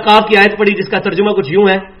 سورہ احقاف کی آیت پڑھی جس کا ترجمہ کچھ یوں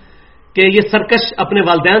ہے کہ یہ سرکش اپنے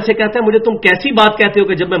والدین سے کہتا ہے مجھے تم کیسی بات کہتے ہو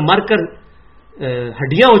کہ جب میں مر کر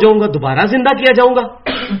ہڈیاں ہو جاؤں گا دوبارہ زندہ کیا جاؤں گا.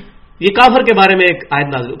 یہ کافر کے بارے میں ایک آیت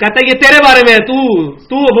نازل کہتا ہے یہ تیرے بارے میں ہے،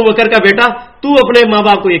 تو ابو بکر کا بیٹا، تو اپنے ماں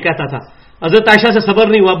باپ کو یہ کہتا تھا. حضرت عائشہ سے صبر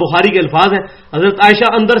نہیں ہوا، بخاری کے الفاظ ہیں. حضرت عائشہ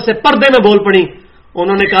اندر سے پردے میں بول پڑی.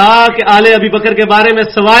 انہوں نے کہا کہ آل ابی بکر کے بارے میں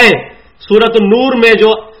سوائے سورۃ النور میں جو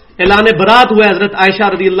اعلان برات ہوا ہے حضرت عائشہ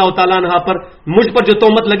رضی اللہ تعالیٰ عنہا پر، مجھ پر جو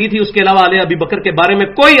تہمت لگی تھی، اس کے علاوہ آل ابی بکر کے بارے میں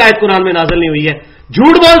کوئی آیت قرآن میں نازل نہیں ہوئی ہے.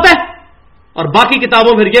 جھوٹ بولتا ہے. اور باقی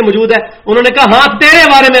کتابوں میں یہ موجود ہے. انہوں نے کہا ہاں تیرے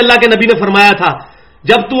بارے میں اللہ کے نبی نے فرمایا تھا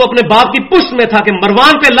جب تو اپنے باپ کی پشت میں تھا کہ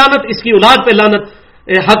مروان پہ لعنت، اس کی اولاد پہ لعنت،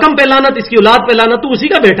 حکم پہ لعنت، اس کی اولاد پہ لعنت، تو اسی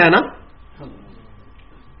کا بیٹا ہے نا.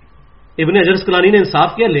 ابن حجر اسقلانی نے انصاف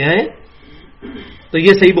کیا، لے آئے. تو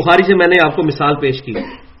یہ صحیح بخاری سے میں نے آپ کو مثال پیش کی.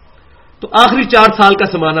 تو آخری 4 سال کا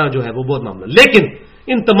سمانہ جو ہے وہ بہت معاملہ. لیکن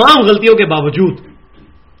ان تمام غلطیوں کے باوجود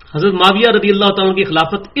حضرت معاویہ رضی اللہ تعالیٰ کی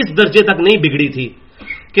خلافت اس درجے تک نہیں بگڑی تھی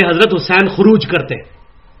کہ حضرت حسین خروج کرتے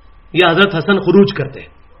یا حضرت حسن خروج کرتے،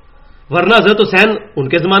 ورنہ حضرت حسین ان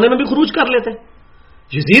کے زمانے میں بھی خروج کر لیتے،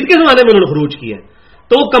 یزید کے زمانے میں انہوں نے خروج کیا.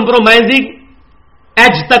 تو کمپرومائزنگ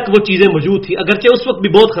ایج تک وہ چیزیں موجود تھی، اگرچہ اس وقت بھی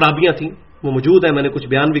بہت خرابیاں تھیں، وہ موجود ہیں، میں نے کچھ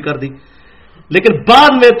بیان بھی کر دی. لیکن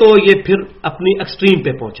بعد میں تو یہ پھر اپنی ایکسٹریم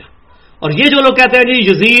پہ پہنچا. اور یہ جو لوگ کہتے ہیں جی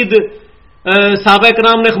یزید صحابہ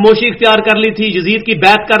کرام نے خاموشی اختیار کر لی تھی، یزید کی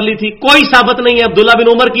بیعت کر لی تھی، کوئی ثابت نہیں ہے. عبداللہ بن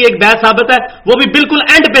عمر کی ایک بیعت ثابت ہے، وہ بھی بالکل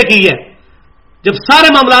اینڈ پہ کی ہے جب سارے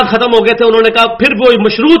معاملات ختم ہو گئے تھے. انہوں نے کہا پھر وہ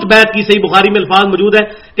مشروط بیعت کی، صحیح بخاری میں الفاظ موجود ہے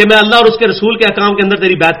کہ میں اللہ اور اس کے رسول کے احکام کے اندر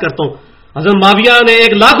تیری بیعت کرتا ہوں. حضرت معاویہ نے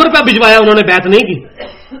 1,00,000 روپیہ بھجوایا، انہوں نے بیعت نہیں کی.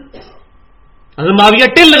 حضرت معاویہ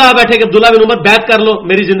ٹل لگا بیٹھے کہ عبداللہ بن عمر بیعت کر لو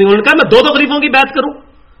میری زندگی. انہوں نے کہا میں 2 خلیفوں کی بیعت کروں.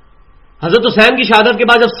 حضرت حسین کی شہادت کے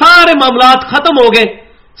بعد جب سارے معاملات ختم ہو گئے،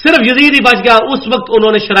 صرف یزید ہی بچ گیا، اس وقت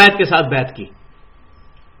انہوں نے شرائط کے ساتھ بیعت کی،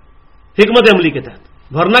 حکمت عملی کے تحت،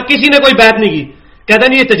 ورنہ کسی نے کوئی بیعت نہیں کی. کہتے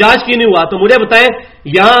ہیں یہ احتجاج کی نہیں ہوا. تو مجھے بتائیں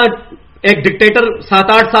یہاں ایک ڈکٹیٹر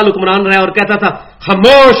 7-8 سال حکمران رہا اور کہتا تھا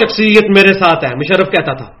خاموش اکثریت میرے ساتھ ہے، مشرف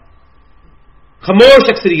کہتا تھا خاموش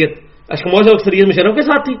اکثریت. خاموش اکثریت مشرف کے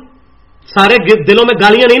ساتھ تھی، سارے دلوں میں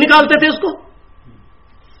گالیاں نہیں نکالتے تھے اس کو.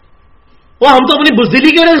 وہ ہم تو اپنی بزدلی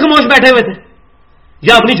کی وجہ سے خاموش بیٹھے ہوئے تھے،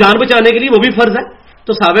 یا اپنی جان بچانے کے لیے، وہ بھی فرض ہے.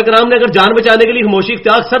 تو صحابہ کرام نے اگر جان بچانے کے لیے خاموشی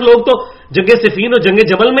اختیار، اکثر لوگ تو جنگ صفین اور جنگ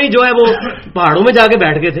جمل میں ہی جو ہے وہ پہاڑوں میں جا کے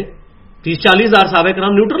بیٹھ گئے تھے. 30-40 ہزار صحابہ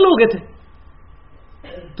کرام نیوٹرل ہو گئے تھے.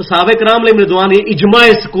 تو صحابہ کرام علیہ رضوان یہ اجماع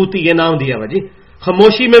سکوتی یہ نام دیا ہوا جی،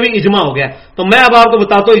 خاموشی میں بھی اجماع ہو گیا. تو میں اب آپ کو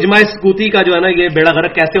بتاتا ہوں اجماع سکوتی کا جو ہے نا یہ بیڑا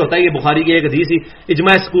غرق کیسے ہوتا ہے. یہ بخاری کی ایک حدیث ہی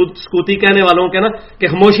اجماع سکوتی کہنے والوں کے نا کہ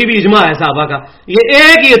خاموشی بھی اجماع ہے صحابہ کا. یہ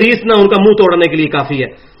ایک ہی حدیث نہ ان کا منہ توڑنے کے لیے کافی ہے.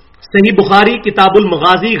 صحیح بخاری کتاب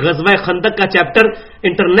المغازی غزوہ خندق کا چیپٹر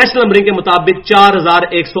انٹرنیشنل نمبرنگ کے مطابق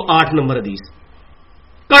 4108 نمبر حدیث.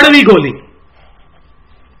 کڑوی گولی.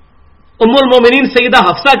 ام المومنین سیدہ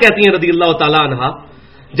حفصہ کہتی ہیں رضی اللہ تعالیٰ عنہا،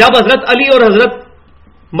 جب حضرت علی اور حضرت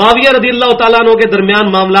معاویہ رضی اللہ تعالیٰ عنہ کے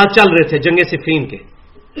درمیان معاملات چل رہے تھے جنگ صفین کے،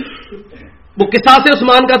 وہ قصاص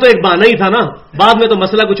عثمان کا تو ایک بہانہ ہی تھا نا، بعد میں تو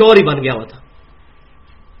مسئلہ کچھ اور ہی بن گیا ہوا تھا.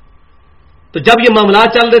 تو جب یہ معاملات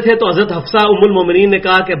چل رہے تھے تو حضرت حفصہ ام المومنین نے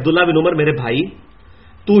کہا کہ عبداللہ بن عمر میرے بھائی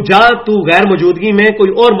تو جا، تو غیر موجودگی میں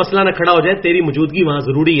کوئی اور مسئلہ نہ کھڑا ہو جائے، تیری موجودگی وہاں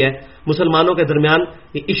ضروری ہے، مسلمانوں کے درمیان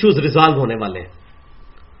یہ ایشوز ریزالو ہونے والے ہیں.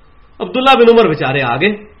 عبداللہ بن عمر بیچارے آگے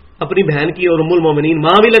اپنی بہن کی، اور ام المومنین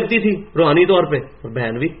ماں بھی لگتی تھی روحانی طور پہ اور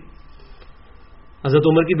بہن بھی، حضرت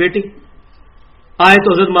عمر کی بیٹی آئے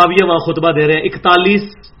تو حضرت معاویہ وہاں خطبہ دے رہے ہیں.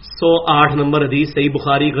 4108 نمبر حدیث صحیح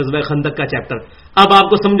بخاری غزوہ خندق کا چیپٹر. اب آپ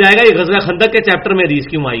کو سمجھ آئے گا یہ غزوہ خندق کے چیپٹر میں حدیث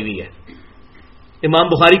کیوں آئی ہوئی ہے. امام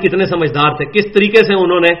بخاری کتنے سمجھدار تھے، کس طریقے سے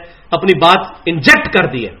انہوں نے اپنی بات انجیکٹ کر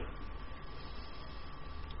دی ہے.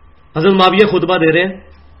 حضرت معاویہ خطبہ دے رہے ہیں.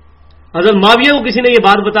 حضرت معاویہ کو کسی نے یہ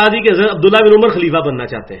بات بتا دی کہ حضرت عبداللہ بن عمر خلیفہ بننا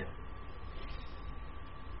چاہتے ہیں.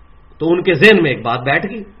 تو ان کے ذہن میں ایک بات بیٹھ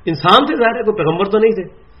گئی، انسان تھے ظاہر ہے، کوئی پیغمبر تو نہیں تھے.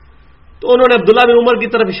 تو انہوں نے عبداللہ بن عمر کی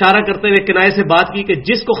طرف اشارہ کرتے ہوئے کنایے سے بات کی کہ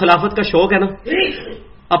جس کو خلافت کا شوق ہے نا،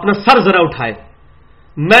 اپنا سر ذرا اٹھائے،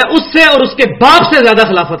 میں اس سے اور اس کے باپ سے زیادہ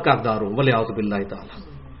خلافت کا حقدار ہوں، ولیعوذ باللہ تعالی۔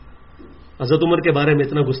 حضرت عمر کے بارے میں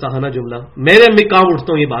اتنا گستاخانہ جملہ، میرے میں کام اٹھتا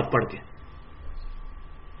ہوں یہ بات پڑھ کے،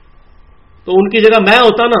 تو ان کی جگہ میں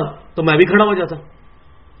ہوتا نا تو میں بھی کھڑا ہو جاتا۔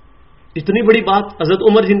 اتنی بڑی بات حضرت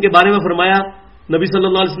عمر جن کے بارے میں فرمایا نبی صلی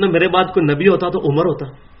اللہ علیہ وسلم میرے بعد کوئی نبی ہوتا تو عمر ہوتا،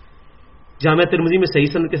 جامعہ ترمذی میں صحیح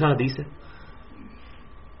سند کے ساتھ حدیث ہے۔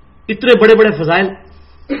 اتنے بڑے بڑے فضائل،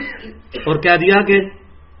 اور کہہ دیا کہ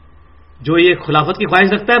جو یہ خلافت کی خواہش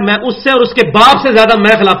رکھتا ہے میں اس سے اور اس کے باپ سے زیادہ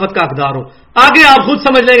میں خلافت کا حقدار ہوں۔ آگے آپ خود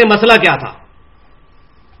سمجھ لیں گے مسئلہ کیا تھا۔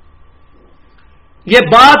 یہ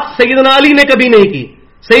بات سیدنا علی نے کبھی نہیں کی،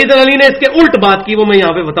 سیدنا علی نے اس کے الٹ بات کی، وہ میں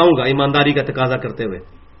یہاں پہ بتاؤں گا ایمانداری کا تقاضا کرتے ہوئے۔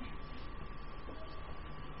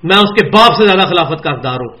 میں اس کے باپ سے زیادہ خلافت کا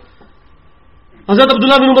حقدار ہوں۔ حضرت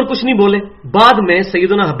عبداللہ بن عمر کچھ نہیں بولے۔ بعد میں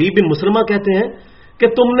سیدنا حبیب بن مسلمہ کہتے ہیں کہ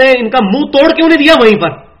تم نے ان کا منہ توڑ کیوں نہیں دیا، وہیں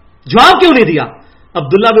پر جواب کیوں نہیں دیا؟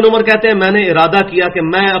 عبداللہ بن عمر کہتے ہیں میں نے ارادہ کیا کہ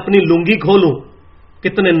میں اپنی لنگی کھولوں،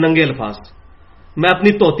 کتنے ننگے الفاظ، میں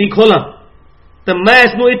اپنی توتی کھولاں تو میں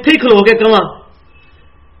اس کو اتھی کھلو کے کہاں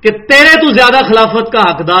کہ تیرے تو زیادہ خلافت کا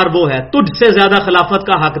حقدار وہ ہے، تجھ سے زیادہ خلافت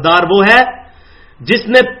کا حقدار وہ ہے جس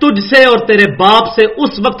نے تجھ سے اور تیرے باپ سے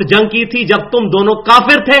اس وقت جنگ کی تھی جب تم دونوں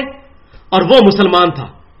کافر تھے اور وہ مسلمان تھا۔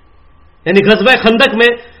 یعنی غزوہ خندق میں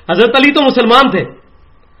حضرت علی تو مسلمان تھے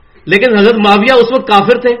لیکن حضرت معاویہ اس وقت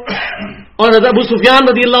کافر تھے اور حضرت ابو سفیان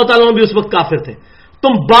رضی اللہ تعالیٰ عنہ بھی اس وقت کافر تھے۔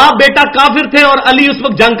 تم باپ بیٹا کافر تھے اور علی اس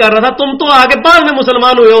وقت جنگ کر رہا تھا، تم تو آگے بعد میں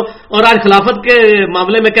مسلمان ہوئے ہو اور آج خلافت کے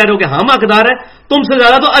معاملے میں کہہ رہے ہو کہ ہم حقدار ہیں، تم سے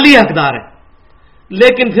زیادہ تو علی حقدار ہے۔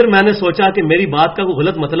 لیکن پھر میں نے سوچا کہ میری بات کا کوئی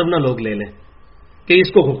غلط مطلب نہ لوگ لے لیں کہ اس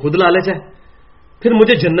کو خود لالچ ہے۔ پھر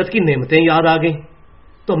مجھے جنت کی نعمتیں یاد آ گئیں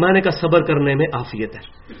تو میں نے کہا صبر کرنے میں عافیت ہے۔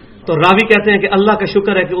 تو راوی کہتے ہیں کہ اللہ کا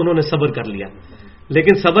شکر ہے کہ انہوں نے صبر کر لیا،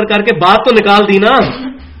 لیکن صبر کر کے بات تو نکال دی نا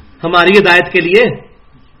ہماری ہدایت کے لیے۔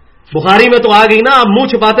 بخاری میں تو آ گئی نا، اب منہ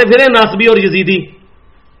چھپاتے پھرے ناسبی اور یزیدی،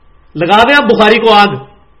 لگا دیں اب بخاری کو آگ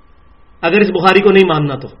اگر اس بخاری کو نہیں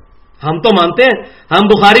ماننا تو۔ ہم تو مانتے ہیں، ہم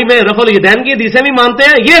بخاری میں رفع الیدین کی حدیثیں بھی مانتے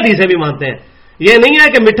ہیں، یہ حدیثیں بھی مانتے ہیں۔ یہ نہیں ہے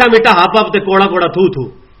کہ میٹھا میٹھا ہاپ تے کوڑا کوڑا تھو تھو،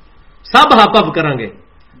 سب ہاپ اپ کریں گے۔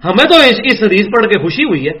 ہمیں تو اس حدیث پڑھ کے خوشی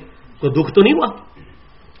ہوئی ہے، کوئی دکھ تو نہیں ہوا،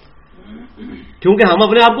 کیونکہ ہم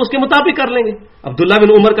اپنے آپ کو اس کے مطابق کر لیں گے۔ عبداللہ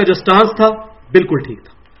بن عمر کا جو سٹانس تھا بالکل ٹھیک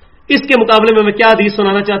تھا۔ اس کے مقابلے میں کیا حدیث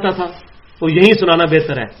سنانا چاہتا تھا وہ یہی سنانا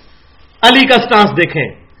بہتر ہے۔ علی کا سٹانس دیکھیں،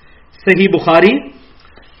 صحیح بخاری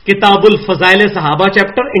کتاب الفضائل صحابہ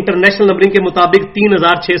چیپٹر انٹرنیشنل نمبرنگ کے مطابق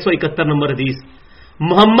 3671 نمبر حدیث۔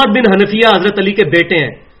 محمد بن حنفیہ حضرت علی کے بیٹے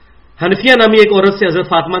ہیں۔ حنفیہ نامی ایک عورت سے حضرت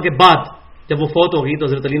فاطمہ کے بعد جب وہ فوت ہو گئی تو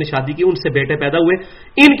حضرت علی نے شادی کی، ان سے بیٹے پیدا ہوئے۔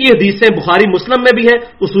 ان کی حدیثیں بخاری مسلم میں بھی ہیں،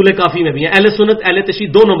 اصول کافی میں بھی ہیں۔ اہل سنت اہل تشیع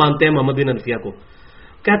دونوں مانتے ہیں محمد بن حنفیہ کو۔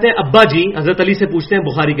 کہتے ہیں ابا جی حضرت علی سے پوچھتے ہیں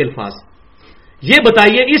بخاری کے الفاظ، یہ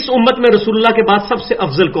بتائیے اس امت میں رسول اللہ کے بعد سب سے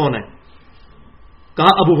افضل کون ہے؟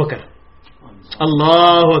 کہا ابو بکر۔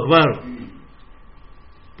 اللہ اکبر۔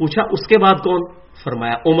 پوچھا اس کے بعد کون؟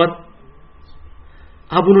 فرمایا عمر۔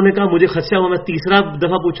 اب انہوں نے کہا مجھے خدشہ ہوا میں تیسرا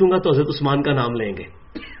دفعہ پوچھوں گا تو حضرت عثمان کا نام لیں گے۔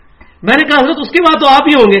 میں نے کہا حضرت اس کے بعد تو آپ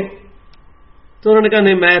ہی ہوں گے۔ تو انہوں نے کہا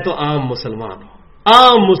نہیں میں تو عام مسلمان ہوں،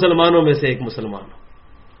 عام مسلمانوں میں سے ایک مسلمان ہوں۔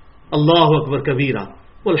 اللہ اکبر کبیرہ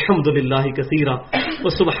والحمد للہ کثیرہ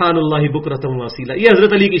وسبحان اللہ بکرۃ واصیلا، یہ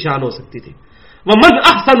حضرت علی کی شان ہو سکتی تھی۔ ومن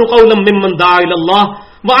احسن قولا ممن دعا الی اللہ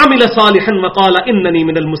وعمل صالحا وقال اننی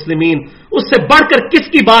من المسلمین، اس سے بڑھ کر کس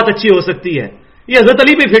کی بات اچھی ہو سکتی ہے؟ یہ حضرت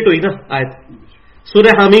علی پہ فٹ ہوئی نا آیت،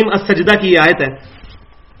 سورہ حمیم السجدہ کی یہ آیت ہے۔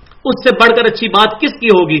 اس سے بڑھ کر اچھی بات کس کی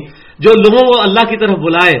ہوگی جو لوگوں کو اللہ کی طرف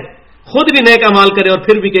بلائے، خود بھی نیک اعمال کرے اور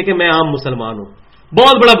پھر بھی کہے کہ میں عام مسلمان ہوں،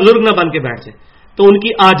 بہت بڑا بزرگ نہ بن کے بیٹھ جائے۔ تو ان کی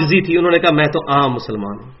عاجزی تھی، انہوں نے کہا میں تو عام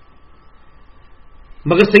مسلمان ہوں۔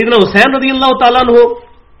 مگر سیدنا حسین رضی اللہ تعالیٰ عنہ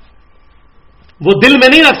وہ دل میں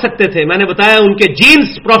نہیں رکھ سکتے تھے، میں نے بتایا ان کے جینز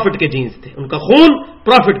پروفٹ کے جینز تھے، ان کا خون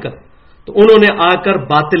پروفٹ کا، تو انہوں نے آ کر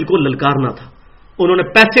باطل کو للکارنا تھا۔ انہوں نے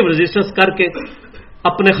پیسو ریزسٹنس کر کے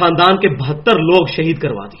اپنے خاندان کے 72 لوگ شہید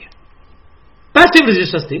کروا دیے۔ پیسو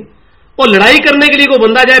ریزسٹنس تھی، وہ لڑائی کرنے کے لیے کوئی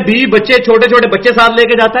بندہ جائے بیوی بچے چھوٹے چھوٹے بچے ساتھ لے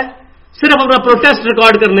کے جاتا ہے صرف اپنا پروٹیسٹ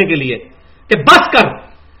ریکارڈ کرنے کے لیے کہ بس کر،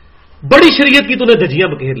 بڑی شریعت کی تو نے دھجیاں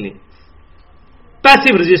بکھیر لی،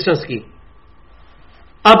 پیسو ریزسٹنس کی۔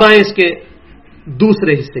 اب آئیں اس کے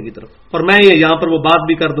دوسرے حصے کی طرف، اور میں یہاں پر وہ بات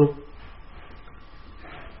بھی کر دوں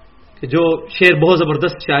کہ جو شعر بہت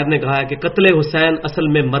زبردست شاعر نے کہا ہے کہ قتل حسین اصل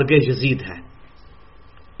میں مرگ یزید ہے،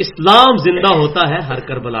 اسلام زندہ ہوتا ہے ہر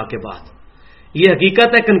کربلا کے بعد۔ یہ حقیقت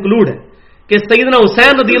ہے، کنکلوڈ ہے کہ سیدنا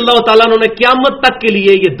حسین رضی اللہ تعالیٰ عنہ نے قیامت تک کے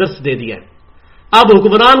لیے یہ درس دے دیا ہے۔ اب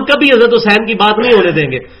حکمران کبھی حضرت حسین کی بات نہیں ہونے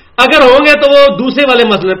دیں گے. اگر ہوں گے تو وہ دوسرے والے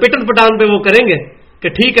مسئلے پٹن پٹان پہ وہ کریں گے کہ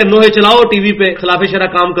ٹھیک ہے نوحے چلاؤ ٹی وی پہ خلاف شرع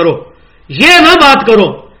کام کرو. یہ نہ بات کرو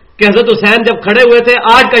کہ حضرت حسین جب کھڑے ہوئے تھے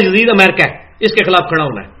آج کا یزید امریکہ ہے اس کے خلاف کھڑا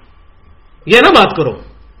ہونا ہے. یہ نہ بات کرو.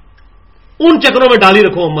 ان چکروں میں ڈالی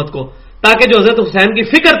رکھو امت کو تاکہ جو حضرت حسین کی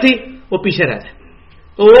فکر تھی وہ پیچھے رہ جائے.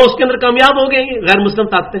 تو وہ اس کے اندر کامیاب ہو گئے غیر مسلم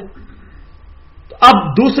طاقتیں. تو اب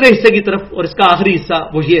دوسرے حصے کی طرف اور اس کا آخری حصہ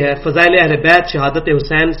وہ یہ ہے فضائل اہل بیت شہادت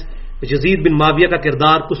حسین یزید بن معاویہ کا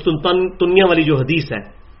کردار قسطنطنیہ والی جو حدیث ہے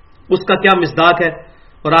اس کا کیا مصداق ہے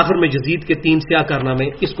اور آخر میں یزید کے 3 سیاہ کارنامے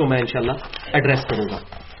اس کو میں انشاءاللہ ایڈریس کروں گا.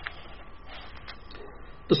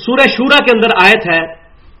 تو سورہ شورا کے اندر آیت ہے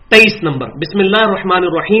 23 نمبر بسم اللہ الرحمن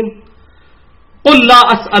الرحیم قل لا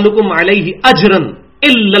اسألکم علیہ اجرا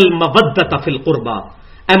الا المودۃ فی القربى.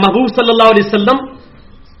 اے محبوب صلی اللہ علیہ وسلم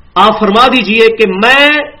آپ فرما دیجئے کہ میں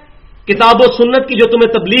کتاب و سنت کی جو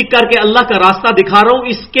تمہیں تبلیغ کر کے اللہ کا راستہ دکھا رہا ہوں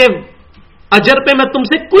اس کے اجر پہ میں تم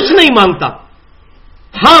سے کچھ نہیں مانگتا.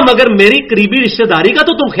 ہاں مگر میری قریبی رشتہ داری کا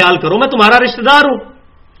تو تم خیال کرو میں تمہارا رشتہ دار ہوں.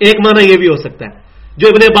 ایک معنی یہ بھی ہو سکتا ہے جو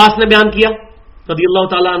ابن عباس نے بیان کیا رضی اللہ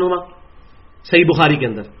تعالی عنہما صحیح بخاری کے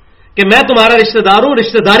اندر کہ میں تمہارا رشتہ دار ہوں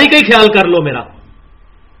رشتہ داری کا ہی خیال کر لو میرا.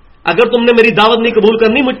 اگر تم نے میری دعوت نہیں قبول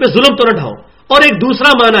کرنی مجھ پہ ظلم تو نہ ڈھاؤ. اور ایک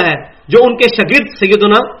دوسرا معنی ہے جو ان کے شاگرد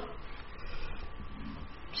سیدنا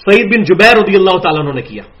سعید بن جبیر رضی اللہ تعالیٰ عنہ نے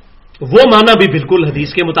کیا وہ معنی بھی بالکل حدیث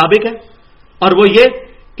کے مطابق ہے اور وہ یہ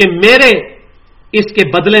کہ میرے اس کے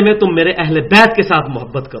بدلے میں تم میرے اہل بیت کے ساتھ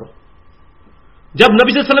محبت کرو. جب نبی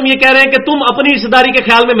صلی اللہ علیہ وسلم یہ کہہ رہے ہیں کہ تم اپنی رشتہ داری کے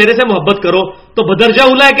خیال میں میرے سے محبت کرو تو بدرجہ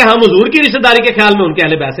اولا ہے کہ ہم حضور کی رشتہ داری کے خیال میں ان کے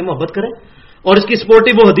اہل بیت سے محبت کریں. اور اس کی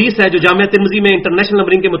سپورٹیو وہ حدیث ہے جو جامعہ ترمذی میں انٹرنیشنل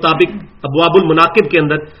نمبرنگ کے مطابق ابواب المناقب کے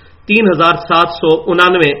اندر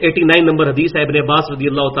 3789 نمبر حدیث ہے ابن عباس رضی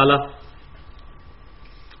اللہ تعالی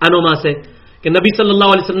عنہما سے کہ نبی صلی اللہ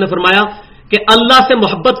علیہ وسلم نے فرمایا کہ اللہ سے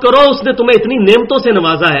محبت کرو اس نے تمہیں اتنی نعمتوں سے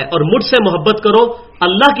نوازا ہے اور مجھ سے محبت کرو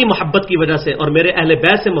اللہ کی محبت کی وجہ سے اور میرے اہل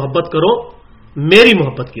بیت سے محبت کرو میری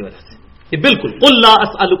محبت کی وجہ سے. یہ بالکل قل لا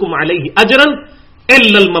اسألکم علیہ اجرا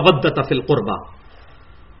الا المودۃ فی القربى.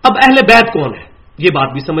 اب اہل بیت کون ہے یہ بات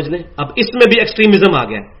بھی سمجھ لیں. اب اس میں بھی ایکسٹریمزم آ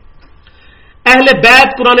گیا. اہل بیت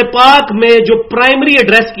قرآن پاک میں جو پرائمری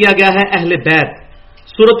ایڈریس کیا گیا ہے اہل بیت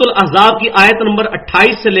سورۃ الاحزاب کی آیت نمبر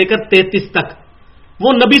 28 سے لے کر 33 تک وہ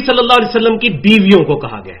نبی صلی اللہ علیہ وسلم کی بیویوں کو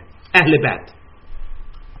کہا گیا ہے اہل بیت.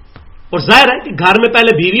 اور ظاہر ہے کہ گھر میں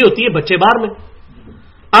پہلے بیوی ہوتی ہے بچے باہر میں.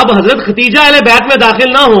 اب حضرت ختیجہ اہل بیت میں داخل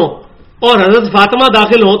نہ ہو اور حضرت فاطمہ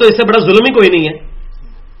داخل ہو تو اس سے بڑا ظلم ہی کوئی نہیں ہے.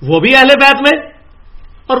 وہ بھی اہل بیت میں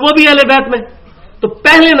اور وہ بھی اہل بیت میں. تو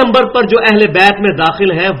پہلے نمبر پر جو اہل بیت میں داخل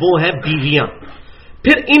ہیں وہ ہیں بیویاں.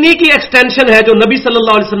 پھر انہی کی ایکسٹینشن ہے جو نبی صلی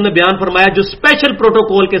اللہ علیہ وسلم نے بیان فرمایا جو اسپیشل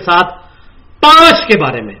پروٹوکول کے ساتھ 5 کے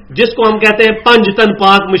بارے میں جس کو ہم کہتے ہیں 5 تن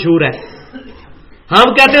پاک مشہور ہے. ہم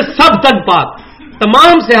کہتے ہیں سب تن پاک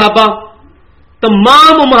تمام صحابہ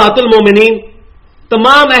تمام امہات المومنین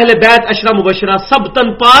تمام اہل بیت عشرہ مبشرہ سب تن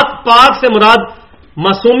پاک. پاک سے مراد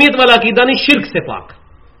معصومیت والا عقیدہ نہیں شرک سے پاک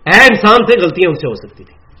ہے. انسان سے غلطیاں ان سے ہو سکتی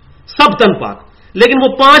تھی سب تن پاک. لیکن وہ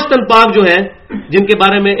 5 تن پاک جو ہیں جن کے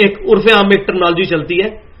بارے میں ایک عرف عام میں ایک ٹرمنالوجی چلتی ہے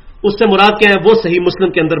اس سے مراد کیا ہے وہ صحیح مسلم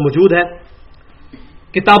کے اندر موجود ہے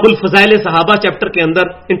کتاب الفضائل صحابہ چیپٹر کے اندر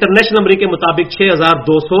انٹرنیشنل نمبر کے مطابق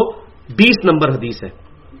 6220 نمبر حدیث ہے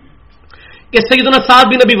کہ سیدنا سعد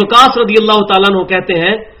بن ابی وقاص رضی اللہ تعالیٰ عنہ کہتے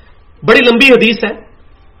ہیں بڑی لمبی حدیث ہے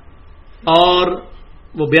اور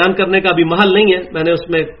وہ بیان کرنے کا ابھی محل نہیں ہے. میں نے اس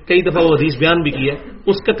میں کئی دفعہ وہ حدیث بیان بھی کی ہے.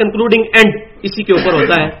 اس کا کنکلوڈنگ اینڈ اسی کے اوپر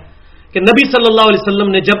ہوتا ہے کہ نبی صلی اللہ علیہ وسلم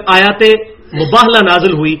نے جب آیات مباہلہ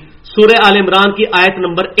نازل ہوئی سورہ آل عمران کی آیت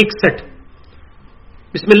نمبر 61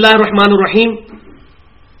 بسم اللہ الرحمن الرحیم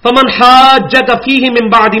فمن حاجک فیہ من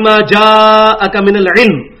بعد ما جاءک من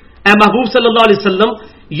العلم. اے محبوب صلی اللہ علیہ وسلم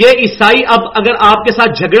یہ عیسائی اب اگر آپ کے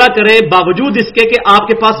ساتھ جھگڑا کرے باوجود اس کے کہ آپ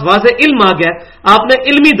کے پاس واضح علم آ گیا آپ نے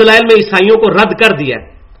علمی دلائل میں عیسائیوں کو رد کر دیا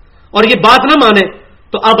اور یہ بات نہ مانے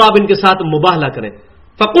تو اب آپ ان کے ساتھ مباہلہ کریں.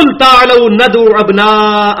 فَقُلْ تَعْلَوْا نَدْعُ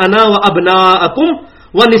أَبْنَاءَنَا وَأَبْنَاءَكُمْ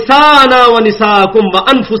وَنِسَاءَنَا وَنِسَاءَكُمْ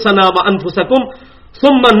وَأَنفُسَنَا وَأَنفُسَكُمْ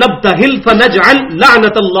ثُمَّ نَبْتَهِلْ فَنَجْعَلْ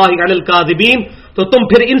لَعْنَةَ اللَّهِ عَلَى الْكَاذِبِينَ. تو تم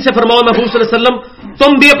پھر ان سے فرماؤ محبوب صلی اللہ علیہ وسلم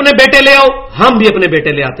تم بھی اپنے بیٹے لے آؤ ہم بھی اپنے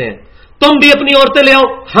بیٹے لے آتے ہیں. تم بھی اپنی عورتیں لے آؤ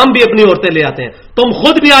ہم بھی اپنی عورتیں لے آتے ہیں. تم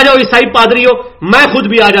خود بھی آ جاؤ عیسائی پادری ہو میں خود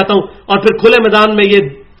بھی آ جاتا ہوں اور پھر کھلے میدان میں یہ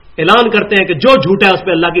اعلان کرتے ہیں کہ جو جھوٹا ہے اس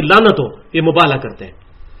پہ اللہ کی لعنت ہو. یہ مبالغہ کرتے ہیں.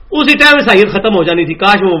 اسی ٹائم عیسائیت ختم ہو جانی تھی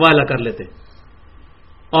کاش وہ مبالغہ کر لیتے.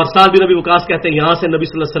 اور سعد بن ابی وقاص کہتے ہیں یہاں سے نبی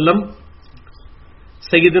صلی اللہ علیہ وسلم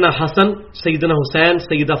سیدنا حسن سیدنا حسین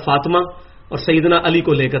سیدہ فاطمہ اور سیدنا علی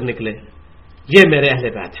کو لے کر نکلے. یہ میرے اہل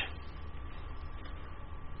بیت ہیں.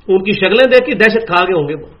 ان کی شکلیں دیکھ کے دہشت کھا گئے ہوں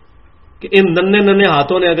گے وہ کہ ان ننے ننے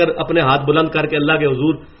ہاتھوں نے اگر اپنے ہاتھ بلند کر کے اللہ کے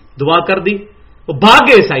حضور دعا کر دی وہ بھاگ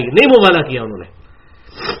گئے عیسائی، نہیں مبالغہ کیا انہوں نے.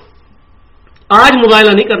 آج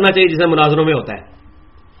مبالغہ نہیں کرنا چاہیے جسے مناظروں میں ہوتا ہے،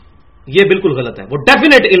 یہ بالکل غلط ہے. وہ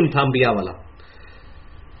ڈیفینیٹ علم تھا انبیاء والا.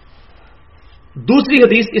 دوسری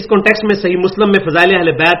حدیث اس کانٹیکسٹ میں صحیح مسلم میں فضائل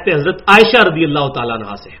اہل بیت پہ حضرت عائشہ رضی اللہ تعالیٰ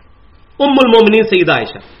عنہا سے، ام المومنین سیدہ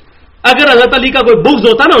عائشہ. اگر حضرت علی کا کوئی بغض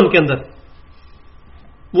ہوتا نا ان کے اندر،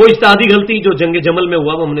 وہ اجتہادی غلطی جو جنگ جمل میں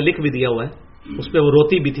ہوا وہ ہم نے لکھ بھی دیا ہوا ہے، اس پہ وہ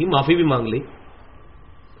روتی بھی تھی، معافی بھی مانگ لی.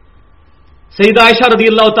 سیدہ عائشہ رضی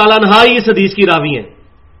اللہ تعالیٰ عنہا اس حدیث کی راوی ہیں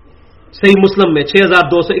صحیح مسلم میں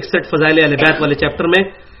 6261 فضائل اہل بیت والے چیپٹر میں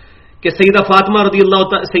کہ سیدہ فاطمہ رضی اللہ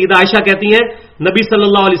سیدہ عائشہ کہتی ہیں نبی صلی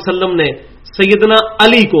اللہ علیہ وسلم نے سیدنا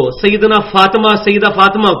علی کو، سیدہ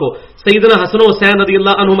فاطمہ کو، سیدنا حسن و حسین رضی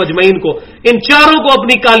اللہ عنہم اجمعین کو، ان چاروں کو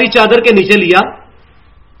اپنی کالی چادر کے نیچے لیا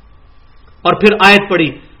اور پھر آیت پڑھی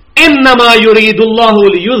انما یرید اللہ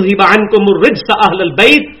لیذھب عنکم الرجس اہل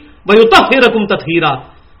البیت ویطہرکم تطہیرا.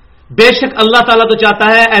 بے شک اللہ تعالیٰ تو چاہتا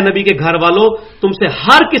ہے اے نبی کے گھر والوں تم سے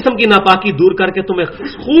ہر قسم کی ناپاکی دور کر کے تمہیں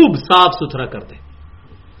خوب صاف ستھرا کر دے.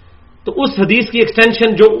 تو اس حدیث کی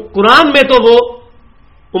ایکسٹینشن جو قرآن میں تو وہ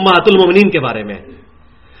امہات المومنین کے بارے میں ہے،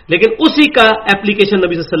 لیکن اسی کا اپلیکیشن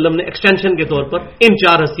نبی صلی اللہ علیہ وسلم نے ایکسٹینشن کے طور پر ان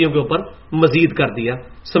چار ہستیوں کے اوپر مزید کر دیا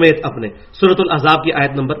سمیت اپنے سورۃ الاحزاب کی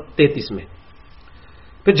آیت نمبر 33 میں.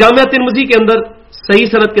 پھر جامعہ ترمذی کے اندر صحیح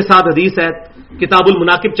سند کے ساتھ حدیث ہے کتاب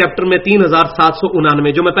المناقب چیپٹر میں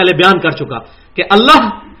 3799 جو میں پہلے بیان کر چکا کہ اللہ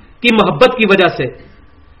کی محبت کی وجہ سے،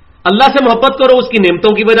 اللہ سے محبت کرو اس کی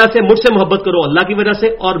نعمتوں کی وجہ سے، مجھ سے محبت کرو اللہ کی وجہ سے،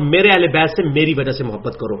 اور میرے اہل بیت سے میری وجہ سے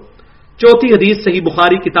محبت کرو. چوتھی حدیث صحیح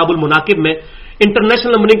بخاری کتاب المناقب میں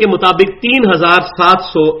انٹرنیشنل نمبرنگ کے مطابق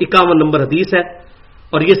 3751 نمبر حدیث ہے،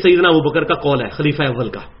 اور یہ سیدنا ابوبکر کا قول ہے خلیفہ اول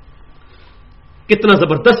کا. کتنا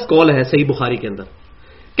زبردست قول ہے صحیح بخاری کے اندر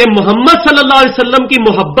کہ محمد صلی اللہ علیہ وسلم کی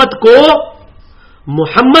محبت کو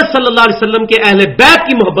محمد صلی اللہ علیہ وسلم کے اہل بیت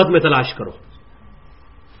کی محبت میں تلاش کرو.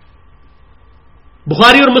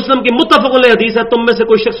 بخاری اور مسلم کی متفق علیہ حدیث ہے تم میں سے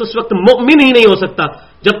کوئی شخص اس وقت مؤمن ہی نہیں ہو سکتا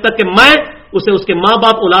جب تک کہ میں اسے اس کے ماں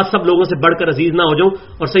باپ اولاد سب لوگوں سے بڑھ کر عزیز نہ ہو جاؤں.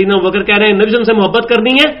 اور سیدنا ابوبکر کہہ رہے ہیں نبی صلی اللہ علیہ وسلم سے محبت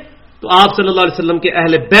کرنی ہے تو آپ صلی اللہ علیہ وسلم کے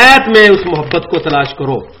اہل بیت میں اس محبت کو تلاش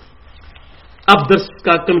کرو. اب درس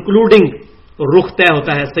کا کنکلوڈنگ رخ طے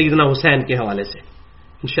ہوتا ہے سیدنا حسین کے حوالے سے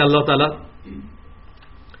انشاءاللہ تعالی.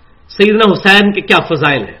 سیدنا حسین کے کیا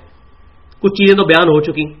فضائل ہیں، کچھ چیزیں تو بیان ہو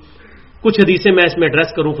چکی، کچھ حدیثیں میں اس میں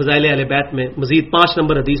ایڈریس کروں فضائل اہل بیت میں. مزید 5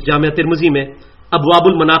 نمبر حدیث جامعہ ترمذی میں ابواب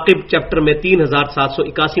المناقب چیپٹر میں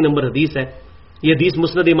 3781 نمبر حدیث ہے. یہ حدیث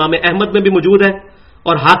مسند امام احمد میں بھی موجود ہے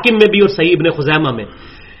اور حاکم میں بھی اور صحیح ابن خزیمہ میں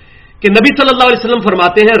کہ نبی صلی اللہ علیہ وسلم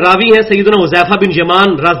فرماتے ہیں، راوی ہیں سیدنا حذیفہ بن یمان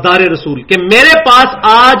رازدار رسول، کہ میرے پاس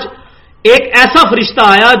آج ایک ایسا فرشتہ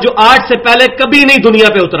آیا جو آج سے پہلے کبھی نہیں دنیا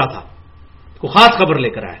پہ اترا تھا، کو خاص خبر لے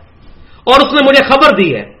کر آیا، اور اس نے مجھے خبر دی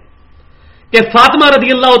ہے کہ فاطمہ رضی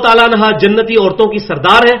اللہ تعالیٰ عنہا جنتی عورتوں کی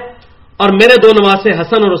سردار ہے اور میرے دو نواسے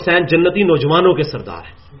حسن اور حسین جنتی نوجوانوں کے سردار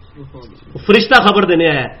ہیں. فرشتہ خبر دینے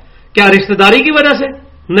آیا ہے، کیا رشتہ داری کی وجہ سے؟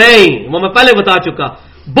 نہیں، وہ میں پہلے بتا چکا،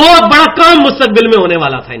 بہت بڑا کام مستقبل میں ہونے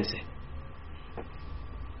والا تھا ان سے.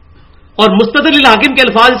 اور مستدل الحاکم کے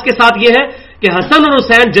الفاظ اس کے ساتھ یہ ہے کہ حسن اور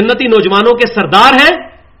حسین جنتی نوجوانوں کے سردار ہیں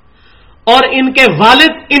اور ان کے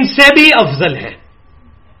والد ان سے بھی افضل ہیں.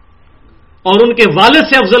 اور ان کے والد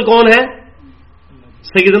سے افضل کون ہے؟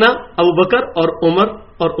 سیدنا ابوبکر اور عمر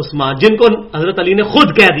اور عثمان، جن کو حضرت علی نے خود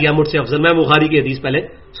کہہ دیا مجھ سے افضل. میں بخاری کی حدیث پہلے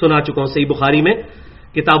سنا چکا ہوں صحیح بخاری میں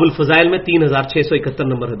کتاب الفضائل میں 3671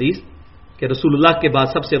 نمبر حدیث کہ رسول اللہ کے بعد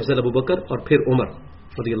سب سے افضل ابوبکر اور پھر عمر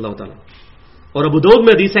رضی اللہ تعالیٰ. اور ابو داؤد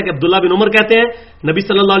میں حدیث ہے کہ عبداللہ بن عمر کہتے ہیں نبی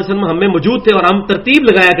صلی اللہ علیہ وسلم ہم میں موجود تھے اور ہم ترتیب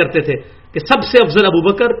لگایا کرتے تھے کہ سب سے افضل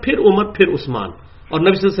ابوبکر پھر عمر پھر عثمان، اور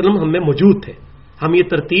نبی صلی اللہ علیہ وسلم ہم میں موجود تھے، ہم یہ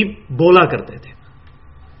ترتیب بولا کرتے تھے.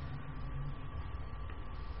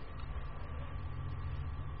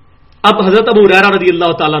 اب حضرت ابو ہریرہ رضی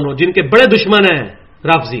اللہ تعالیٰ عنہ جن کے بڑے دشمن ہیں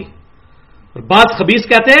رافضی، اور بعض خبیث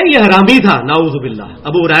کہتے ہیں یہ حرامی تھا نعوذ باللہ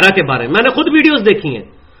ابو ہریرہ کے بارے میں نے خود ویڈیوز دیکھی ہیں،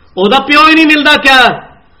 عہدہ پیو ہی نہیں ملتا. کیا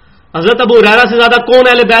حضرت ابو ہریرہ سے زیادہ کون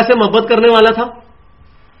اہل بیت سے محبت کرنے والا تھا؟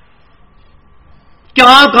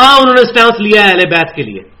 کہاں انہوں نے سٹانس لیا ہے اہل بیت کے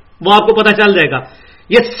لیے، وہ آپ کو پتہ چل جائے گا.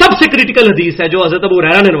 یہ سب سے کریٹیکل حدیث ہے جو حضرت ابو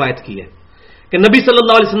ہریرہ نے روایت کی ہے کہ نبی صلی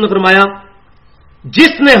اللہ علیہ وسلم نے فرمایا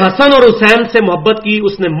جس نے حسن اور حسین سے محبت کی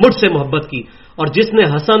اس نے مجھ سے محبت کی، اور جس نے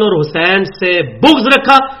حسن اور حسین سے بغض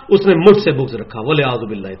رکھا اس نے مجھ سے بغض رکھا. ولی اعوذ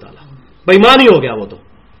باللہ تعالی، بے ایمان ہی ہو گیا وہ تو.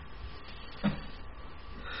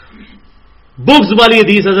 بغض والی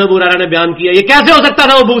حدیث حضرت ابو ہریرہ نے بیان کیا، یہ کیسے ہو سکتا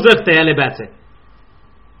تھا وہ بغض رکھتے ہیں اہل بیت سے؟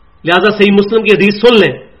 لہذا صحیح مسلم کی حدیث سن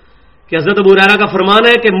لیں کہ حضرت ابو ہریرہ کا فرمان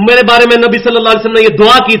ہے کہ میرے بارے میں نبی صلی اللہ علیہ وسلم نے یہ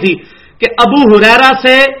دعا کی تھی کہ ابو ہریرہ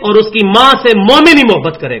سے اور اس کی ماں سے مومن ہی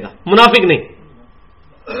محبت کرے گا، منافق نہیں۔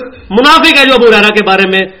 منافق ہے جو ابو ہریرہ کے بارے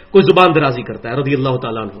میں کوئی زبان درازی کرتا ہے رضی اللہ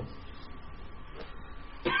تعالیٰ عنہ۔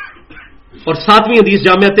 اور 7ویں حدیث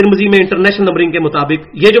جامعہ ترمذی میں انٹرنیشنل نمبرنگ کے مطابق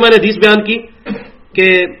یہ جو میں نے حدیث بیان کی کہ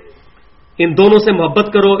ان دونوں سے محبت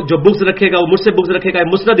کرو، جو بغض رکھے گا وہ مجھ سے بغض رکھے گا،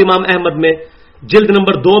 مسند امام احمد میں جلد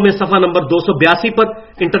نمبر 2 میں صفحہ نمبر 282 پر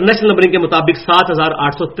انٹرنیشنل نمبرنگ کے مطابق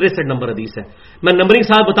 7863 نمبر حدیث ہے۔ میں نمبرنگ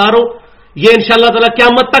صاحب بتا رہا ہوں، یہ انشاءاللہ تعالی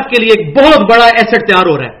قیامت تک کے لیے ایک بہت بڑا ایسٹ تیار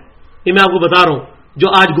ہو رہا ہے، یہ میں آپ کو بتا رہا ہوں جو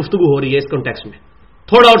آج گفتگو ہو رہی ہے اس کانٹیکسٹ میں۔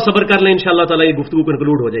 تھوڑا اور صبر کر لیں، انشاءاللہ تعالی یہ گفتگو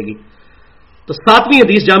کنکلوڈ ہو جائے گی۔ تو 7ویں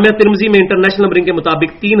حدیث جامعہ ترمذی میں انٹرنیشنل نمبرنگ کے مطابق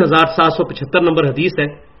 3775 نمبر حدیث ہے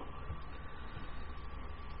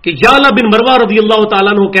کہ یعلا بن مروہ رضی اللہ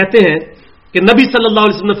تعالیٰ عنہ کہتے ہیں کہ نبی صلی اللہ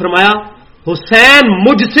علیہ وسلم نے فرمایا حسین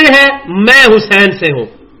مجھ سے ہے، میں حسین سے ہوں،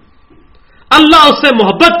 اللہ اس سے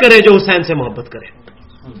محبت کرے جو حسین سے محبت کرے۔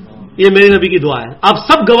 یہ میرے نبی کی دعا ہے، آپ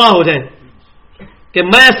سب گواہ ہو جائیں کہ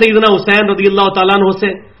میں سیدنا حسین رضی اللہ تعالیٰ عنہ سے،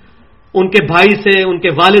 ان کے بھائی سے، ان کے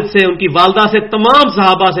والد سے، ان کی والدہ سے، تمام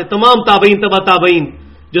صحابہ سے، تمام تابعین تبع تابعین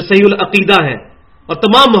جو صحیح العقیدہ ہیں اور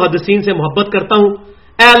تمام محدثین سے محبت کرتا ہوں،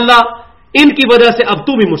 اے اللہ ان کی وجہ سے اب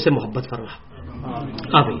تو بھی مجھ سے محبت فرما،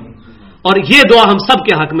 آمین۔ اور یہ دعا ہم سب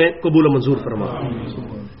کے حق میں قبول و منظور فرما۔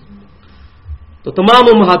 تو تمام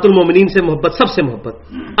امہات المومنین سے محبت، سب سے محبت۔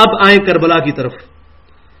 اب آئیں کربلا کی طرف۔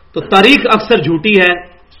 تو تاریخ اکثر جھوٹی ہے،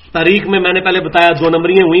 تاریخ میں نے پہلے بتایا 2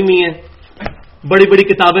 نمبریاں ہوئی ہیں، بڑی بڑی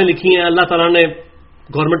کتابیں لکھی ہیں، اللہ تعالیٰ نے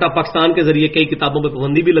گورنمنٹ آف پاکستان کے ذریعے کئی کتابوں پہ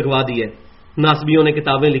پابندی بھی لگوا دی ہے، ناسبیوں نے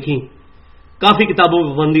کتابیں لکھی، کافی کتابوں پہ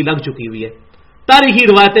پابندی لگ چکی ہوئی ہے۔ تاریخی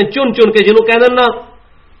روایتیں چن چن کے جنہوں کہنا نا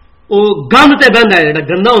وہ گند تے بہندا ہے، جڑا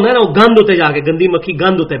گندا ہوتا ہے نا وہ گند ہوتے جا کے، گندی مکھی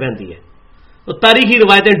گند ہوتے بہندی ہے، تو تاریخی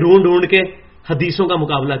روایتیں ڈھونڈ ڈھونڈ کے حدیثوں کا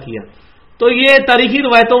مقابلہ کیا۔ تو یہ تاریخی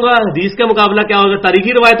روایتوں کا حدیث کا مقابلہ کیا ہوگا؟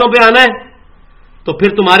 تاریخی روایتوں پہ آنا ہے تو پھر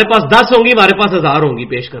تمہارے پاس 10 ہوں گی، ہمارے پاس 1000 ہوں گی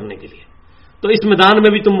پیش کرنے کے لیے، تو اس میدان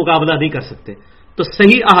میں بھی تم مقابلہ نہیں کر سکتے۔ تو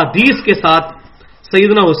صحیح احادیث کے ساتھ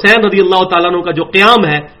سیدنا حسین رضی اللہ تعالیٰ عنہ کا جو قیام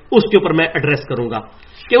ہے اس کے اوپر میں ایڈریس کروں گا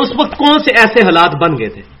کہ اس وقت کون سے ایسے حالات بن گئے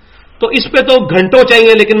تھے۔ تو اس پہ تو گھنٹوں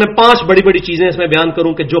چاہیے، لیکن میں 5 بڑی بڑی چیزیں اس میں بیان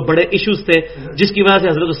کروں کہ جو بڑے ایشوز تھے جس کی وجہ سے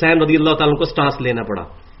حضرت حسین رضی اللہ تعالیٰ عنہ کو سٹانس لینا پڑا۔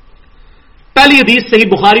 پہلی حدیث صحیح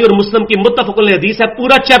بخاری اور مسلم کی متفق علیہ حدیث ہے،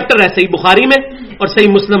 پورا چیپٹر ہے صحیح بخاری میں اور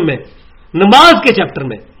صحیح مسلم میں، نماز کے چیپٹر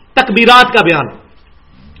میں تکبیرات کا بیان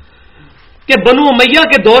کہ بنو امیہ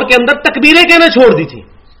کے دور کے اندر تکبیریں کہنا چھوڑ دی تھی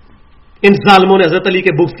ان ظالموں نے حضرت علی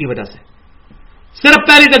کے بغض کی وجہ سے، صرف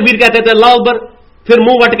پہلی تکبیر کہتے تھے اللہ اکبر، پھر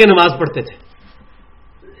منہ وٹ کے نماز پڑھتے تھے۔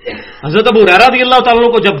 حضرت ابو ہریرہ رضی اللہ تعالیٰ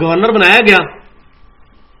عنہ کو جب گورنر بنایا گیا،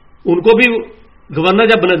 ان کو بھی گورنر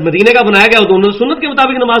جب مدینے کا بنایا گیا تو انہوں نے سنت کے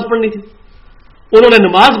مطابق نماز پڑھنی تھی، انہوں نے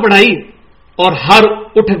نماز پڑھائی اور ہر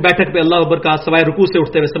اٹھک بیٹھک پہ اللہ اکبر کا سوائے رکوع سے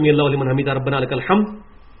اٹھتے ہوئے سمی اللہ لمن حمیدہ ربنا لک الحمد،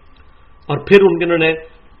 اور پھر انہوں نے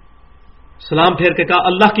سلام پھیر کے کہا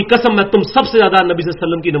اللہ کی قسم میں تم سب سے زیادہ نبی صلی اللہ علیہ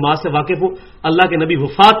وسلم کی نماز سے واقف ہوں، اللہ کے نبی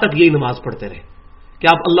وفات تک یہی نماز پڑھتے رہے کہ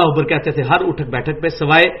آپ اللہ اکبر کہتے تھے ہر اٹھک بیٹھک پہ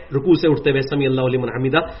سوائے رکوع سے اٹھتے ہوئے سمی اللہ لمن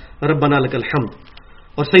حمیدہ ربنا لک الحمد۔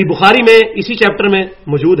 اور صحیح بخاری میں اسی چیپٹر میں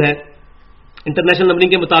موجود ہے، انٹرنیشنل نمبرنگ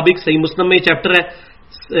کے مطابق صحیح مسلم میں یہ چیپٹر ہے،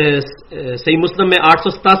 صحیح مسلم میں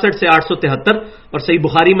 867 سے 873 اور صحیح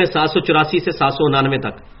بخاری میں 784 سے 799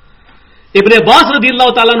 تک۔ ابن عباس رضی اللہ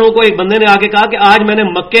تعالیٰ عنہ کو ایک بندے نے آ کے کہا کہ آج میں نے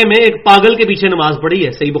مکے میں ایک پاگل کے پیچھے نماز پڑھی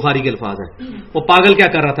ہے، صحیح بخاری کے الفاظ ہیں، وہ پاگل کیا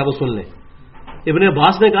کر رہا تھا وہ سن لیں۔ ابن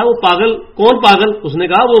عباس نے کہا وہ پاگل کون پاگل؟ اس نے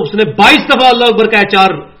کہا وہ اس نے 22 دفعہ اللہ اکبر کہا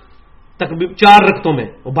 4 رکعتوں میں،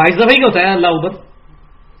 وہ 22 دفعہ ہی ہوتا ہے اللہ اکبر،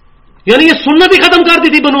 یعنی یہ سنت ہی ختم کر دی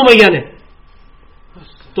تھی بنو امیہ نے۔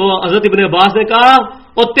 تو حضرت ابن عباس نے کہا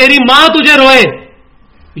اور تیری ماں تجھے روئے،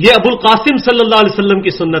 یہ ابو القاسم صلی اللہ علیہ وسلم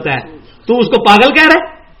کی سنت ہے، تو اس کو پاگل کہہ رہا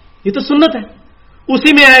ہے؟ یہ تو سنت ہے۔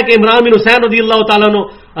 اسی میں ہے کہ عمران بن حسین رضی اللہ تعالیٰ عنہ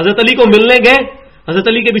حضرت علی کو ملنے گئے، حضرت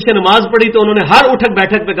علی کے پیچھے نماز پڑھی تو انہوں نے ہر اٹھک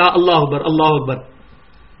بیٹھک پہ کہا اللہ اکبر اللہ اکبر۔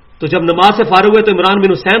 تو جب نماز سے فارغ ہوئے تو عمران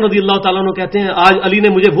بن حسین رضی اللہ تعالیٰ عنہ کہتے ہیں آج علی نے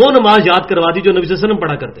مجھے وہ نماز یاد کروا دی جو نبی صلی اللہ علیہ وسلم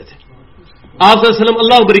پڑھا کرتے تھے، آپ صلی اللہ علیہ وسلم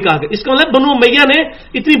اللہ اکبر کہا کہ اس کا مطلب بنو امیہ نے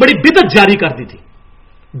اتنی بڑی بدعت جاری کر دی تھی،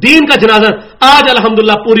 دین کا جنازہ۔ آج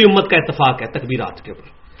الحمدللہ پوری امت کا اتفاق ہے تکبیرات کے اوپر،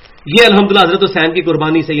 یہ الحمدللہ حضرت حسین کی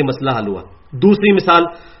قربانی سے یہ مسئلہ حل ہوا۔ دوسری مثال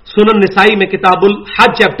سنن نسائی میں کتاب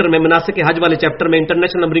الحج چیپٹر میں، مناسک حج والے چیپٹر میں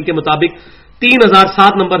انٹرنیشنل نمبرنگ کے مطابق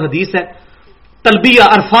 3007 نمبر حدیث ہے، تلبیہ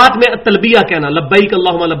عرفات میں تلبیہ کہنا، لبیک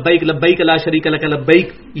اللہم لبیک لبیک لا شریک لک لبیک،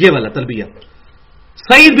 یہ والا تلبیہ۔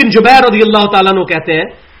 سعید بن جبیر رضی اللہ تعالیٰ عنہ کہتے ہیں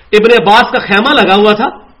ابن عباس کا خیمہ لگا ہوا تھا،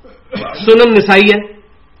 سنن نسائی ہے،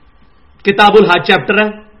 کتاب الحج چیپٹر ہے،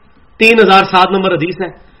 3007 نمبر حدیث ہے،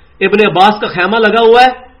 ابن عباس کا خیمہ لگا ہوا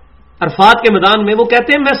ہے عرفات کے میدان میں، وہ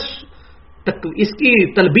کہتے ہیں میں اس کی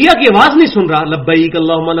تلبیہ کی آواز نہیں سن رہا، لبیک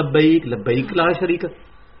اللہم لبیک لبیک لا شریک،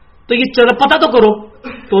 تو یہ پتہ تو کرو.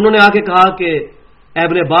 تو انہوں نے آ کے کہا کہ اے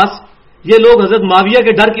ابن عباس، یہ لوگ حضرت معاویہ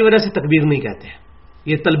کے ڈر کی وجہ سے تکبیر نہیں کہتے ہیں،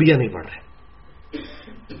 یہ تلبیہ نہیں پڑھ رہے.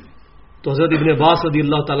 تو حضرت ابن عباس رضی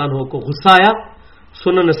اللہ تعالیٰ عنہ کو غصہ آیا.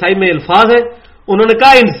 سنن نسائی میں الفاظ ہے، انہوں نے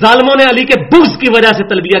کہا ان ظالموں نے علی کے بغض کی وجہ سے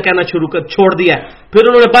تلبیہ کہنا چھوڑ دیا ہے. پھر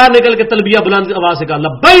انہوں نے باہر نکل کے تلبیہ بلند آواز سے کہا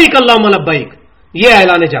لبیک اللہم لبیک، یہ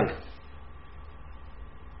اعلان جنگ.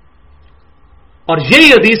 اور یہی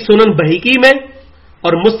حدیث سنن بہیقی میں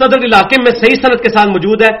اور مستدرک الحاکم میں صحیح سند کے ساتھ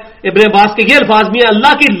موجود ہے. ابن عباس کے یہ الفاظ بھی ہیں،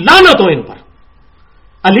 اللہ کی لعنت ہو ان پر،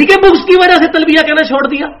 علی کے بغض کی وجہ سے تلبیہ کہنا چھوڑ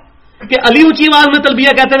دیا. کہ علی اونچی آواز میں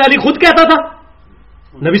تلبیہ کہتے تھے، علی خود کہتا تھا،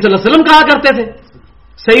 نبی صلی اللہ علیہ وسلم کہا کرتے تھے.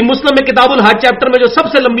 صحیح مسلم میں کتاب الحج چیپٹر میں جو سب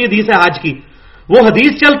سے لمبی حدیث ہے حج کی، وہ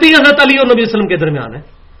حدیث چلتی ہے حضرت علی اور نبی صلی اللہ علیہ وسلم کے درمیان ہے.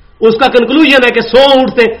 اس کا کنکلوژن ہے کہ 100 اونٹ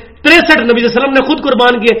تھے، 63 نبی صلی اللہ علیہ وسلم نے خود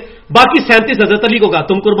قربان کیے، باقی 37 حضرت علی کو کہا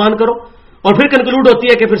تم قربان کرو. اور پھر کنکلوڈ ہوتی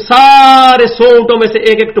ہے کہ پھر سارے 100 اونٹوں میں سے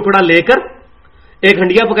ایک ایک ٹکڑا لے کر ایک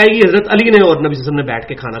ہنڈیا پکائی گی حضرت علی نے، اور نبی صلی اللہ علیہ وسلم نے بیٹھ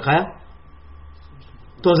کے کھانا کھایا.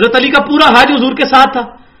 تو حضرت علی کا پورا حج حضور کے ساتھ تھا.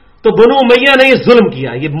 تو بنو امیہ نے یہ ظلم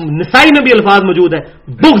کیا. یہ نسائی میں بھی الفاظ موجود ہے،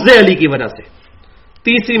 بغض علی کی وجہ سے.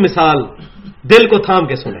 تیسری مثال، دل کو تھام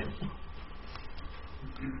کے سنیں.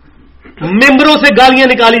 ممبروں سے گالیاں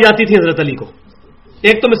نکالی جاتی تھی حضرت علی کو.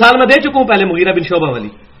 ایک تو مثال میں دے چکا ہوں پہلے، مغیرہ بن شعبہ والی.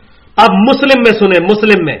 اب مسلم میں سنیں،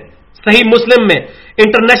 مسلم میں صحیح مسلم میں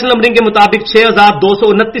انٹرنیشنل نمبرنگ کے مطابق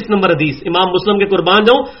 6229 نمبر حدیث، امام مسلم کے قربان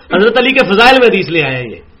جاؤں، حضرت علی کے فضائل میں حدیث لے آیا.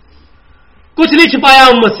 یہ کچھ نہیں چھپایا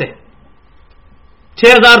امت سے.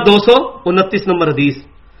 6229 نمبر حدیث،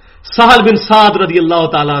 سہل بن سعد رضی اللہ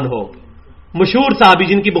تعالیٰ عنہ، مشہور صحابی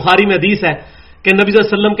جن کی بخاری میں حدیث ہے کہ نبی صلی اللہ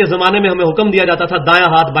علیہ وسلم کے زمانے میں ہمیں حکم دیا جاتا تھا دایاں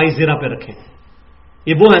ہاتھ بائیں زرہ پہ رکھیں.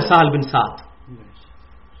 یہ وہ ہے سہل بن سعد.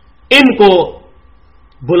 ان کو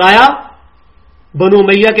بلایا بنو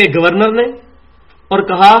امیہ کے گورنر نے اور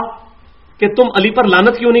کہا کہ تم علی پر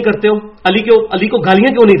لعنت کیوں نہیں کرتے ہو، علی کو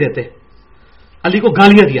گالیاں کیوں نہیں دیتے، علی کو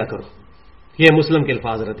گالیاں دیا کرو. یہ مسلم کے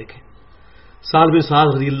الفاظ رہے دیکھیں. سہل بن سعد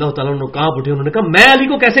رضی اللہ تعالیٰ عنہ کہاں اٹھے، انہوں نے کہا میں علی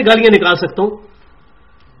کو کیسے گالیاں نکال سکتا ہوں،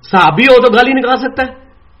 صحابی ہو تو گالی نکال سکتا ہے.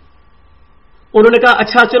 انہوں نے کہا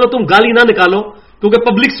اچھا چلو تم گالی نہ نکالو، کیونکہ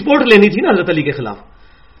پبلک سپورٹ لینی تھی نا حضرت علی کے خلاف،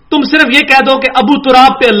 تم صرف یہ کہہ دو کہ ابو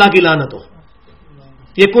تراب پہ اللہ کی لعنت ہو.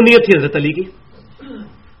 یہ کنیت تھی حضرت علی کی.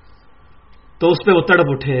 تو اس پہ وہ تڑپ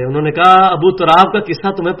اٹھے. انہوں نے کہا ابو تراب کا قصہ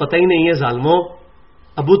تمہیں پتہ ہی نہیں ہے ظالموں.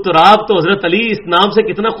 ابو تراب تو حضرت علی اس نام سے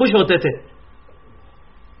کتنا خوش ہوتے تھے.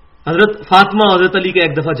 حضرت فاطمہ حضرت علی کے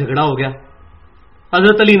ایک دفعہ جھگڑا ہو گیا،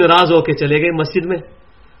 حضرت علی ناراض ہو کے چلے گئے مسجد میں.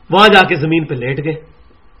 وہاں جا کے زمین پہ لیٹ گئے،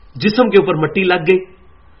 جسم کے اوپر مٹی لگ گئی.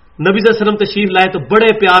 نبی صلی اللہ علیہ وسلم تشریف لائے تو بڑے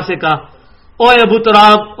پیار سے کہا او ابو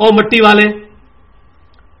تراب، او مٹی والے.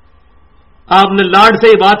 آپ نے لاڈ سے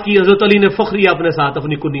یہ بات کی. حضرت علی نے فخری اپنے ساتھ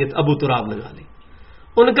اپنی کنیت ابو تراب لگا لی.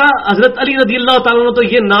 ان کا حضرت علی رضی اللہ تعالیٰ عنہ تو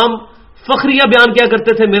یہ نام فخریہ بیان کیا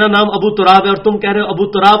کرتے تھے، میرا نام ابو تراب ہے اور تم کہہ رہے ہو ابو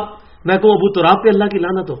تراب. میں کہوں ابو تراب پہ اللہ کی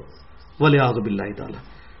لعنت ہو، ولیعوذ باللہ تعالی.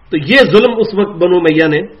 تو یہ ظلم اس وقت بنو امیہ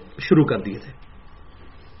نے شروع کر دیے تھے.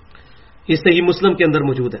 یہ صحیح مسلم کے اندر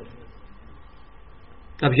موجود ہے.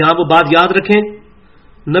 اب یہاں وہ بات یاد رکھیں،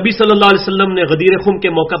 نبی صلی اللہ علیہ وسلم نے غدیر خم کے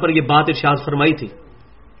موقع پر یہ بات ارشاد فرمائی تھی.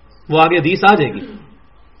 وہ آگے حدیث آ جائے گی.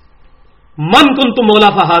 من کنت مولا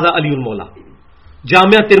فہذا علی المولا.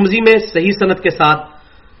 جامعہ ترمذی میں صحیح سند کے ساتھ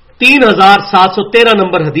 3713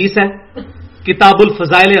 نمبر حدیث ہے، کتاب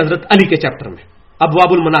الفضائل حضرت علی کے چیپٹر میں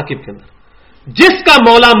ابواب المناقب کے اندر. جس کا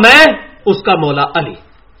مولا میں اس کا مولا علی.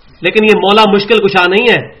 لیکن یہ مولا مشکل کشا نہیں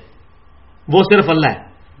ہے، وہ صرف اللہ ہے.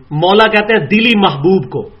 مولا کہتے ہیں دلی محبوب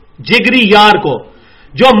کو، جگری یار کو.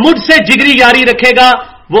 جو مجھ سے جگری یاری رکھے گا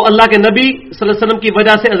وہ اللہ کے نبی صلی اللہ علیہ وسلم کی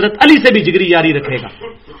وجہ سے حضرت علی سے بھی جگری یاری رکھے گا.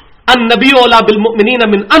 النبی اولا بالمؤمنین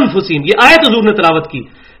من انفسہم، یہ آیت حضور نے تلاوت کی.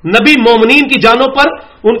 نبی مومنین کی جانوں پر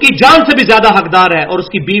ان کی جان سے بھی زیادہ حقدار ہے اور اس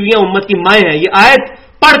کی بیویاں امت کی مائیں ہیں. یہ آیت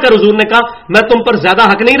پڑھ کر حضور نے کہا میں تم پر زیادہ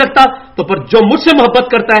حق نہیں رکھتا، تو پر جو مجھ سے محبت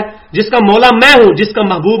کرتا ہے، جس کا مولا میں ہوں، جس کا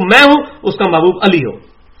محبوب میں ہوں، اس کا محبوب علی ہو.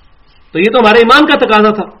 تو یہ تو ہمارے ایمان کا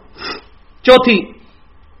تقاضا تھا. چوتھی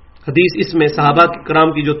حدیث اس میں صحابہ کرام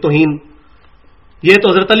کی جو توہین، یہ تو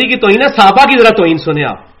حضرت علی کی توہین ہے، صحابہ کی ذرا توہین سنیں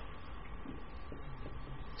آپ.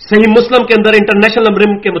 صحیح مسلم کے اندر انٹرنیشنل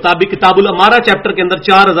نمبرنگ کے مطابق کتاب الامارہ چیپٹر کے اندر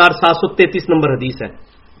 4733 نمبر حدیث ہے.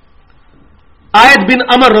 عائد بن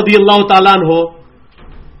عمر رضی اللہ تعالیٰ عنہ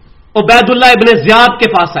عبید اللہ ابن زیاد کے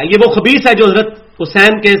پاس آئے. یہ وہ خبیث ہے جو حضرت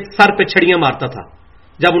حسین کے سر پہ چھڑیاں مارتا تھا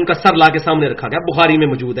جب ان کا سر لا کے سامنے رکھا گیا. بخاری میں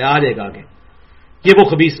موجود ہے، آ جائے گا آگے. یہ وہ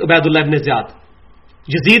خبیث عبید اللہ ابن زیاد،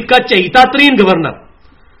 یزید کا چہیتا ترین گورنر.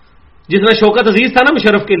 جس طرح شوکت عزیز تھا نا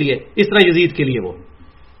مشرف کے لیے، اس طرح یزید کے لیے وہ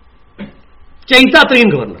چہیتا ترین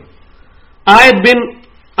گورنر. आयद बिन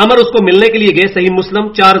अमर उसको मिलने के लिए गए, सही मुस्लिम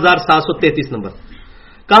 4733 नंबर।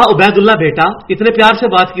 कहा उबैदुल्लाह बेटा, इतने प्यार से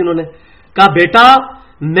बात की उन्होंने, कहा बेटा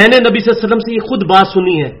मैंने नबी सल्लल्लाहु अलैहि वसल्लम से ये खुद बात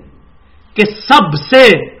सुनी है कि सबसे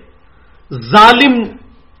जालिम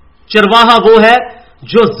चरवाहा वो है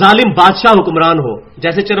जो जालिम बादशाह हुक्मरान हो।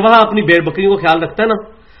 जैसे चरवाहा अपनी भेड़ बकरियों का ख्याल रखता है ना,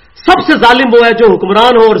 सबसे जालिम वो है जो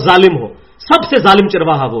हुक्मरान हो और जालिम हो, सबसे जालिम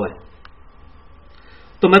चरवाहा वो है।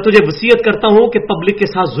 तो मैं तुझे वसीयत करता हूं कि पब्लिक के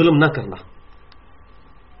साथ जुल्म ना करना।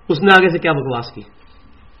 उसने आगे से क्या बकवास की,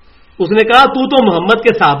 उसने कहा तू तो मोहम्मद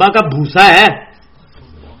के साहबा का भूसा है।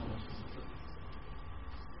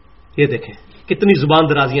 ये देखें कितनी जुबान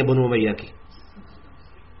दराजियां बनु उमैया की।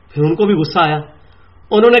 फिर उनको भी गुस्सा आया,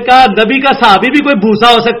 उन्होंने कहा नबी का साहबी भी कोई भूसा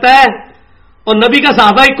हो सकता है, और नबी का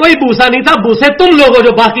साहबा कोई भूसा नहीं था, भूसे तुम लोग हो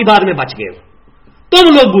जो बाकी बाद में बच गए हो, तुम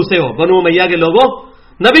लोग भूसे हो बनु उमैया के लोगों,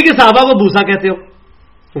 नबी के साहबा को भूसा कहते हो।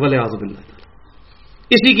 वलियाज़ुबिल्लाह।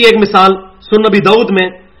 इसी की एक मिसाल सुन्न नबी दाऊद में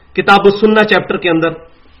किताब सुन्ना चैप्टर के अंदर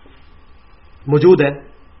मौजूद है,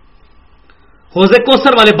 हौज़े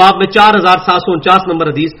कौसर वाले बाब में 4749 नंबर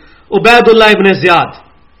हदीस, उबैदुल्लाह इब्न ज़ियाद,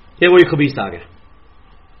 ये वही खबीस आ गया।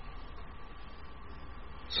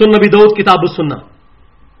 सुन्न नबी दाऊद किताब सुन्ना,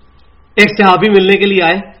 एक सहाबी मिलने के लिए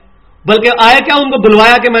आए, बल्कि आए क्या उनको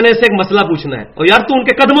बुलवाया कि मैंने इससे एक मसला पूछना है, और यार तू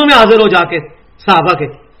उनके कदमों में हाजिर हो जाके सहाबा के।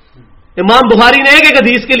 इमाम बुखारी ने एक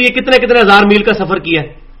हदीस के लिए कितने कितने हजार मील का सफर किया,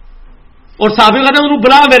 और साहबी कहते हैं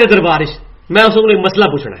बुला मेरे दरबार, मैं उसको एक मसला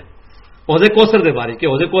पूछना है हौज़े कौसर के बारे कि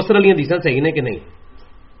हौज़े कौसर वाली हदीसां सही ने कि नहीं।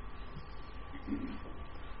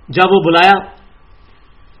 जब वो बुलाया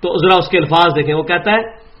तो जरा उसके अल्फाज देखें, वो कहता है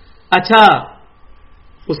अच्छा,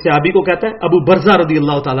 उस सहाबी को कहता है अबू बरज़ा रज़ी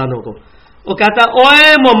अल्लाह तआला अन्हु को, वो कहता है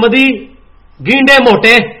ओए मोहम्मदी गींडे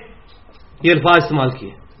मोटे, ये अल्फाज इस्तेमाल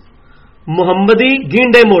किए, मोहम्मदी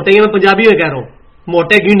गींडे मोटे, ये मैं पंजाबी में कह रहा हूं,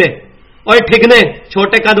 मोटे गींडे, ओए ठिकने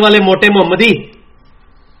छोटे कद वाले मोटे मोहम्मदी।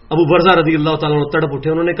 अबू बरज़ा रज़ी अल्लाह तआला अन्हु तड़प उठे,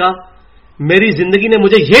 उन्होंने कहा मेरी जिंदगी ने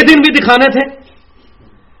मुझे ये दिन भी दिखाने थे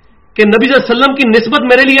कि नबी सल्लल्लाहु अलैहि वसल्लम की निस्बत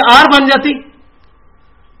मेरे लिए आर बन जाती,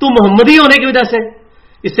 तू मोहम्मदी होने की वजह से।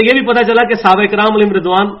 इससे यह भी पता चला कि सहाबा इकराम अलैहिम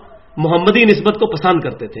रिदवान मोहम्मदी निस्बत को पसंद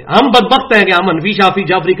करते थे। हम बदबख्त हैं कि हम हनफी शाफी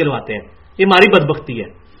जाफरी कहलवाते हैं, ये हमारी बदबख्ती है।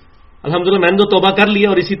 अल्हम्दुलिल्लाह मैंने तो तौबा कर लिया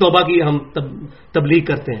और इसी तौबा की हम तबलीग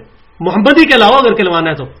करते हैं, मोहम्मदी के अलावा अगर कहलवाना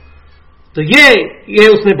है तो ये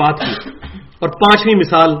उसने बात की। और पांचवी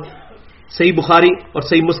मिसाल सही बुखारी और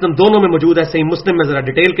सही मुस्लिम दोनों में मौजूद है, सही मुस्लिम में जरा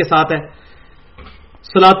डिटेल के साथ है।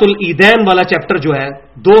 सलातुल ईदैन वाला चैप्टर जो है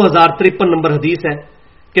 2053 नंबर हदीस है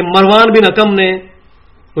कि मरवान बिन अकम ने,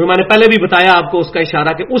 और मैंने पहले भी बताया आपको उसका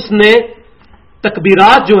इशारा कि उसने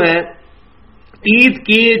तकबीरात जो है ईद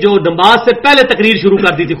की जो नमाज से पहले तकरीर शुरू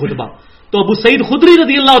कर दी थी खुतबा। तो अबू सईद खुदरी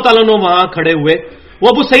रज़ी अल्लाह तआला अन्हु वहां खड़े हुए, वो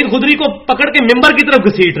अबू सईद खुदरी को पकड़ के मिंबर की तरफ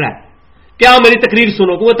घसीट रहा है, क्या मेरी तकरीर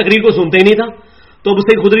सुनो, वो तकरीर को सुनते ही नहीं था। तो अबू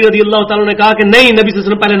सईद खुदरी रज़ी अल्लाह तआला ने कहा कि नहीं, नबी सल्लल्लाहु अलैहि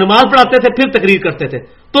वसल्लम पहले नमाज पढ़ाते थे फिर तकरीर करते थे,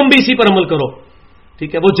 तुम भी इसी पर अमल करो।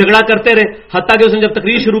 ठीक है, वो झगड़ा करते रहे, हत्ता कि उसने जब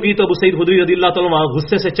तकरीर शुरू की तो अबू सईद खुदरी रज़ी अल्लाह तआला वहां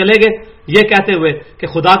गुस्से से चले गए, ये कहते हुए कि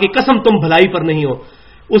खुदा की कसम तुम भलाई पर नहीं हो,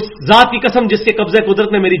 उस जात की कसम जिसके कब्जे कुदरत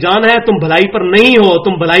में मेरी जान है, तुम भलाई पर नहीं हो,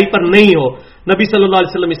 तुम भलाई पर नहीं हो। नबी सल्लल्लाहु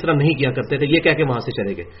अलैहि वसल्लम इस तरह नहीं किया करते थे, ये कह के वहां से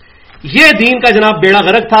चले गए। ये दीन का जनाब बेड़ा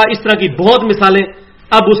गर्क था। इस तरह की बहुत मिसालें।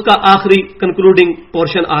 अब उसका आखिरी कंक्लूडिंग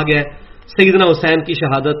पोर्शन आ गया, सैयदना हुसैन की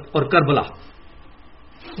शहादत और करबला।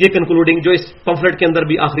 ये कंक्लूडिंग जो इस पंफलेट के अंदर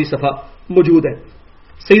भी आखिरी सफा मौजूद है।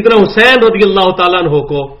 सैयदना हुसैन रज़ियल्लाहु ताला अन्हु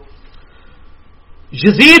को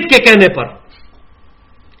यजीद के कहने पर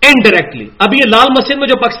इनडायरेक्टली, अब ये लाल मस्जिद में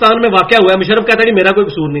जो पाकिस्तान में वाकया हुआ है, मुशर्रफ कहता है कि मेरा कोई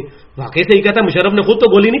कसूर नहीं, वाकई सही कहता है, मुशर्रफ ने खुद तो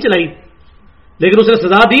गोली नहीं चलाई, लेकिन उसने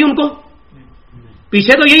सजा दी उनको।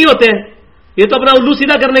 पीछे तो यही होते हैं, ये तो अपना उल्लू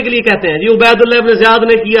सीधा करने के लिए कहते हैं जी उबैदुल्लाह इब्न ज़ियाद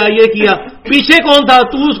ने किया, ये किया, पीछे कौन था?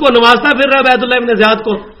 तू उसको नवाजता फिर रहा है उबैदुल्लाह इब्न ज़ियाद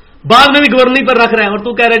को, बाद में भी गवर्नरी पर रख रहा है और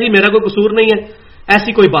तू कह रहा है जी मेरा कोई कसूर नहीं है।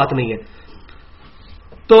 ऐसी कोई बात नहीं है।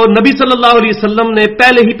 तो नबी सल्लल्लाहु अलैहि वसल्लम ने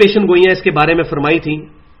पहले ही पेशन गोइयां इसके बारे में फरमाई थी।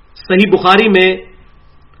 सही बुखारी में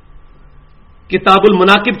किताबुल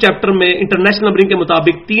मुनाकिब चैप्टर में इंटरनेशनल नंबरिंग के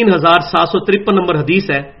मुताबिक 3753 नंबर हदीस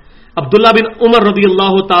है। अब्दुल्ला बिन उमर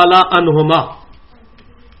रज़ियल्लाहु ताला अन्हुमा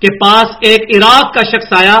के पास एक इराक का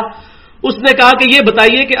शख्स आया, उसने कहा कि ये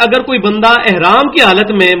बताइए कि अगर कोई बंदा एहराम की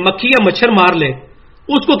हालत में मक्खी या मच्छर मार ले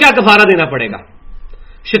उसको क्या कफारा देना पड़ेगा?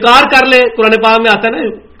 शिकार कर ले, कुरान पाक में आता है ना,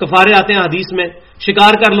 कफारे आते हैं हदीस में,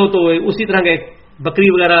 शिकार कर लो तो उसी तरह के बकरी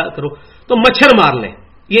वगैरह करो, तो मच्छर मार ले।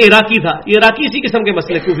 ये इराकी था, ये इराकी इसी किस्म के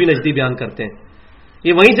मसले कूफी नजदी बयान करते हैं।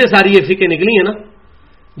 ये वहीं से सारी ये फिक्र निकली है ना,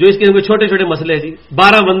 जो इस किस्म के छोटे छोटे मसले हैं जी।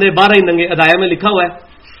 12 बंदे 12 ही नंगे, अदाया में लिखा हुआ है,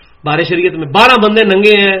 बारह शरीयत में 12 बंदे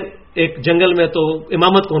नंगे हैं एक जंगल में, तो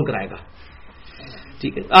इमामत कौन कराएगा?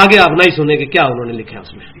 ठीक है, आगे आप नहीं सुनेंगे क्या उन्होंने लिखा है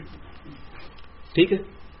उसमें। ٹھیک ہے،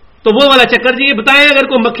 تو وہ والا چکر جی. یہ بتائیں اگر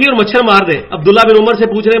کوئی مکھی اور مچھر مار دے. عبداللہ بن عمر سے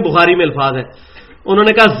پوچھ رہے ہیں، بخاری میں الفاظ ہے، انہوں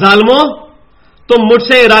نے کہا ظالمو تم مجھ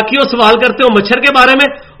سے عراقیوں سوال کرتے ہو مچھر کے بارے میں،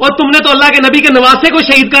 اور تم نے تو اللہ کے نبی کے نواسے کو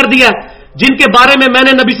شہید کر دیا جن کے بارے میں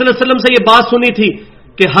نے نبی صلی اللہ علیہ وسلم سے یہ بات سنی تھی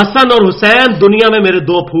کہ حسن اور حسین دنیا میں میرے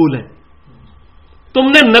دو پھول ہیں. تم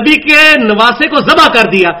نے نبی کے نواسے کو ذبح کر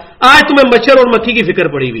دیا، آج تمہیں مچھر اور مکھی کی فکر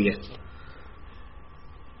پڑی ہوئی ہے.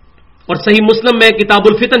 اور صحیح مسلم میں کتاب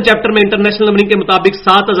الفتن چیپٹر میں انٹرنیشنل نمبرنگ کے مطابق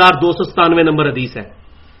 7297 نمبر حدیث ہے.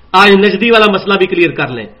 آج نجدی والا مسئلہ بھی کلیئر کر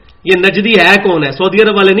لیں. یہ نجدی ہے کون ہے؟ سعودی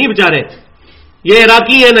عرب والے نہیں بیچارے، یہ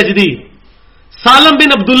عراقی ہے نجدی. سالم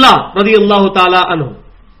بن عبداللہ رضی اللہ تعالی عنہ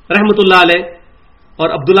رحمت اللہ علیہ، اور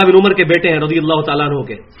عبداللہ بن عمر کے بیٹے ہیں رضی اللہ تعالیٰ عنہ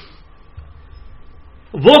کے.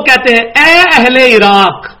 وہ کہتے ہیں اے اہل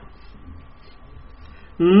عراق،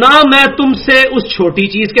 نہ میں تم سے اس چھوٹی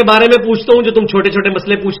چیز کے بارے میں پوچھتا ہوں جو تم چھوٹے چھوٹے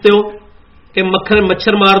مسئلے پوچھتے ہو کہ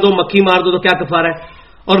مچھر مار دو، مکھی مار دو تو کیا کفارہ ہے،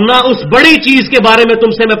 اور نہ اس بڑی چیز کے بارے میں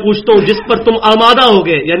تم سے میں پوچھتا ہوں جس پر تم آمادہ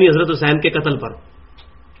ہوگے، یعنی حضرت حسین کے قتل پر.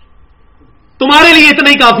 تمہارے لیے اتنا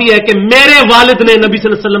ہی کافی ہے کہ میرے والد نے نبی صلی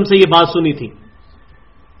اللہ علیہ وسلم سے یہ بات سنی تھی.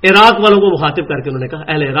 عراق والوں کو مخاطب کر کے انہوں نے کہا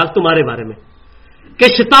اہل عراق تمہارے بارے میں کہ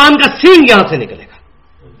شیطان کا سینگ یہاں سے نکلے گا،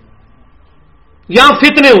 یہاں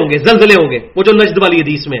فتنے ہوں گے، زلزلے ہوں گے، وہ جو نجد والی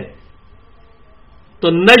حدیث میں ہے. تو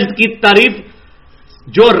نجد کی تعریف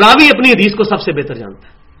جو راوی اپنی حدیث کو سب سے بہتر جانتا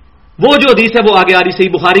ہے، وہ جو حدیث ہے وہ آگے آ رہی.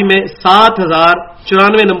 صحیح بخاری میں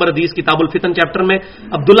 7094 نمبر حدیث کتاب الفتن چیپٹر میں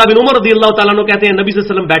عبداللہ بن عمر رضی اللہ تعالیٰ عنہ کہتے ہیں نبی صلی اللہ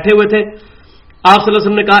علیہ وسلم بیٹھے ہوئے تھے. آپ صلی اللہ علیہ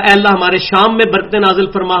وسلم نے کہا اے اللہ ہمارے شام میں برکت نازل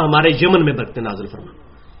فرما، ہمارے یمن میں برکت نازل فرما.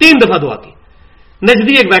 3 دفعہ دعا کی.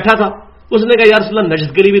 نجدی ایک بیٹھا تھا، اس نے کہا یا رسول اللہ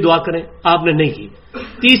نجد کے لیے بھی دعا کریں، آپ نے نہیں کی.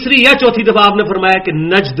 تیسری یا چوتھی دفعہ آپ نے فرمایا کہ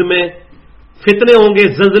نجد میں فتنے ہوں گے،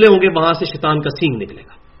 زلزلے ہوں گے، وہاں سے شیطان کا سینگ نکلے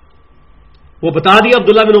گا. وہ بتا دیا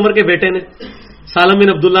عبداللہ بن عمر کے بیٹے نے، سالم بن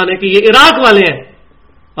عبداللہ نے، کہ یہ عراق والے ہیں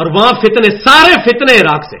اور وہاں فتنے، سارے فتنے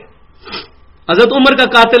عراق سے. حضرت عمر کا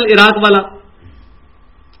قاتل عراق والا،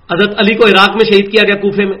 حضرت علی کو عراق میں شہید کیا گیا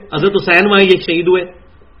کوفے میں، حضرت حسین وہاں یہ شہید ہوئے.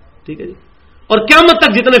 ٹھیک ہے جی. اور قیامت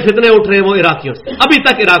تک جتنے فتنے اٹھ رہے ہیں وہ عراقیوں سے. ابھی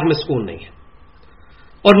تک عراق میں سکون نہیں ہے.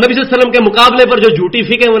 اور نبی صلی اللہ علیہ وسلم کے مقابلے پر جو جھوٹی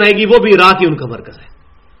فقہ بنائے گی وہ بھی عراق ہی ان کا مرکز ہے.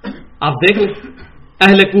 آپ دیکھ لیں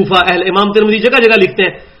اہل کوفہ، اہل امام ترمذی جگہ جگہ لکھتے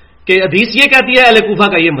ہیں کہ حدیث یہ کہتی ہے اہل کوفہ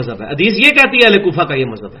کا یہ مذہب ہے، حدیث یہ کہتی ہے اہل کوفہ کا یہ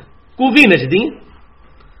مذہب ہے. کوفی نجدی ہیں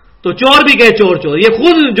تو چور بھی کہے چور چور، یہ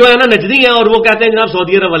خود جو ہے نا نجدی ہیں، اور وہ کہتے ہیں جناب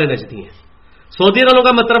سعودی عرب والے نجدی ہیں. سعودی عرب والوں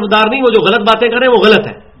کا میں طرفدار نہیں، وہ جو غلط باتیں کریں وہ غلط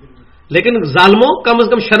ہے، لیکن ظالموں کم از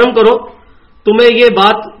کم شرم کرو. تمہیں یہ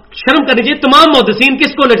بات شرم کرنی چاہیے. تمام محدثین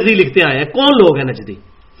کس کو نجدی لکھتے آئے ہیں؟ کون لوگ ہیں نجدی؟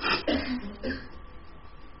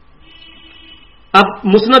 اب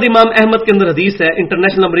مسند امام احمد کے اندر حدیث ہے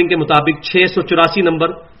انٹرنیشنل نمبرنگ کے مطابق 684 نمبر،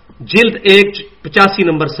 جلد 185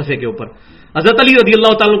 نمبر صفحے کے اوپر. حضرت علی رضی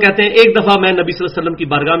اللہ تعالیٰ کہتے ہیں ایک دفعہ میں نبی صلی اللہ علیہ وسلم کی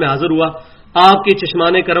بارگاہ میں حاضر ہوا، آپ کے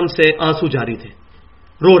چشمان کرم سے آنسو جاری تھے،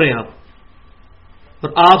 رو رہے ہیں آپ. اور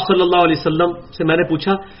آپ صلی اللہ علیہ وسلم سے میں نے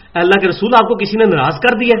پوچھا اے اللہ کے رسول آپ کو کسی نے ناراض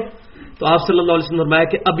کر دیا؟ تو آپ صلی اللہ علیہ وسلم نے فرمایا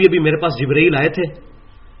کہ ابھی ابھی میرے پاس جبرائیل آئے تھے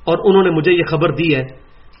اور انہوں نے مجھے یہ خبر دی ہے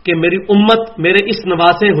کہ میری امت میرے اس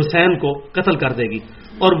نواسے حسین کو قتل کر دے گی،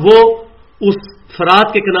 اور وہ اس فرات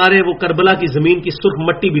کے کنارے وہ کربلا کی زمین کی سرخ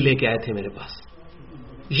مٹی بھی لے کے آئے تھے میرے پاس.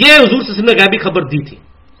 یہ حضور صلی اللہ علیہ وسلم نے غیبی خبر دی تھی،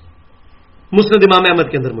 مسند امام احمد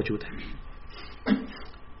کے اندر موجود ہے.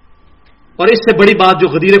 اور اس سے بڑی بات جو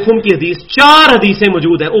غدیر خم کی حدیث، 4 حدیثیں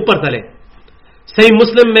موجود ہیں اوپر تلے. صحیح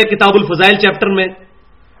مسلم میں کتاب الفضائل چیپٹر میں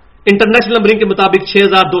انٹرنیشنل نمبرنگ کے مطابق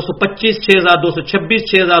 6225، 6226،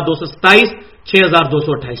 6227،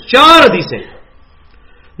 6228 4 حدیثیں.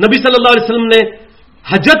 نبی صلی اللہ علیہ وسلم نے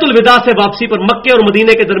حجۃ الوداع سے واپسی پر مکے اور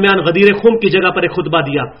مدینے کے درمیان غدیر خم کی جگہ پر ایک خطبہ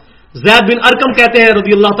دیا. زید بن ارقم کہتے ہیں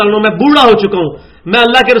رضی اللہ تعالیٰ عنہ میں بوڑھا ہو چکا ہوں، میں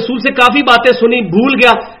اللہ کے رسول سے کافی باتیں سنی، بھول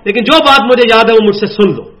گیا، لیکن جو بات مجھے یاد ہے وہ مجھ سے سن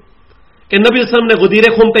لو کہ نبی صلی اللہ علیہ وسلم نے غدیر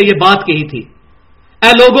خم پہ یہ بات کہی تھی،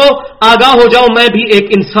 اے لوگو آگاہ ہو جاؤ میں بھی ایک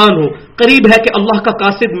انسان ہوں، قریب ہے کہ اللہ کا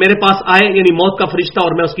قاصد میرے پاس آئے، یعنی موت کا فرشتہ،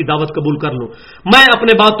 اور میں اس کی دعوت قبول کر لوں. میں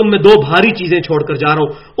اپنے بعد تم میں 2 بھاری چیزیں چھوڑ کر جا رہا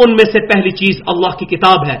ہوں، ان میں سے پہلی چیز اللہ کی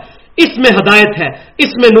کتاب ہے، اس میں ہدایت ہے،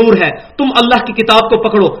 اس میں نور ہے. تم اللہ کی کتاب کو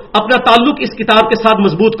پکڑو، اپنا تعلق اس کتاب کے ساتھ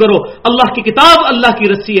مضبوط کرو. اللہ کی کتاب اللہ کی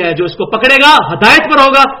رسی ہے، جو اس کو پکڑے گا ہدایت پر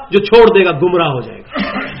ہوگا، جو چھوڑ دے گا گمراہ ہو جائے گا.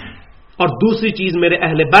 اور دوسری چیز میرے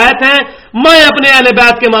اہل بیت ہیں، میں اپنے اہل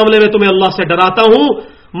بیت کے معاملے میں تمہیں اللہ سے ڈراتا ہوں،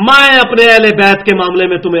 میں اپنے اہل بیت کے معاملے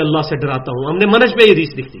میں تمہیں اللہ سے ڈراتا ہوں. ہم نے منج پہ یہ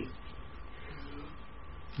حدیث لکھ دی،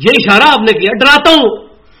 یہ اشارہ آپ نے کیا، ڈراتا ہوں،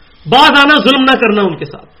 باز آنا ظلم نہ کرنا ان کے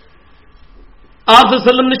ساتھ. آپ صلی اللہ علیہ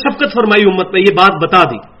وسلم نے شفقت فرمائی امت پہ، یہ بات بتا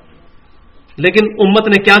دی، لیکن امت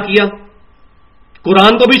نے کیا کیا؟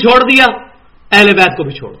 قرآن کو بھی چھوڑ دیا، اہل بیت کو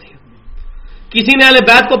بھی چھوڑ دیا. کسی نے اہل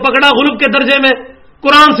بیت کو پکڑا غلب کے درجے میں،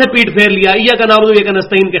 قرآن سے پیٹ پھیر لیا، ایاک نعبد و ایاک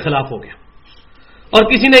نستعین کے خلاف ہو گیا، اور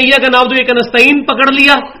کسی نے ایاک نعبد و ایاک نستعین پکڑ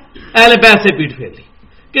لیا، اہل بیت سے پیٹ پھیر لی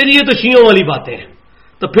کہ یہ تو شیعوں والی باتیں ہیں۔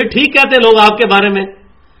 تو پھر ٹھیک کہتے ہیں لوگ آپ کے بارے میں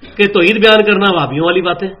کہ توحید بیان کرنا وہابیوں والی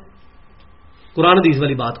باتیں، قرآن حدیث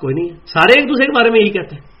والی بات کوئی نہیں ہے۔ سارے ایک دوسرے کے بارے میں یہی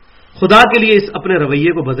کہتے ہیں۔ خدا کے لیے اس اپنے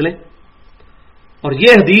رویے کو بدلیں، اور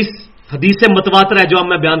یہ حدیث متواتر ہے جو اب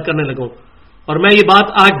میں بیان کرنے لگا ہوں، اور میں یہ بات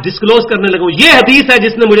آج ڈسکلوز کرنے لگا ہوں، یہ حدیث ہے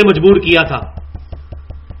جس نے مجھے مجبور کیا تھا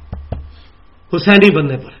حسینی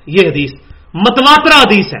بننے پر۔ یہ حدیث متواتر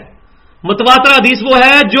حدیث ہے۔ متواتر حدیث وہ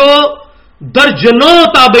ہے جو درجنوں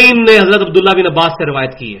تابعین نے حضرت عبداللہ بن عباس سے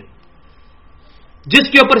روایت کی ہے، جس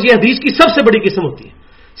کے اوپر یہ حدیث کی سب سے بڑی قسم ہوتی ہے۔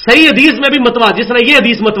 صحیح حدیث میں بھی متواتر، جس طرح یہ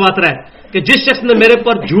حدیث متواتر ہے کہ جس شخص نے میرے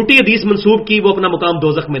پر جھوٹی حدیث منسوب کی وہ اپنا مقام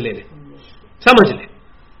دوزخ میں لے لے، سمجھ لے۔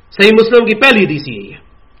 صحیح مسلم کی پہلی حدیث یہی ہے،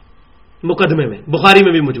 مقدمے میں، بخاری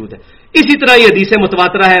میں بھی موجود ہے۔ اسی طرح یہ حدیث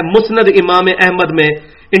متواترہ ہے مسند امام احمد میں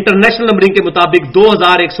انٹرنیشنل نمبرنگ کے مطابق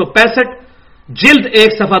 2165 جلد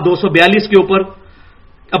 1 صفحہ 242 کے اوپر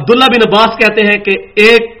عبداللہ بن عباس کہتے ہیں کہ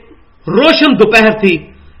ایک روشن دوپہر تھی،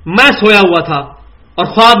 میں سویا ہوا تھا اور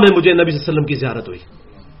خواب میں مجھے نبی صلی اللہ علیہ وسلم کی زیارت ہوئی۔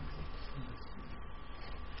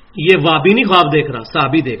 یہ وابی نہیں خواب دیکھ رہا،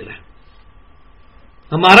 صحابی دیکھ رہا ہے۔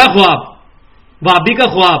 ہمارا خواب، وابی کا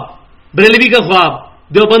خواب، بریلوی کا خواب،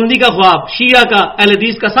 دیوبندی کا خواب، شیعہ کا، اہل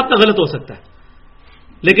حدیث کا، سب کا غلط ہو سکتا ہے،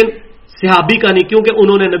 لیکن صحابی کا نہیں، کیونکہ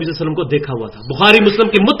انہوں نے نبی صلی اللہ علیہ وسلم کو دیکھا ہوا تھا۔ بخاری مسلم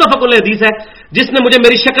کی متفق علیہ حدیث ہے، جس نے مجھے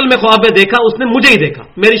میری شکل میں خواب میں دیکھا اس نے مجھے ہی دیکھا،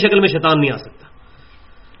 میری شکل میں شیطان نہیں آ سکتا۔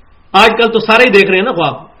 آج کل تو سارے ہی دیکھ رہے ہیں نا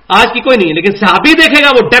خواب، آج کی کوئی نہیں ہے، لیکن صحابی دیکھے گا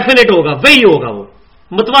وہ ڈیفینیٹ ہوگا، وہی ہوگا، وہ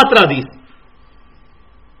متواتر حدیث،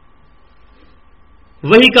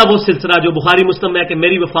 وہی کا وہ سلسلہ جو بخاری مسلم میں ہے کہ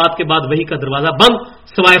میری وفات کے بعد وہی کا دروازہ بند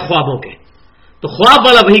سوائے خوابوں کے۔ تو خواب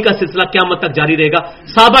والا وہی کا سلسلہ قیامت تک جاری رہے گا۔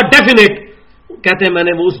 صحابہ ڈیفینیٹ کہتے ہیں میں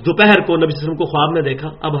نے وہ اس دوپہر کو نبی صلی اللہ علیہ وسلم کو خواب میں دیکھا۔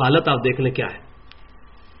 اب حالت آپ دیکھ لیں کیا ہے،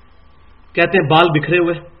 کہتے ہیں بال بکھرے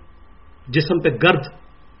ہوئے، جسم پہ گرد،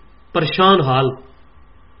 پریشان حال،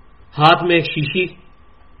 ہاتھ میں ایک شیشی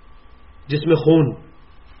جس میں خون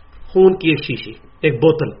کی ایک شیشی، ایک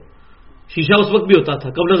بوتل، شیشہ اس وقت بھی ہوتا تھا،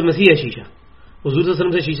 قبل از مسیح ہے شیشہ، حضور صلی اللہ علیہ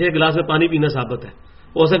وسلم سے شیشے کے گلاس میں پانی پینا ثابت ہے،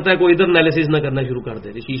 ہو سکتا ہے کوئی ادھر انالیسس نہ کرنا شروع کر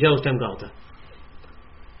دے، شیشہ اس ٹائم کا ہوتا ہے۔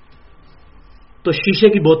 تو شیشے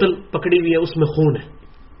کی بوتل پکڑی ہوئی ہے، اس میں خون ہے۔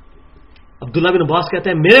 عبداللہ بن عباس کہتے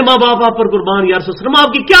ہیں میرے ماں باپ آپ پر قربان، یا رسول اللہ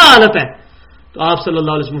آپ کی کیا حالت ہے؟ تو آپ صلی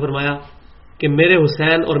اللہ علیہ وسلم فرمایا کہ میرے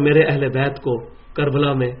حسین اور میرے اہل بیت کو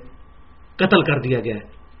کربلا میں قتل کر دیا گیا ہے،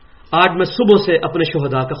 آج میں صبح سے اپنے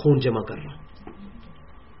شہداء کا خون جمع کر رہا ہوں۔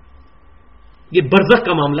 یہ برزخ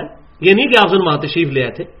کا معاملہ ہے، یہ نہیں کہ آپ وہاں تشریف لے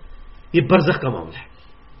آئے تھے، یہ برزخ کا معاملہ ہے،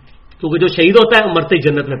 کیونکہ جو شہید ہوتا ہے وہ مرتے ہی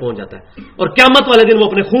جنت میں پہنچ جاتا ہے، اور قیامت والے دن وہ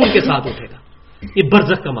اپنے خون کے ساتھ اٹھے گا۔ یہ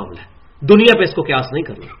برزخ کا معاملہ ہے، دنیا پہ اس کو قیاس نہیں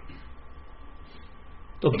کرنا۔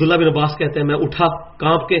 تو عبداللہ بن عباس کہتے ہیں میں اٹھا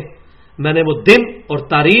کانپ کے، میں نے وہ دن اور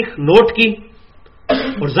تاریخ نوٹ کی،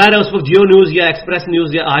 اور ظاہر ہے اس وقت جیو نیوز یا ایکسپریس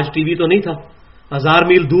نیوز یا آج ٹی وی تو نہیں تھا، 1000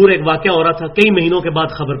 میل دور ایک واقعہ ہو رہا تھا، کئی مہینوں کے بعد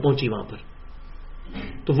خبر پہنچی وہاں پر،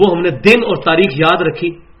 تو وہ ہم نے دن اور تاریخ یاد رکھی،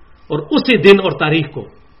 اور اسی دن اور تاریخ کو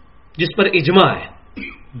جس پر اجماع ہے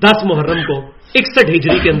 10 محرم کو 61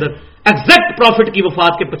 ہجری کے اندر ایگزیکٹ پروفٹ کی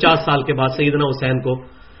وفات کے 50 سال کے بعد سیدنا حسین کو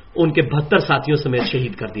ان کے 72 ساتھیوں سمیت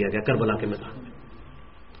شہید کر دیا گیا کربلا کے میدان میں۔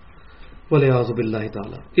 وَلِعَاذُ بِاللَّهِ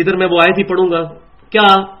تعالی۔ ادھر میں وہ آیت ہی پڑھوں گا، کیا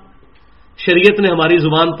شریعت نے ہماری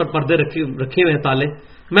زبان پر پردے رکھے ہوئے ہیں تالے،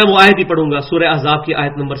 میں وہ آیت ہی پڑھوں گا، سورہ احزاب کی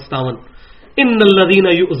آیت نمبر 57، ان الذین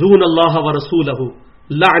یؤذون اللہ ورسولہ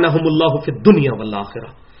لعنہم اللہ فی الدنیا والآخرہ،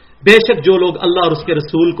 بے شک جو لوگ اللہ اور اس کے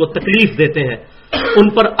رسول کو تکلیف دیتے ہیں ان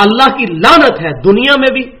پر اللہ کی لعنت ہے، دنیا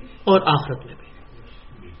میں بھی اور آخرت میں بھی۔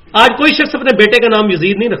 آج کوئی شخص اپنے بیٹے کا نام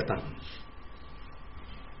یزید نہیں رکھتا۔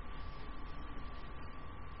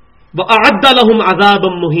 وَأَعَدَّ لَهُمْ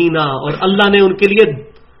عَذَابًا مُهِينًا، اور اللہ نے ان کے لیے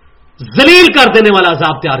ذلیل کر دینے والا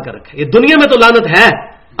عذاب تیار کر رکھا ہے۔ یہ دنیا میں تو لعنت ہے،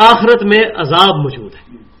 آخرت میں عذاب موجود ہے،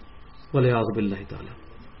 وَلِعَاذُ بِاللَّهِ تعالی۔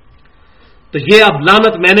 تو یہ اب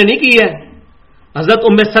لعنت میں نے نہیں کی ہے، حضرت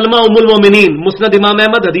ام سلمہ ام المومنین مسند امام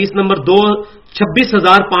احمد حدیث نمبر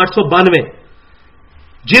 26592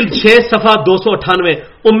 جلد 6 صفحہ 298،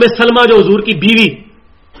 ام سلمہ جو حضور کی بیوی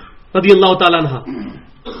رضی اللہ تعالیٰ عنہ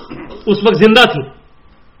اس وقت زندہ تھی،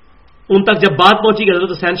 ان تک جب بات پہنچی کہ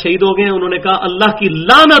حضرت حسین شہید ہو گئے ہیں، انہوں نے کہا اللہ کی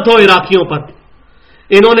لعنت ہو عراقیوں پر،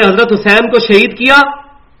 انہوں نے حضرت حسین کو شہید کیا،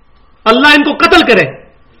 اللہ ان کو قتل کرے،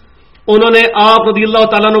 انہوں نے آپ رضی اللہ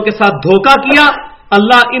تعالیٰ عنہ کے ساتھ دھوکہ کیا،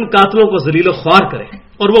 اللہ ان قاتلوں کو ذلیل و خوار کرے۔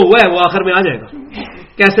 اور وہ ہوا ہے، وہ آخر میں آ جائے گا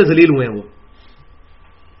کیسے ذلیل ہوئے ہیں وہ۔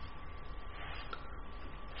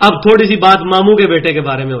 اب تھوڑی سی بات ماموں کے بیٹے کے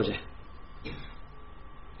بارے میں ہو جائے،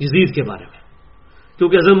 یزید کے بارے میں۔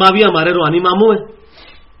 کیونکہ حضرت معاویہ ہمارے روحانی ماموں ہیں,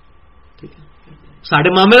 ٹھیک ہے,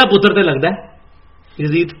 ساڈے مامے کا پتر تے لگتا ہے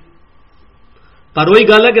یزید. پر وہی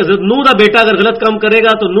گل ہے کہ حضرت نوح کا بیٹا اگر غلط کام کرے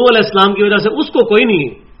گا تو نوح علیہ السلام کی وجہ سے اس کو کوئی نہیں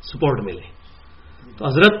سپورٹ ملے. تو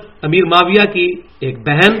حضرت امیر معاویہ کی ایک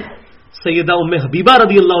بہن سیدہ ام حبیبہ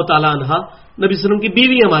رضی اللہ تعالی عنہا نبی صلی اللہ علیہ وسلم کی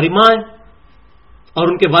بیوی ہماری ماں ہے, اور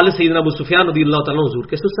ان کے والد سیدنا ابو سفیان رضی اللہ تعالیٰ حضور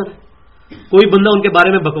کے سسر ہے. کوئی بندہ ان کے بارے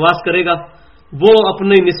میں بکواس کرے گا وہ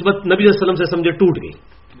اپنی نسبت نبی صلی اللہ علیہ وسلم سے سمجھے ٹوٹ گئی,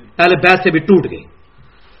 اہل بیت سے بھی ٹوٹ گئی.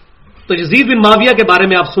 تو یزید بن معاویہ کے بارے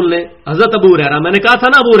میں آپ سن لیں. حضرت ابو ہریرہ, میں نے کہا تھا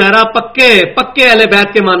نا ابو ہریرہ پکے اہل بیت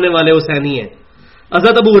کے ماننے والے حسینی ہیں.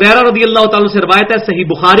 حضرت ابو ہریرہ رضی اللہ تعالیٰ سے روایت ہے, صحیح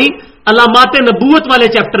بخاری علامات نبوت والے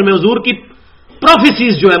چیپٹر میں حضور کی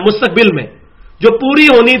پروفیسیز جو ہے مستقبل میں جو پوری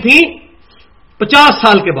ہونی تھی 50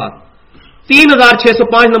 سال کے بعد,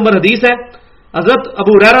 3605 نمبر حدیث ہے. حضرت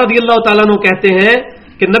ابو ہریرہ رضی اللہ تعالیٰ عنہ کہتے ہیں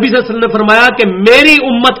کہ نبی صلی اللہ علیہ وسلم نے فرمایا کہ میری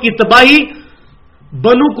امت کی تباہی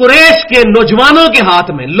بنو قریش کے نوجوانوں کے ہاتھ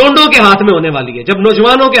میں, لونڈوں کے ہاتھ میں ہونے والی ہے, جب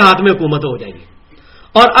نوجوانوں کے ہاتھ میں حکومت ہو جائے گی.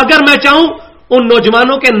 اور اگر میں چاہوں ان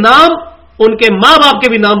نوجوانوں کے نام, ان کے ماں باپ کے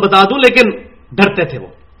بھی نام بتا دوں, لیکن ڈرتے تھے,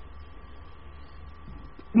 وہ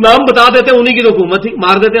نام بتا دیتے, انہی کی جو حکومت تھی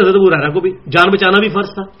مار دیتے. حضرت ابو ہریرہ کو بھی جان بچانا بھی فرض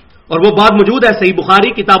تھا. اور وہ بات موجود ہے صحیح بخاری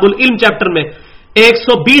کتاب العلم چیپٹر میں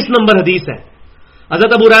 120 نمبر حدیث ہے.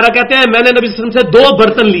 حضرت ابو ہریرہ کہتے ہیں میں نے نبی صلی اللہ علیہ وسلم سے 2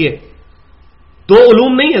 برتن لیے, 2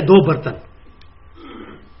 علوم نہیں ہے, 2 برتن.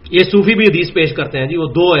 یہ صوفی بھی حدیث پیش کرتے ہیں جی, وہ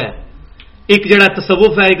 2 ہے, ایک جڑا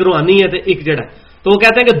تصوف ہے, ایک روحانی ہے, ایک جڑا. تو وہ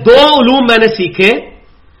کہتے ہیں کہ 2 علوم میں نے سیکھے,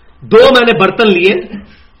 2 میں نے برتن لیے.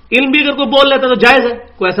 علم بھی اگر کوئی بول لیتا تو جائز ہے,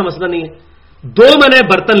 کوئی ایسا مسئلہ نہیں ہے. 2 میں نے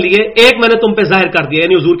برتن لیے, ایک میں نے تم پہ ظاہر کر دیا,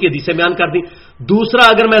 یعنی حضور کی حدیثیں بیان کر دی. دوسرا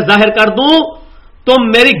اگر میں ظاہر کر دوں تم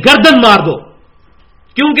میری گردن مار دو,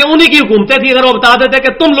 کیونکہ انہی کی حکومتیں تھی. اگر وہ بتا دیتے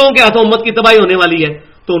کہ تم لوگوں کے ہاتھوں امت کی تباہی ہونے والی ہے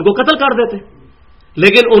تو ان کو قتل کر دیتے,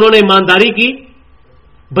 لیکن انہوں نے ایمانداری کی,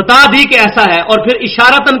 بتا دی کہ ایسا ہے. اور پھر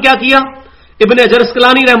اشارتاً کیا کیا, ابن حجر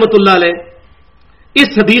اسقلانی رحمۃ اللہ علیہ اس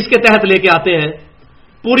حدیث کے تحت لے کے آتے ہیں,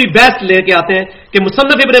 پوری بحث لے کے آتے ہیں کہ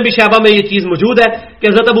مصنف ابن ابی شیبہ میں یہ چیز موجود ہے کہ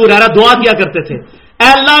حضرت ابو ہریرہ دعا کیا کرتے تھے, اے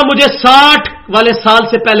اللہ مجھے 60 والے سال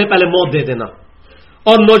سے پہلے موت دے دینا,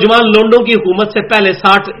 اور نوجوان لونڈوں کی حکومت سے پہلے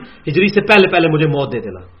 60 ہجری سے پہلے مجھے موت دے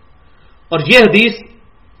دینا. اور یہ حدیث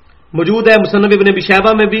موجود ہے مصنف ابن ابی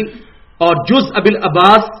شیبہ میں بھی, اور جز ابی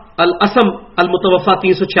العباس الاسم المتوفا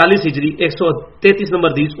 346 ہجری 133 نمبر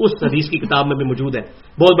حدیث اس حدیث کی کتاب میں بھی موجود ہے.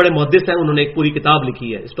 بہت بڑے محدث ہیں, انہوں نے ایک پوری کتاب لکھی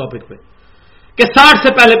ہے اس ٹاپک پہ کہ 60 سے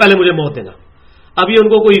پہلے مجھے موت دینا. ابھی ان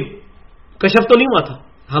کو کوئی کشف تو نہیں ہوا تھا,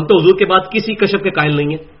 ہم تو حضور کے بعد کسی کشف کے قائل نہیں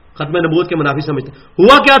ہیں, ختم نبوت کے منافی سمجھتے.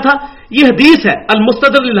 ہوا کیا تھا, یہ حدیث ہے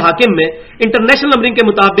المستدرک للحاکم میں انٹرنیشنل نمبرنگ کے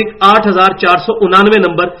مطابق 8499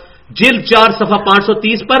 نمبر جلد 4 صفحہ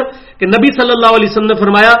 530 پر کہ نبی صلی اللہ علیہ وسلم نے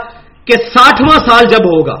فرمایا کہ 60واں سال جب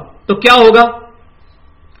ہوگا تو کیا ہوگا,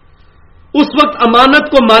 اس وقت امانت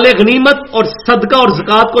کو مال غنیمت اور صدقہ اور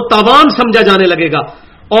زکوٰۃ کو تاوان سمجھا جانے لگے گا,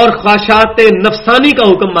 اور خواہشات نفسانی کا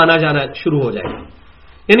حکم مانا جانا شروع ہو جائے گا.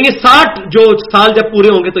 یعنی یہ 60 جو سال جب پورے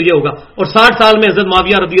ہوں گے تو یہ ہوگا. اور 60 سال میں حضرت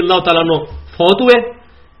معاویہ رضی اللہ تعالیٰ عنہ فوت ہوئے,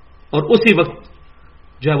 اور اسی وقت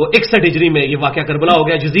جو ہے وہ 61 ہجری میں یہ واقعہ کربلا ہو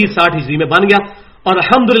گیا. یزید 60 ہجری میں بن گیا, اور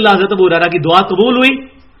الحمدللہ حضرت ابو ہریرہ کی دعا قبول ہوئی.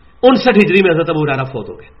 59 ہجری میں حضرت ابو ہریرہ فوت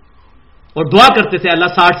ہو گئے, اور دعا کرتے تھے اللہ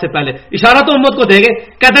 60 سے پہلے. اشارہ تو امت کو دے گے,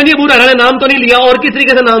 کہتے ہیں جی ابو ہریرہ نے نام تو نہیں لیا, اور کس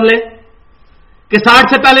طریقے سے نام لیں کہ 60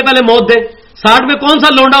 سے پہلے موت دے. 60 میں کون سا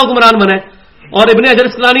لونڈا حکمران بنا ہے. اور ابن حجر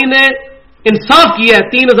اسقلانی نے انصاف کیا ہے,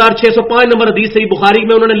 3605 نمبر حدیث صحیح بخاری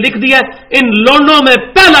میں انہوں نے لکھ دیا ہے ان لونڈوں میں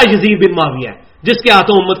پہلا یزید بن معاویہ ہے جس کے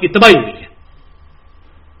ہاتھوں امت کی تباہی ہوئی ہے.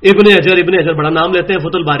 ابن حجر بڑا نام لیتے ہیں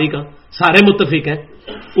فتح الباری کا, سارے متفق ہیں.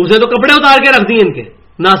 اسے تو کپڑے اتار کے رکھ دیے ان کے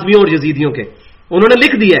ناسبیوں اور یزیدیوں کے, انہوں نے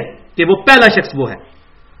لکھ دیا ہے کہ وہ پہلا شخص وہ ہے.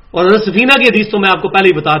 اور حضرت سفینہ کی حدیث تو میں آپ کو پہلے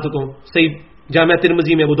ہی بتا چکا ہوں, صحیح جامعہ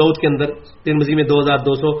ترمذی میں ابو داؤد کے اندر, ترمذی میں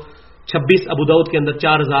 2226, ابو داؤد کے اندر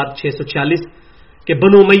 4646 کہ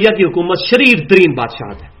بنو امیہ کی حکومت شریر ترین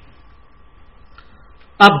بادشاہت ہے.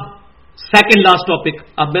 اب سیکنڈ لاسٹ ٹاپک,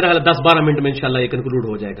 اب میرا خیال 10-12 منٹ میں انشاءاللہ یہ کنکلوڈ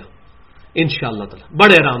ہو جائے گا انشاءاللہ تعالی,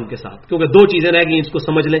 بڑے آرام کے ساتھ, کیونکہ 2 چیزیں رہ گئی, اس کو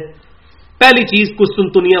سمجھ لیں. پہلی چیز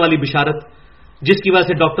قسطنطنیہ والی بشارت, جس کی وجہ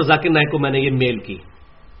سے ڈاکٹر ذاکر نائک کو میں نے یہ میل کی.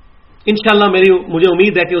 انشاءاللہ مجھے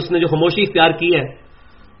امید ہے کہ اس نے جو خاموشی اختیار کی ہے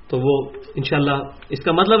تو وہ انشاءاللہ اس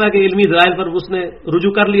کا مطلب ہے کہ علمی ذرائع پر اس نے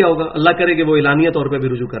رجوع کر لیا ہوگا. اللہ کرے کہ وہ اعلانیہ طور پہ بھی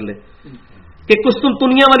رجوع کر لے کہ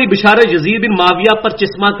قسطنطنیہ والی بشارت یزید بن معاویہ پر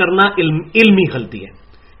چشمہ کرنا علمی غلطی ہے.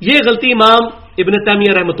 یہ غلطی امام ابن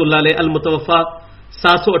تیمیہ رحمۃ اللہ علیہ المتوفا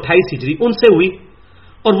 728 ہجری ان سے ہوئی,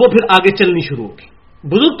 اور وہ پھر آگے چلنی شروع ہوگی.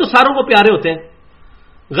 بزرگ تو ساروں کو پیارے ہوتے ہیں,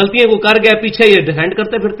 غلطیاں کو کر گئے پیچھے یہ ڈیفینڈ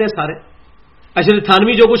کرتے پھرتے ہیں سارے. اشرف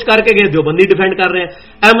تھانوی جو کچھ کر کے گئے دیوبندی ڈیفینڈ کر رہے ہیں،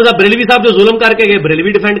 احمد بریلوی صاحب جو ظلم کر کے گئے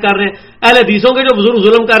بریلوی ڈیفینڈ کر رہے ہیں، اہل حدیثوں کے جو بزرگ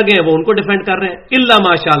ظلم کر گئے ہیں وہ ان کو ڈیفینڈ کر رہے ہیں، الا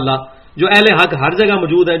ماشاء اللہ جو اہل حق ہر جگہ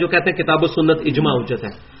موجود ہیں جو کہتے ہیں کتاب و سنت اجماع حجت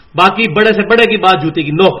ہے، باقی بڑے سے بڑے کی بات جوتی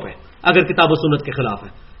کی نوک پہ اگر کتاب و سنت کے خلاف ہے،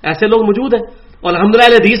 ایسے لوگ موجود ہیں اور الحمدللہ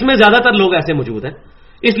اہل حدیث میں زیادہ تر لوگ ایسے موجود ہیں.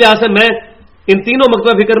 اس لحاظ سے میں ان تینوں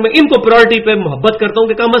مکتبہ فکر میں ان کو پرائرٹی پہ محبت کرتا ہوں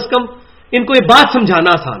کہ کم از کم ان کو یہ بات سمجھانا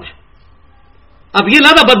آسان ہے. اب یہ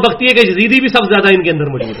زیادہ بدبختی ہے کہ یزیدی بھی سب سے زیادہ ان کے اندر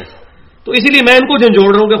موجود ہے، تو اسی لیے میں ان کو جھنجھوڑ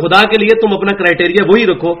رہا ہوں کہ خدا کے لیے تم اپنا کرائٹیریا وہی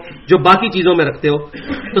رکھو جو باقی چیزوں میں رکھتے ہو.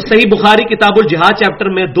 تو صحیح بخاری کتاب الجہاد چیپٹر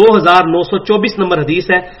میں 2924 نمبر حدیث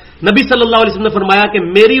ہے، نبی صلی اللہ علیہ وسلم نے فرمایا کہ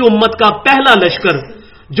میری امت کا پہلا لشکر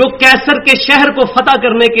جو کیسر کے شہر کو فتح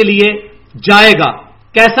کرنے کے لیے جائے گا،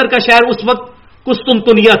 کیسر کا شہر اس وقت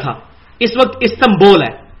قسطنطنیہ تھا، اس وقت استنبول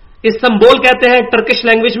ہے. استنبول کہتے ہیں ٹرکش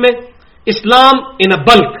لینگویج میں اسلام ان اے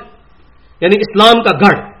بلک، یعنی اسلام کا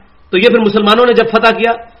گڑھ. تو یہ پھر مسلمانوں نے جب فتح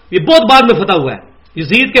کیا، یہ بہت بعد میں فتح ہوا ہے،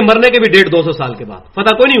 یزید کے مرنے کے بھی 150-200 سال کے بعد،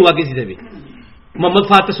 فتح کوئی نہیں ہوا کسی سے بھی. محمد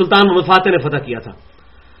فاتح سلطان محمد فاتح نے فتح کیا تھا.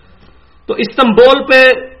 تو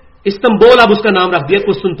استنبول اب اس کا نام رکھ دیا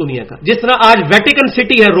قسطنطنیہ کا. جس طرح آج ویٹیکن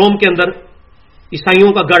سٹی ہے روم کے اندر،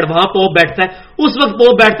 عیسائیوں کا گڑھ، وہاں پوپ بیٹھتا ہے، اس وقت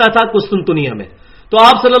پوپ بیٹھتا تھا قسطنطنیہ میں. تو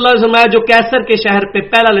آپ صلی اللہ علیہ وسلم جو کیسر کے شہر پہ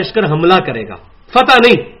پہلا لشکر حملہ کرے گا، فتح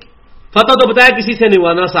نہیں، فتح تو بتایا کسی سے نہیں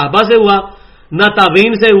ہوا، نہ صحابہ سے ہوا، نہ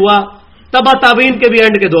تابعین سے ہوا، تبا تابعین کے بھی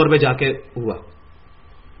اینڈ کے دور میں جا کے ہوا.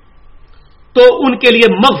 تو ان کے لیے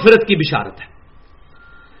مغفرت کی بشارت ہے.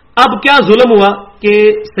 اب کیا ظلم ہوا کہ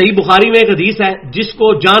صحیح بخاری میں ایک حدیث ہے جس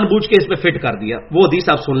کو جان بوجھ کے اس پہ فٹ کر دیا، وہ حدیث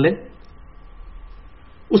آپ سن لیں.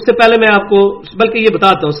 اس سے پہلے میں آپ کو بلکہ یہ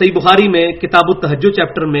بتاتا ہوں، صحیح بخاری میں کتاب التہجد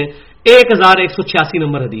چیپٹر میں 1186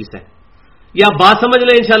 نمبر حدیث ہے. یہ آپ بات سمجھ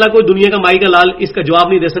لیں، انشاءاللہ کوئی دنیا کا مائی کا لال اس کا جواب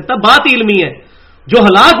نہیں دے سکتا. بات علمی ہے. جو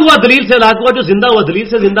ہلاک ہوا دلیل سے ہلاک ہوا، جو زندہ ہوا دلیل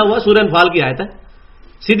سے زندہ ہوا. سورہ انفال کی آیت ہے،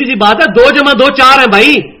 سیدھی سی بات ہے. 2 + 2 4 ہیں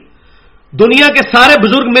بھائی. دنیا کے سارے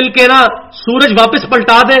بزرگ مل کے نا سورج واپس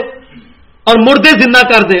پلٹا دیں اور مردے زندہ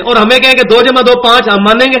کر دیں اور ہمیں کہیں کہ 2 + 2 5، ہم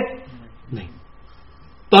مانیں گے نہیں.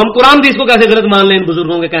 تو ہم قرآن حدیث کو کیسے غلط مان لیں ان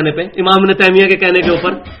بزرگوں کے کہنے پہ، امام ابن تیمیہ کے کہنے کے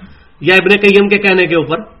اوپر یا ابن قیم کے کہنے کے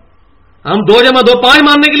اوپر. ہم 2 + 2 5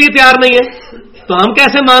 ماننے کے لیے تیار نہیں ہیں، تو ہم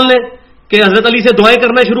کیسے مان لیں کہ حضرت علی سے دعائیں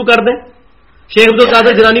کرنا شروع کر دیں، شیخ عبد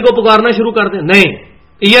القادر جیلانی کو پکارنا شروع کر دیں؟ نہیں.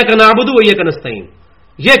 ایاک نعبد و ایاک نستعین،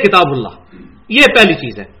 یہ کتاب اللہ، یہ پہلی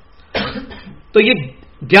چیز ہے. تو یہ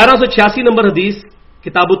 1186 نمبر حدیث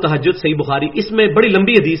کتاب التہجد صحیح بخاری، اس میں بڑی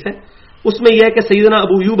لمبی حدیث ہے. اس میں یہ ہے کہ سیدنا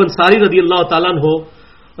ابو ایوب انصاری رضی اللہ تعالیٰ عنہ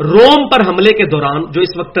روم پر حملے کے دوران، جو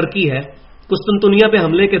اس وقت ترکی ہے، قسطنطنیہ پہ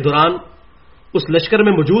حملے کے دوران اس لشکر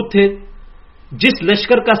میں موجود تھے جس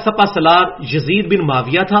لشکر کا سپہ سالار یزید بن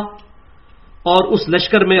معاویہ تھا، اور اس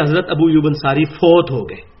لشکر میں حضرت ابو ایوب انصاری فوت ہو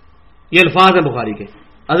گئے. یہ الفاظ ہیں بخاری کے،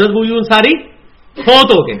 حضرت ابو ایوب انصاری فوت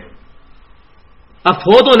ہو گئے. اب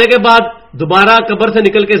فوت ہونے کے بعد دوبارہ قبر سے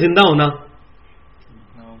نکل کے زندہ ہونا،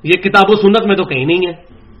 یہ کتاب و سنت میں تو کہیں نہیں ہے.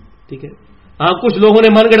 ٹھیک ہے، ہاں کچھ لوگوں نے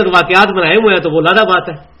من گھڑت واقعات بنائے ہوئے ہیں تو وہ علیحدہ بات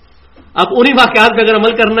ہے. اب انہی واقعات پہ اگر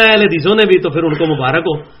عمل کرنا ہے اہل حدیثوں نے بھی، تو پھر ان کو مبارک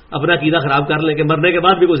ہو، اپنا عقیدہ خراب کر لیں کہ مرنے کے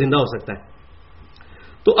بعد بھی کوئی زندہ ہو سکتا ہے.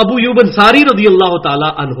 تو ابو ایوب انصاری رضی اللہ تعالی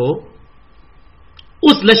عنہ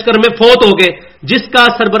اس لشکر میں فوت ہو گئے جس کا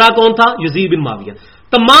سربراہ کون تھا؟ یزید بن معاویہ.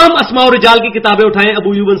 تمام اسماء و رجال کی کتابیں اٹھائیں، ابو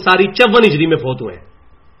ایوب انصاری 54 ہجری میں فوت ہوئے،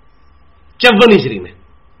 54 ہجری میں.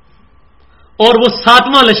 اور وہ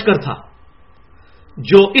 7واں لشکر تھا،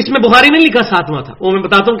 جو اس میں بخاری نے لکھا 7واں تھا، وہ میں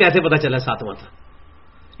بتاتا ہوں کیسے پتا چلا 7واں تھا.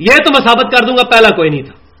 یہ تو میں ثابت کر دوں گا پہلا کوئی نہیں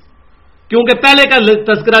تھا، کیونکہ پہلے کا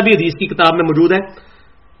تذکرہ بھی حدیث کی کتاب میں موجود ہے.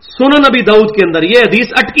 سنن نبی داؤد کے اندر یہ حدیث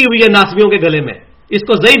اٹکی ہوئی ہے ناسبیوں کے گلے میں، اس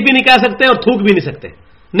کو ضعیف بھی نہیں کہہ سکتے اور تھوک بھی نہیں سکتے،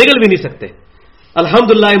 نگل بھی نہیں سکتے.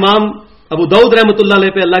 الحمدللہ امام ابو داؤد رحمۃ اللہ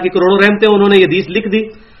علیہ پہ اللہ کی کروڑوں رحمتیں، انہوں نے یہ حدیث لکھ دی.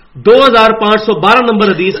 2512 نمبر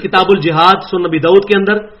حدیث کتاب الجہاد سنن نبی داؤد کے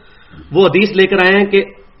اندر وہ حدیث لے کر آئے ہیں کہ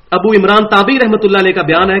ابو عمران تابعی رحمۃ اللہ علیہ کا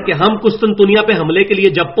بیان ہے کہ ہم قسطنطنیہ پہ حملے کے لیے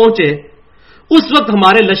جب پہنچے، اس وقت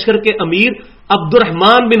ہمارے لشکر کے امیر عبد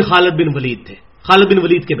الرحمن بن خالد بن ولید تھے، خالد بن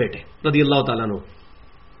ولید کے بیٹے رضی اللہ تعالیٰ عنہ.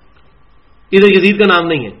 ادھر یزید کا نام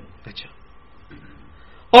نہیں ہے. اچھا،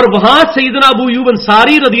 اور وہاں سیدنا ابو ایوب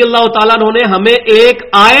انصاری رضی اللہ تعالیٰ عنہ نے ہمیں ایک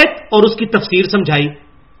آیت اور اس کی تفسیر سمجھائی.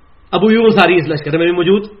 ابو ایوب انصاری اس لشکر میں بھی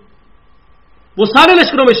موجود، وہ سارے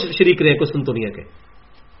لشکروں میں شریک رہے قسطنطنیہ کے.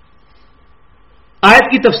 آیت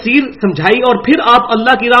کی تفسیر سمجھائی اور پھر آپ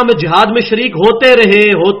اللہ کی راہ میں جہاد میں شریک ہوتے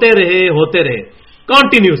رہے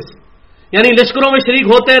کنٹینیوس، یعنی لشکروں میں شریک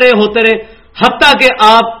ہوتے رہے حتیٰ کہ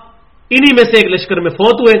آپ انہی میں سے ایک لشکر میں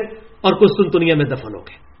فوت ہوئے اور قسطنطنیہ میں دفن ہو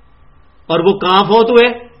گئے. اور وہ کہاں فوت ہوئے؟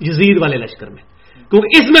 یزید والے لشکر میں،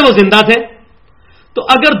 کیونکہ اس میں وہ زندہ تھے. تو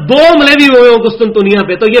اگر 2 حملے بھی ہوئے ہوں قسطنطنیہ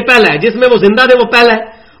پہ تو یہ پہلا ہے، جس میں وہ زندہ تھے وہ پہلا ہے،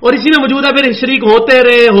 اور اسی میں موجود ہے. پھر شریک ہوتے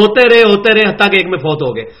رہے حتیٰ کہ ایک میں فوت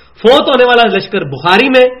ہو گئے. فوت ہونے والا لشکر بخاری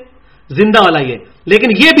میں، زندہ والا یہ، لیکن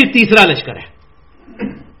یہ بھی تیسرا لشکر ہے،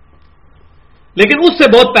 لیکن اس سے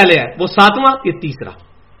بہت پہلے ہے، وہ 7واں، یہ تیسرا.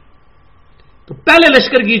 تو پہلے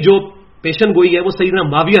لشکر کی جو پیشن گوئی ہے وہ سیدنا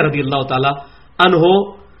معاویہ رضی اللہ تعالی عنہ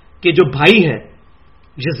کے جو بھائی ہیں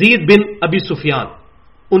یزید بن ابی سفیان،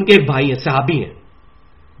 ان کے ایک بھائی ہیں، صحابی ہیں،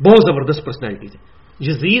 بہت زبردست پرسنالٹیز ہے.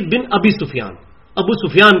 یزید بن ابی سفیان، ابو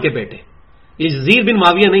سفیان کے بیٹے، یہ یزید بن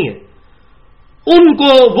معاویہ نہیں ہے. ان کو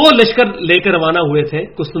وہ لشکر لے کر روانہ ہوئے تھے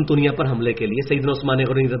قسطنطنیہ پر حملے کے لیے سیدنا عثمان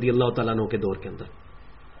غنی رضی اللہ تعالیٰ عنہ کے دور کے اندر.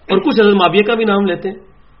 اور کچھ حضرت معاویہ کا بھی نام لیتے ہیں،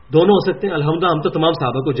 دونوں ہو سکتے ہیں. الحمدللہ ہم تو تمام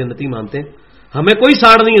صحابہ کو جنتی مانتے ہیں، ہمیں کوئی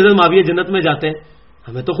ساڑ نہیں حضرت معاویہ جنت میں جاتے ہیں،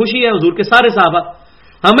 ہمیں تو خوشی ہے حضور کے سارے صحابہ.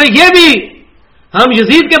 ہمیں یہ بھی، ہم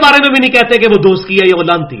یزید کے بارے میں بھی نہیں کہتے کہ وہ دوست کی ہے یا وہ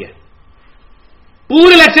لانتی ہے.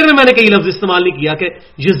 پورے لیکچر میں نے کئی لفظ استعمال نہیں کیا کہ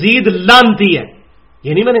یزید لانتی ہے،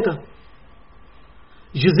 یہ نہیں میں نے کہا.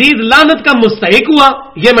 یزید لعنت کا مستحق ہوا،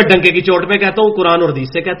 یہ میں ڈنکے کی چوٹ پہ کہتا ہوں، قرآن اور حدیث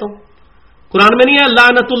سے کہتا ہوں. قرآن میں نہیں ہے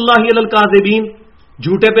لعنت اللہ علی الکاذبین،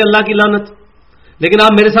 جھوٹے پہ اللہ کی لعنت. لیکن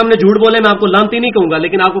آپ میرے سامنے جھوٹ بولے، میں آپ کو لعنتی نہیں کہوں گا،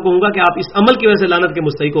 لیکن آپ کو کہوں گا کہ آپ اس عمل کی وجہ سے لعنت کے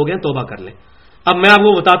مستحق ہو گئے، توبہ کر لیں. اب میں آپ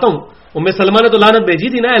کو بتاتا ہوں، ام سلمہ نے تو لعنت بھیجی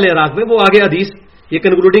تھی نا اہل عراق میں، وہ آگے حدیث، یہ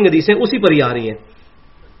کنکلوڈنگ حدیث ہے، اسی پر ہی آ رہی ہیں.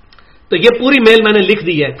 تو یہ پوری میل میں نے لکھ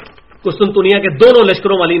دی ہے قسطنطنیہ کے دونوں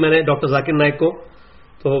لشکروں والی، میں نے ڈاکٹر ذاکر نائک کو.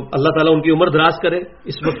 تو اللہ تعالیٰ ان کی عمر دراز کرے.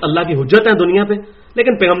 اس وقت اللہ کی حجت ہے دنیا پہ،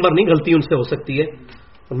 لیکن پیغمبر نہیں، غلطی ان سے ہو سکتی ہے.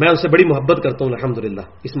 میں ان سے بڑی محبت کرتا ہوں الحمدللہ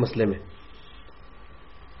اس مسئلے میں.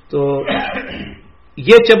 تو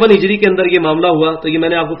یہ 54 ہجری کے اندر یہ معاملہ ہوا. تو یہ میں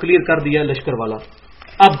نے آپ کو کلیئر کر دیا لشکر والا.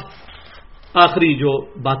 اب آخری جو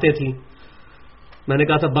باتیں تھیں، میں نے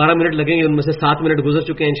کہا تھا 12 منٹ لگیں گے، ان میں سے 7 منٹ گزر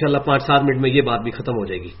چکے ہیں، انشاءاللہ 5-7 منٹ میں یہ بات بھی ختم ہو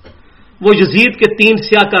جائے گی. وہ یزید کے 3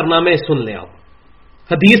 سیاہ کارنامے سن لیں آپ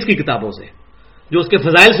حدیث کی کتابوں سے، جو اس کے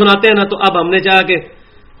فضائل سناتے ہیں نا. تو اب ہم نے چاہا کہ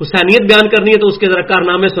حسینیت بیان کرنی ہے تو اس کے ذرا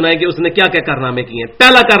کارنامے سنائے کہ اس نے کیا کیا کارنامے کیے ہیں.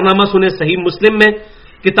 پہلا کارنامہ سنیں، صحیح مسلم میں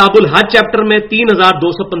کتاب الحج چیپٹر میں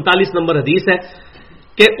 3245 نمبر حدیث ہے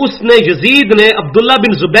کہ اس نے یزید نے عبداللہ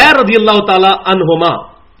بن زبیر رضی اللہ تعالی عنہما،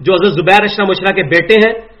 جو حضرت زبیر اشرا مشرا کے بیٹے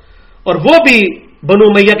ہیں اور وہ بھی بنو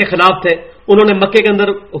امیہ کے خلاف تھے، انہوں نے مکے کے اندر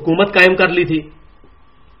حکومت قائم کر لی تھی.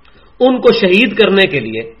 ان کو شہید کرنے کے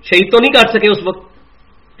لیے، شہید تو نہیں کر سکے اس وقت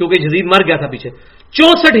کیونکہ یزید مر گیا تھا پیچھے.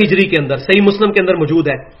 64 ہجری کے اندر صحیح مسلم کے اندر موجود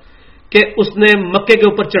ہے کہ اس نے مکے کے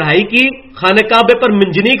اوپر چڑھائی کی، خانہ کعبے پر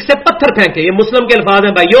منجنیق سے پتھر پھینکے. یہ مسلم کے الفاظ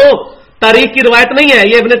ہیں بھائیو، تاریخ کی روایت نہیں ہے،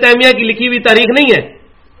 یہ ابن تیمیہ کی لکھی ہوئی تاریخ نہیں ہے،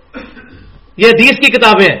 یہ حدیث کی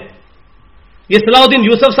کتابیں ہیں. یہ صلاح الدین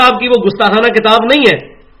یوسف صاحب کی وہ گستاخانہ کتاب نہیں ہے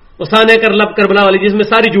حسینیہ کربلا والی، جس میں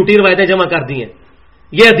ساری جھوٹی روایتیں جمع کر دی ہیں.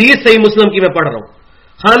 یہ حدیث صحیح مسلم کی میں پڑھ رہا ہوں.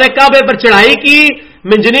 خانہ کعبے پر چڑھائی کی،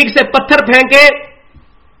 منجنیق سے پتھر پھینکے،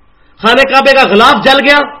 خانہ کعبے کا غلاف جل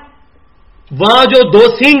گیا. وہاں جو 2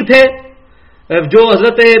 سینگ تھے، جو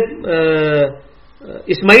حضرت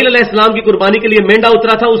اسماعیل علیہ السلام کی قربانی کے لیے مینڈا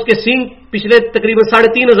اترا تھا، اس کے سینگ پچھلے تقریباً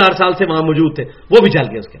 3500 سال سے وہاں موجود تھے، وہ بھی جل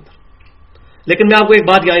گئے اس کے اندر. لیکن میں آپ کو ایک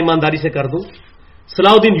بات یہاں ایمانداری سے کر دوں،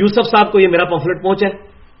 صلاح الدین یوسف صاحب کو یہ میرا پمفلٹ پہنچا ہے،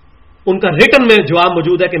 ان کا ریٹن میں جواب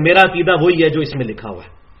موجود ہے کہ میرا عقیدہ وہی ہے جو اس میں لکھا ہوا ہے.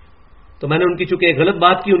 تو میں نے ان کی چونکہ ایک غلط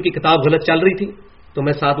بات کی، ان کی کتاب غلط چل رہی تھی، تو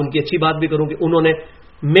میں ساتھ ان کی اچھی بات بھی کروں کہ انہوں نے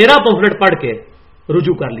میرا پمفلٹ پڑھ کے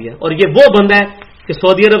رجوع کر لیا. اور یہ وہ بندہ ہے کہ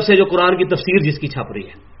سعودی عرب سے جو قرآن کی تفسیر جس کی چھپ رہی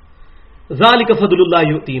ہے. ذالک فضل اللہ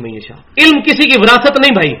یؤتی من یشاء. علم کسی کی وراثت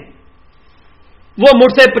نہیں بھائی، وہ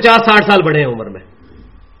مجھ سے 50-60 سال بڑے ہیں عمر میں،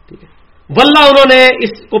 ٹھیک ہے. واللہ انہوں نے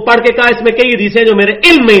اس کو پڑھ کے کہا اس میں کئی حدیثیں جو میرے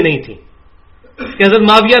علم میں ہی نہیں تھی کہ حضرت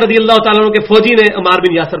معاویہ رضی اللہ تعالیٰ عنہ کے فوجی نے عمار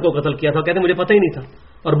بن یاسر کو قتل کیا تھا. کہتے ہیں مجھے پتہ ہی نہیں تھا.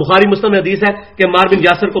 اور بخاری مسلم میں حدیث ہے کہ عمار بن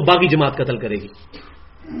یاسر کو باغی جماعت قتل کرے گی.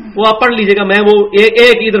 وہ آپ پڑھ لیجئے گا. میں وہ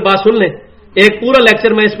ایک ادھر بات سن لیں، ایک پورا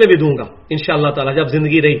لیکچر میں اس پہ بھی دوں گا انشاءاللہ تعالی جب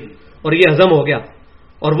زندگی رہی اور یہ ہضم ہو گیا.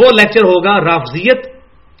 اور وہ لیکچر ہوگا رافضیت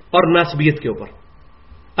اور ناسبیت کے اوپر.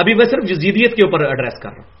 ابھی میں صرف یزیدیت کے اوپر ایڈریس کر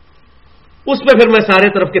رہا ہوں. اس پہ پھر میں سارے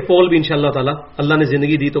طرف کے پول بھی انشاءاللہ تعالی اللہ نے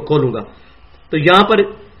زندگی دی تو کھولوں گا. تو یہاں پر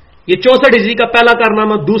یہ 64 ہجری کا پہلا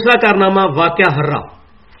کارنامہ. دوسرا کارنامہ واقعہ ہرا،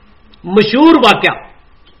 مشہور واقعہ.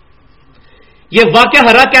 یہ واقعہ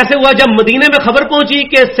ہرا کیسے ہوا؟ جب مدینے میں خبر پہنچی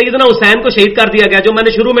کہ سیدنا حسین کو شہید کر دیا گیا، جو میں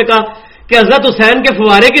نے شروع میں کہا کہ حضرت حسین کے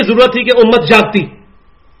فوارے کی ضرورت تھی کہ امت جاگتی،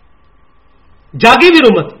 جاگی بھی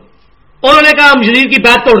امت. انہوں نے کہا ہم یزید کی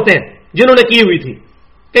بیعت توڑتے ہیں جنہوں نے کی ہوئی تھی.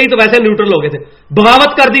 کئی تو ویسے نیوٹرل ہو گئے تھے،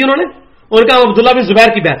 بغاوت کر دی انہوں نے. انہوں نے کہا ہم عبداللہ بن زبیر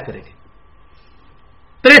کی بیعت کریں گے.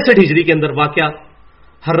 63 ہجری کے اندر واقعہ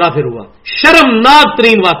ہرا پھر ہوا، شرمناک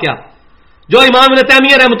ترین واقعہ جو امام ابن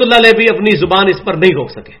تیمیہ رحمۃ اللہ علیہ بھی اپنی زبان اس پر نہیں روک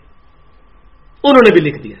سکے. انہوں نے بھی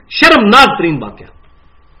لکھ دیا شرمناک ترین واقعہ.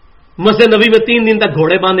 مسجد نبی میں 3 دن تک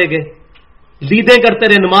گھوڑے باندھے گئے, لیدیں کرتے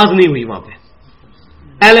رہے, نماز نہیں ہوئی وہاں پہ.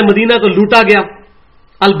 اہل مدینہ کو لوٹا گیا.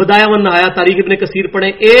 البدایہ والنہایہ تاریخ ابن کثیر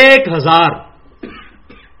پڑھیں, 1000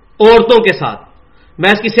 عورتوں کے ساتھ.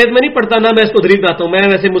 میں اس کی صحت میں نہیں پڑھتا, نہ میں اس کو دلیل بتاتا ہوں, میں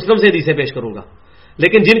ویسے مسلم سے حدیثیں پیش کروں گا,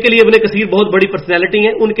 لیکن جن کے لیے ابن کثیر بہت بڑی پرسنالٹی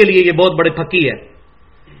ہیں ان کے لیے یہ بہت بڑے پھکی ہے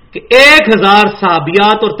کہ 1000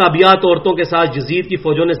 صحابیات اور تابعات عورتوں کے ساتھ یزید کی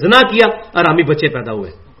فوجوں نے زنا کیا, حرامی بچے پیدا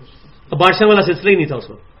ہوئے. اب بادشاہ والا سلسلہ ہی نہیں تھا اس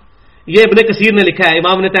وقت. یہ ابن کثیر نے لکھا ہے,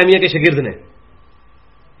 امام ابن تیمیہ کے شاگرد نے,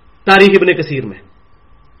 تاریخ ابن کثیر میں.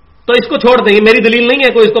 تو اس کو چھوڑ دیں, یہ میری دلیل نہیں ہے,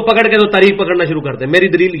 کوئی اس کو پکڑ کے تو تاریخ پکڑنا شروع کر دیں. میری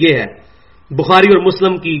دلیل یہ ہے, بخاری اور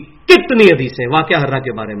مسلم کی کتنی حدیثیں واقعہ ہررا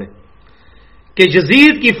کے بارے میں کہ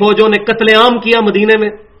یزید کی فوجوں نے قتل عام کیا مدینے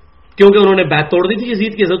میں, کیونکہ انہوں نے بیعت توڑ دی تھی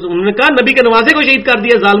یزید کی. انہوں نے کہا نبی کے نوازے کو شہید کر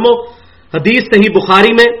دیا ظالموں. حدیث صحیح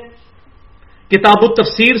بخاری میں کتاب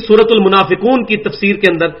التفسیر سورۃ المنافقون کی تفسیر کے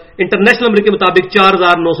اندر انٹرنیشنل نمبر کے مطابق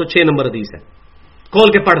 4906 نمبر حدیث ہے, کھول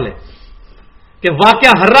کے پڑھ لیں کہ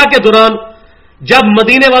واقعہ ہررا کے دوران جب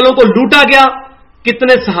مدینے والوں کو لوٹا گیا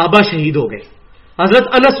کتنے صحابہ شہید ہو گئے. حضرت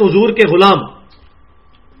انس حضور کے غلام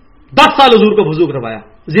 10 سال حضور کو وضو کروایا,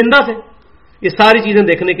 زندہ تھے. یہ ساری چیزیں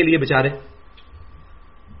دیکھنے کے لیے بیچارے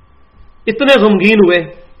اتنے غمگین ہوئے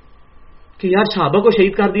کہ یار صحابہ کو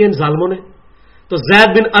شہید کر دیا ان ظالموں نے. تو زید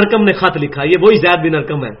بن ارقم نے خط لکھا, یہ وہی زید بن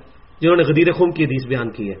ارقم ہے جنہوں نے غدیر خم کی حدیث بیان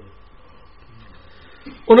کی ہے.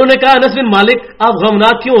 انہوں نے کہا انس بن مالک آپ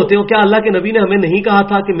غمناک کیوں ہوتے ہو, کیا اللہ کے نبی نے ہمیں نہیں کہا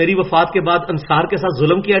تھا کہ میری وفات کے بعد انصار کے ساتھ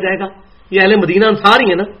ظلم کیا جائے گا؟ یہ اہل مدینہ انصار ہی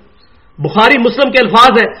ہے نا, بخاری مسلم کے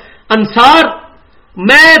الفاظ ہے, انصار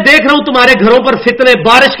میں دیکھ رہا ہوں تمہارے گھروں پر فتنے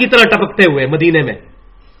بارش کی طرح ٹپکتے ہوئے مدینے میں,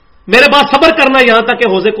 میرے بعد صبر کرنا یہاں تک کہ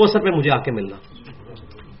حوض کوثر پہ مجھے آ کے ملنا.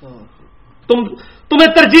 تم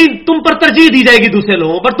پر ترجیح دی جائے گی دوسرے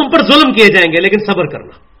لوگوں پر, تم پر ظلم کیے جائیں گے, لیکن صبر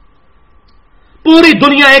کرنا. پوری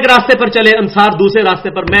دنیا ایک راستے پر چلے, انصار دوسرے راستے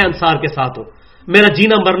پر, میں انصار کے ساتھ ہوں, میرا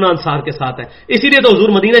جینا مرنا انصار کے ساتھ ہے. اسی لیے تو حضور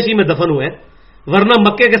مدینہ شریف میں دفن ہوئے, ورنہ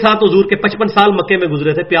مکے کے ساتھ حضور کے 55 سال مکے میں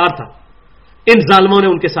گزرے تھے, پیار تھا. ان ظالموں نے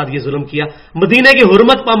ان کے ساتھ یہ ظلم کیا, مدینہ کی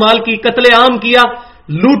حرمت پامال کی, قتل عام کیا,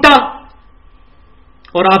 لوٹا.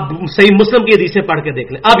 اور آپ صحیح مسلم کی حدیثیں پڑھ کے دیکھ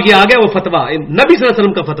لیں. اب یہ آ گیا وہ فتویٰ, نبی صلی اللہ علیہ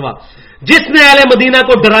وسلم کا فتویٰ, جس نے اہل مدینہ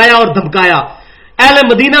کو ڈرایا اور دھمکایا, اہل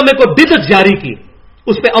مدینہ میں کوئی بدعت جاری کی,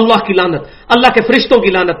 اس پہ اللہ کی لعنت, اللہ کے فرشتوں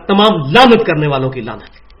کی لعنت, تمام لعنت کرنے والوں کی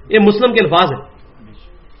لعنت. یہ مسلم کے الفاظ ہیں.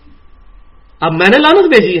 اب میں نے لعنت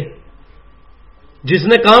بھیجی ہے, جس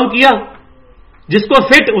نے کام کیا, جس کو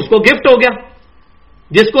فٹ اس کو گفٹ ہو گیا,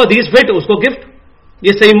 جس کو حدیث فٹ اس کو گفٹ.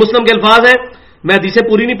 یہ صحیح مسلم کے الفاظ ہیں, میں حدیثیں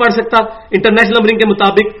پوری نہیں پڑھ سکتا. انٹرنیشنل نمبرنگ کے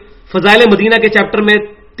مطابق فضائل مدینہ کے چیپٹر میں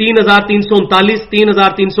 3339,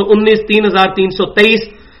 3319, 3323,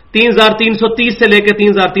 3330 سے لے کے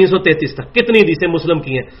 3333 تک کتنی حدیثیں مسلم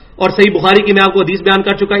کی ہیں. اور صحیح بخاری کی میں آپ کو حدیث بیان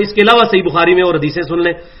کر چکا. اس کے علاوہ صحیح بخاری میں اور حدیثیں سن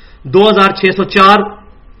لیں, 2604,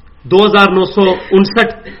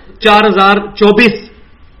 2959, 4024.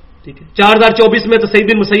 ٹھیک ہے, 4024 میں تو سعید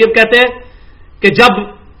بن مسیب کہتے ہیں کہ جب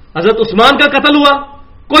حضرت عثمان کا قتل ہوا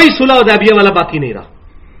کوئی صلح حدیبیہ والا باقی نہیں رہا,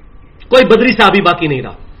 کوئی بدری صحابی باقی نہیں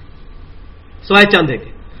رہا سوائے چاندے کے.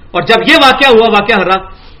 اور جب یہ واقعہ ہوا, واقعہ ہررا,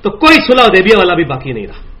 تو کوئی صلح حدیبیہ والا بھی باقی نہیں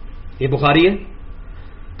رہا. یہ بخاری ہے.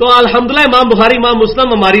 تو الحمدللہ امام بخاری امام مسلم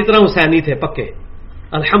ہماری طرح حسینی تھے پکے,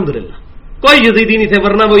 الحمدللہ, کوئی یزیدی نہیں تھے,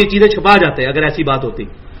 ورنہ وہ یہ چیزیں چھپا جاتے اگر ایسی بات ہوتی.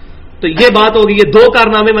 تو یہ بات ہوگی. یہ 2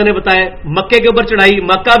 کارنامے میں نے بتائے, مکے کے اوپر چڑھائی,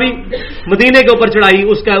 مکہ بھی مدینے کے اوپر چڑھائی,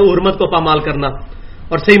 اس کا حرمت کو پامال کرنا.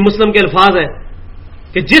 اور صحیح مسلم کے الفاظ ہیں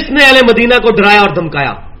کہ جس نے اہل مدینہ کو ڈرایا اور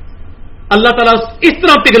دھمکایا, اللہ تعالیٰ اس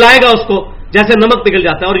طرح پگھلائے گا اس کو جیسے نمک پگھل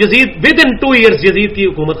جاتا ہے. اور یزید ود ان 2 ایئرز یزید کی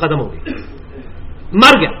حکومت ختم ہو گئی,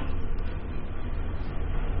 مر گیا,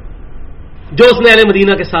 جو اس نے اہل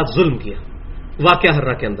مدینہ کے ساتھ ظلم کیا واقعہ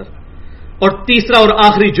ہررا کے اندر. اور تیسرا اور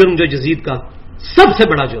آخری جرم جو یزید کا سب سے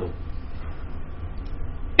بڑا جرم,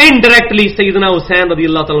 انڈائریکٹلی سیدنا حسین رضی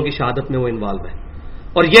اللہ تعالیٰ کی شہادت میں وہ انوالو ہے.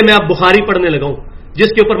 اور یہ میں اب بخاری پڑھنے لگا ہوں, جس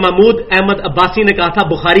کے اوپر محمود احمد عباسی نے کہا تھا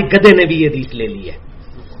بخاری گدے نے بھی یہ حدیث لے لی ہے,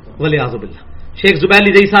 ولیعاذ باللہ. شیخ زبیر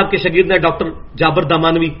علی زئی صاحب کے شاگرد نے ڈاکٹر جابر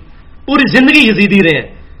دامانوی, پوری زندگی یزیدی رہے ہیں.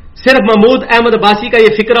 صرف محمود احمد عباسی کا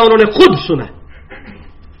یہ فکرہ انہوں نے خود سنا ہے,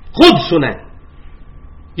 خود سنا ہے.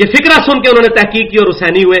 یہ فکرہ سن کے انہوں نے تحقیق کی اور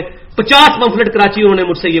حسینی ہوئے. 50 پمفلٹ کراچی انہوں نے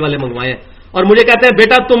مجھ سے یہ والے منگوائے ہیں. اور مجھے کہتے ہیں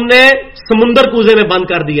بیٹا تم نے سمندر کوزے میں بند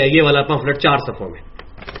کر دیا یہ والا پمفلٹ 4 صفحوں میں.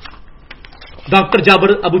 ڈاکٹر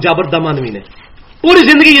ابو جابر دامانوی نے پوری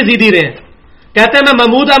زندگی یزیدی رہے ہیں. کہتے ہیں میں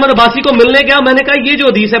محمود احمد عباسی کو ملنے گیا, میں نے کہا یہ جو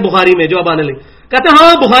حدیث ہے بخاری میں جو اب آنے لگی, کہتے ہیں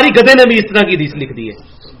ہاں بخاری گدے نے بھی اس طرح کی حدیث لکھ دی ہے.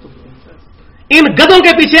 ان گدوں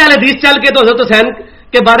کے پیچھے اہل حدیث چل کے تو حضرت حسین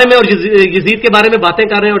کے بارے میں اور یزید کے بارے میں باتیں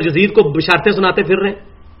کر رہے ہیں اور یزید کو بشارتیں سناتے پھر رہے ہیں.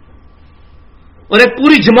 اور ایک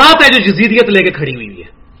پوری جماعت ہے جو یزیدیت لے کے کھڑی ہوئی ہے.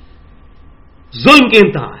 ظلم کی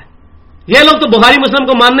انتہا ہے. یہ لوگ تو بخاری مسلم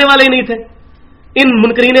کو ماننے والے ہی نہیں تھے. ان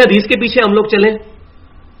منکرین حدیث کے پیچھے ہم لوگ چلیں.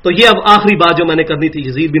 تو یہ اب آخری بات جو میں نے کرنی تھی،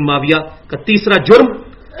 یزید بن معاویہ کا تیسرا جرم.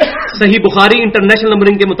 صحیح بخاری انٹرنیشنل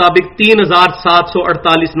نمبرنگ کے مطابق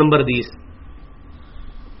 3748 نمبر حدیث.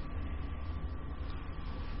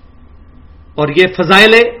 اور یہ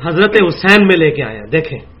فضائل حضرت حسین میں لے کے آئے ہیں.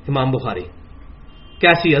 دیکھیں امام بخاری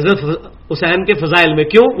کیسی حضرت حسین کے فضائل میں،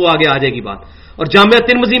 کیوں، وہ آگے آ جائے گی بات. اور جامعہ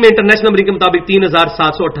ترمذی میں انٹرنیشنل نمبرنگ کے مطابق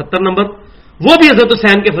 3778 نمبر، وہ بھی حضرت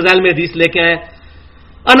حسین کے فضائل میں حدیث لے کے آئے.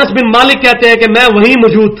 انس بن مالک کہتے ہیں کہ میں وہیں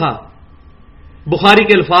موجود تھا. بخاری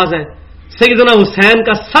کے الفاظ ہیں، سیدنا حسین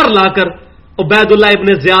کا سر لا کر عبید اللہ ابن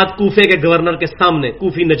زیاد کوفے کے گورنر کے سامنے،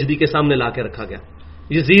 کوفی نجدی کے سامنے لا کے رکھا گیا،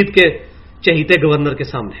 یزید کے چہیتے گورنر کے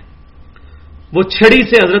سامنے. وہ چھڑی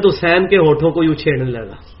سے حضرت حسین کے ہونٹوں کو یوں چھیڑنے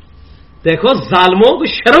لگا. دیکھو ظالموں کو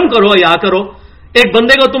شرم کرو، یا کرو. ایک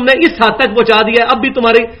بندے کو تم نے اس حد تک پہنچا دیا، اب بھی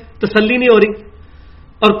تمہاری تسلی نہیں ہو رہی.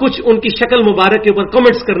 اور کچھ ان کی شکل مبارک کے اوپر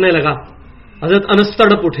کمنٹس کرنے لگا. حضرت انس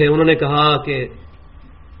تڑپ اٹھے، انہوں نے کہا کہ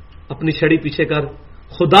اپنی چھڑی پیچھے کر،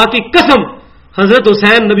 خدا کی قسم حضرت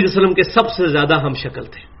حسین نبی صلی اللہ علیہ وسلم کے سب سے زیادہ ہم شکل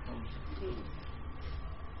تھے.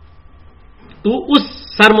 تو اس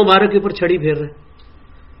سر مبارک کے اوپر چھڑی پھیر رہے.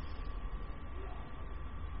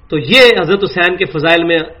 تو یہ حضرت حسین کے فضائل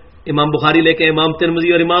میں امام بخاری لے کے امام ترمذی،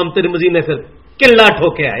 اور امام ترمذی نے پھر قلعہ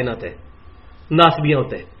ٹھوکے آئے نہ تھے، ناسبیاں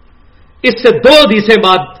ہوتے. اس سے 2 حدیثیں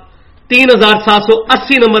بعد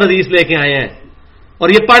 3780 نمبر حدیث لے کے آئے ہیں. اور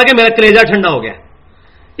یہ پڑھ کے میرا کلیجہ ٹھنڈا ہو گیا.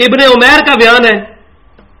 ابن عمیر کا بیان ہے،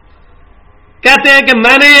 کہتے ہیں کہ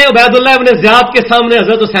میں نے عبید اللہ ابن زیاد کے سامنے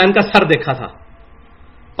حضرت حسین کا سر دیکھا تھا،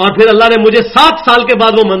 اور پھر اللہ نے مجھے 7 سال کے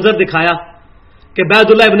بعد وہ منظر دکھایا کہ عبید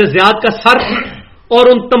اللہ ابن زیاد کا سر اور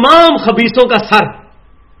ان تمام خبیثوں کا سر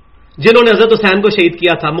جنہوں نے حضرت حسین کو شہید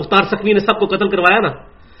کیا تھا، مختار سکوی نے سب کو قتل کروایا نا،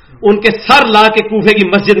 ان کے سر لا کے کوفے کی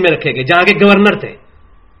مسجد میں رکھے گئے جہاں کے گورنر تھے.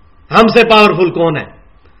 ہم سے پاورفل کون ہے؟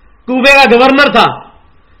 کوفے کا گورنر تھا.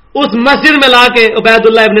 اس مسجد میں لا کے عبید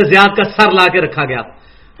اللہ ابن زیاد کا سر لا کے رکھا گیا.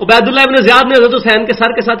 عبید اللہ ابن زیاد نے حضرت حسین کے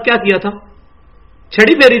سر کے ساتھ کیا کیا تھا؟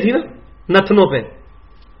 چھڑی پھیری تھی نا نتنوں پہ.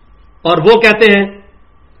 اور وہ کہتے ہیں،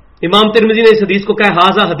 امام ترمذی نے اس حدیث کو کہا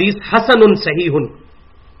ھذا حدیث حسن صحیح.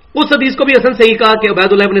 اس حدیث کو بھی حسن صحیح کہا کہ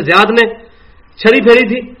عبید اللہ ابن زیاد نے چھڑی پھیری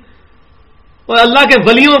تھی. اور اللہ کے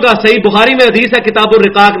ولیوں کا صحیح بخاری میں حدیث ہے کتاب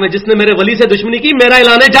الرقاق میں، جس نے میرے ولی سے دشمنی کی میرا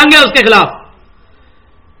اعلان جنگ ہے اس کے خلاف.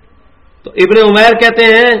 تو ابن عمیر کہتے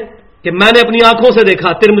ہیں کہ میں نے اپنی آنکھوں سے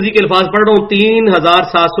دیکھا، ترمذی کے الفاظ پڑھ رہا ہوں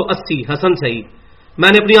 3780 حسن صحیح.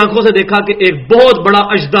 میں نے اپنی آنکھوں سے دیکھا کہ ایک بہت بڑا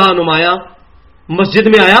اژدہا نمایاں مسجد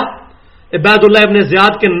میں آیا، عبید اللہ ابن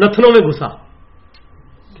زیاد کے نتنوں میں گھسا،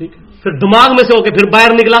 ٹھیک ہے، پھر دماغ میں سے ہو کے پھر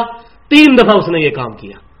باہر نکلا. 3 دفعہ اس نے یہ کام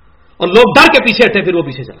کیا اور لوگ ڈر کے پیچھے ہٹے، پھر وہ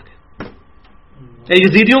پیچھے چلا گیا.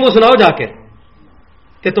 یزیدیوں کو سناؤ جا کے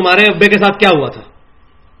کہ تمہارے ابے کے ساتھ کیا ہوا تھا.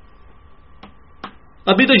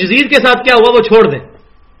 ابھی تو یزید کے ساتھ کیا ہوا وہ چھوڑ دیں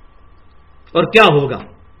اور کیا ہوگا.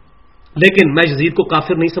 لیکن میں یزید کو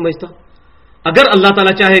کافر نہیں سمجھتا. اگر اللہ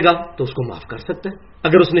تعالیٰ چاہے گا تو اس کو معاف کر سکتا ہے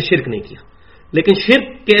اگر اس نے شرک نہیں کیا. لیکن شرک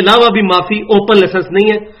کے علاوہ بھی معافی اوپن لائسنس نہیں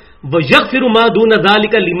ہے. وہ یغفر ما دون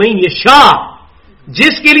ذلک لمن یشاء،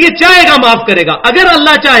 جس کے لیے چاہے گا معاف کرے گا. اگر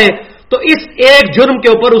اللہ چاہے تو اس ایک جرم کے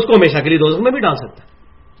اوپر اس کو ہمیشہ کے لیے دوزخ میں بھی ڈال سکتا ہے.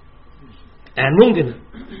 این ممکن ہے.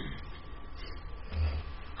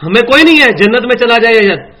 ہمیں کوئی نہیں ہے جنت میں چلا جائے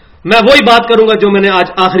یا میں وہی بات کروں گا جو میں نے آج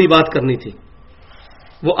آخری بات کرنی تھی،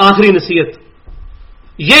 وہ آخری نصیحت.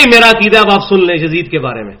 یہی میرا عقیدہ اب آپ سن لیں یزید کے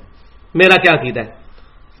بارے میں. میرا کیا عقیدہ ہے؟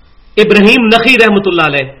 ابراہیم نخعی رحمۃ اللہ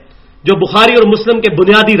علیہ جو بخاری اور مسلم کے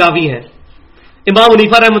بنیادی راوی ہیں، امام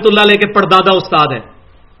حنیفہ رحمۃ اللہ علیہ کے پردادا استاد ہیں.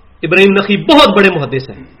 ابراہیم نخعی بہت بڑے محدث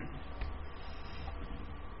ہیں.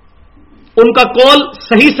 ان کا قول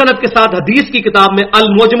صحیح سند کے ساتھ حدیث کی کتاب میں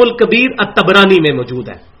المعجم الکبیر الطبرانی میں موجود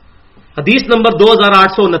ہے. حدیث نمبر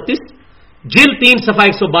 2829 جلد 3 صفحہ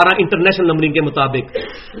 112 انٹرنیشنل نمبرنگ کے مطابق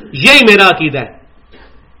یہی میرا عقیدہ ہے.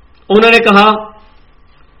 انہوں نے کہا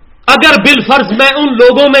اگر بالفرض میں ان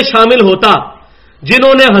لوگوں میں شامل ہوتا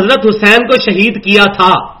جنہوں نے حضرت حسین کو شہید کیا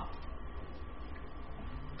تھا،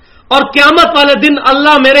 اور قیامت والے دن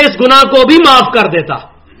اللہ میرے اس گناہ کو بھی معاف کر دیتا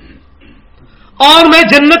اور میں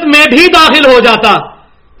جنت میں بھی داخل ہو جاتا،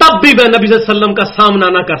 تب بھی میں نبی صلی اللہ علیہ وسلم کا سامنا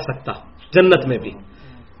نہ کر سکتا جنت میں بھی،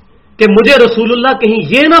 کہ مجھے رسول اللہ کہیں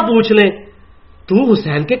یہ نہ پوچھ لیں تو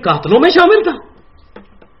حسین کے قاتلوں میں شامل تھا.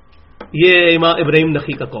 یہ امام ابراہیم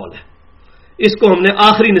نخعی کا قول ہے. اس کو ہم نے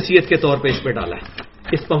آخری نصیحت کے طور پہ اس پہ ڈالا ہے،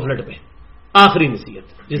 اس پمفلٹ پہ. آخری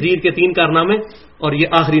نصیحت یزید کے 3 کارنامے اور یہ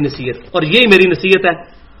آخری نصیحت. اور یہی میری نصیحت ہے،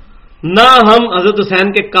 نہ ہم حضرت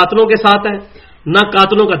حسین کے قاتلوں کے ساتھ ہیں نہ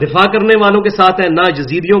قاتلوں کا دفاع کرنے والوں کے ساتھ ہے، نہ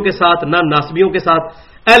یزیدیوں کے ساتھ، نہ ناصبیوں کے ساتھ۔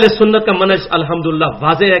 اہل سنت کا منہج الحمدللہ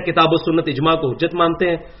واضح ہے، کتاب و سنت اجماع کو حجت مانتے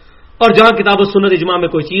ہیں، اور جہاں کتاب و سنت اجماع میں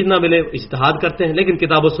کوئی چیز نہ ملے اجتہاد کرتے ہیں، لیکن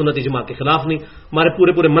کتاب و سنت اجماع کے خلاف نہیں۔ ہمارے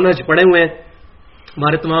پورے منہج پڑے ہوئے ہیں،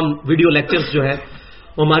 ہمارے تمام ویڈیو لیکچرز جو ہے،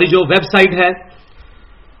 ہماری جو ویب سائٹ ہے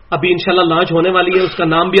ابھی انشاءاللہ لانچ ہونے والی ہے، اس کا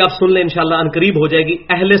نام بھی آپ سن لیں، انشاءاللہ عنقریب ہو جائے گی،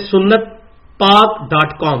 اہل سنت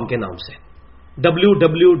پاک.com کے نام سے،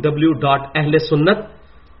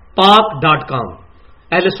 www.ahlsunnatpak.com۔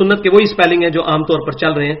 اہل سنت کے وہی اسپیلنگ ہیں جو عام طور پر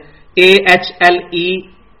چل رہے ہیں،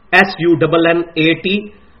 AHLESUNNAT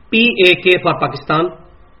PAK فار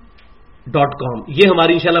پاکستان.com۔ یہ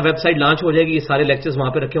ہماری انشاءاللہ ویب سائٹ لانچ ہو جائے گی، یہ سارے لیکچرز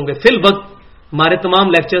وہاں پہ رکھے ہوں گے۔ فی الوقت ہمارے تمام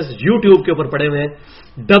لیکچرز یوٹیوب کے اوپر پڑے ہوئے ہیں،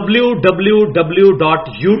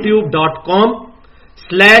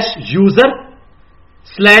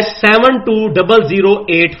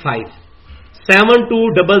 www.youtube.com/user/720085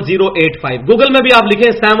 720085۔ گوگل میں بھی آپ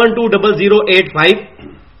لکھیں 720085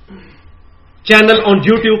 چینل آن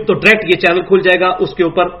یوٹیوب تو ڈائریکٹ یہ چینل کھل جائے گا، اس کے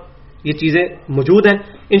اوپر یہ چیزیں موجود ہیں۔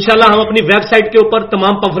 انشاءاللہ ہم اپنی ویب سائٹ کے اوپر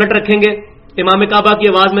تمام پمفلٹ رکھیں گے، امام کعبہ کی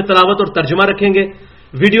آواز میں تلاوت اور ترجمہ رکھیں گے،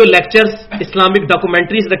 ویڈیو لیکچرز، اسلامک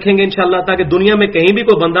ڈاکومنٹریز رکھیں گے انشاءاللہ، تاکہ دنیا میں کہیں بھی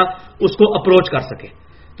کوئی بندہ اس کو اپروچ کر سکے۔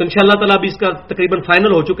 تو انشاءاللہ تعالیٰ ابھی اس کا تقریباً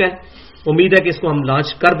فائنل ہو چکا ہے، امید ہے کہ اس کو ہم لانچ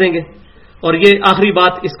کر دیں گے۔ اور یہ آخری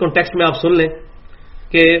بات اس کانٹیکسٹ میں آپ سن لیں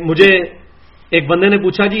کہ مجھے ایک بندے نے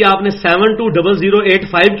پوچھا جی آپ نے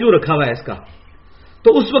 720085 کیوں رکھا ہوا ہے اس کا؟ تو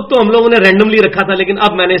اس وقت تو ہم لوگوں نے رینڈملی رکھا تھا، لیکن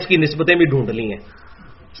اب میں نے اس کی نسبتیں بھی ڈھونڈ لی ہیں،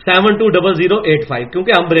 720085،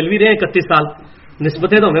 کیونکہ ہم بریلوی رہے ہیں 31 سال،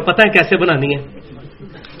 نسبتیں تو ہمیں پتہ ہے کیسے بنانی ہے،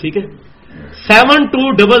 ٹھیک ہے۔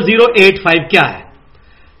 720085 کیا ہے؟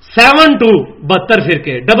 72 72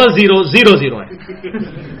 فرقے، 0000 ہے،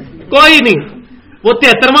 کوئی نہیں، وہ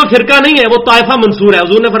 73واں فرقہ نہیں ہے، وہ طائفہ منصور ہے،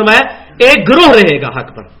 حضور نے فرمایا ایک گروہ رہے گا حق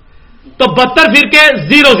پر، تو 72 فرقے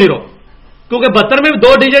 00، کیونکہ 72 میں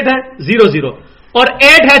 2 ڈیجٹ ہے 00، اور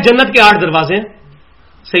 8 ہے جنت کے 8 دروازے ہیں،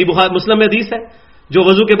 صحیح بخاری مسلم میں حدیث ہے، جو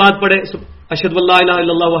وضو کے بعد پڑھے اشہد اللہ الہ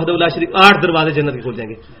الا اللہ وحدہ لا شریک، 8 دروازے جنت کے کھل جائیں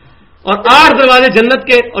گے، اور 8 دروازے جنت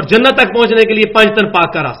کے، اور جنت تک پہنچنے کے لیے 5 تن پاک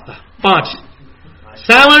کا راستہ، 5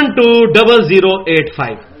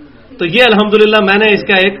 720085۔ تو یہ الحمدللہ میں نے اس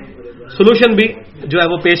کا ایک سولوشن بھی جو ہے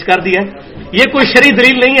وہ پیش کر دیا ہے۔ یہ کوئی شرعی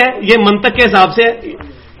دلیل نہیں ہے، یہ منطق کے حساب سے،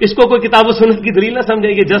 اس کو کوئی کتاب و سنت کی دلیل نہ سمجھے،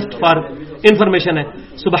 یہ جسٹ فار انفارمیشن ہے۔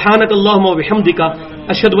 سبحانک اللہم و بحمدک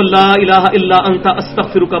اشہد ان لا الہ الا انت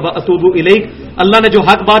استغفرک و اتوب الیک۔ اللہ نے جو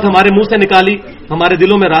حق بات ہمارے منہ سے نکالی ہمارے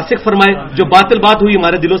دلوں میں راسخ فرمائے، جو باطل بات ہوئی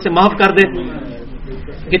ہمارے دلوں سے معاف کر دے،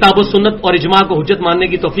 کتاب و سنت اور اجماع کو حجت ماننے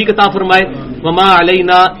کی توفیق عطا فرمائے۔ وما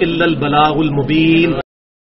علینا الا البلاغ المبین۔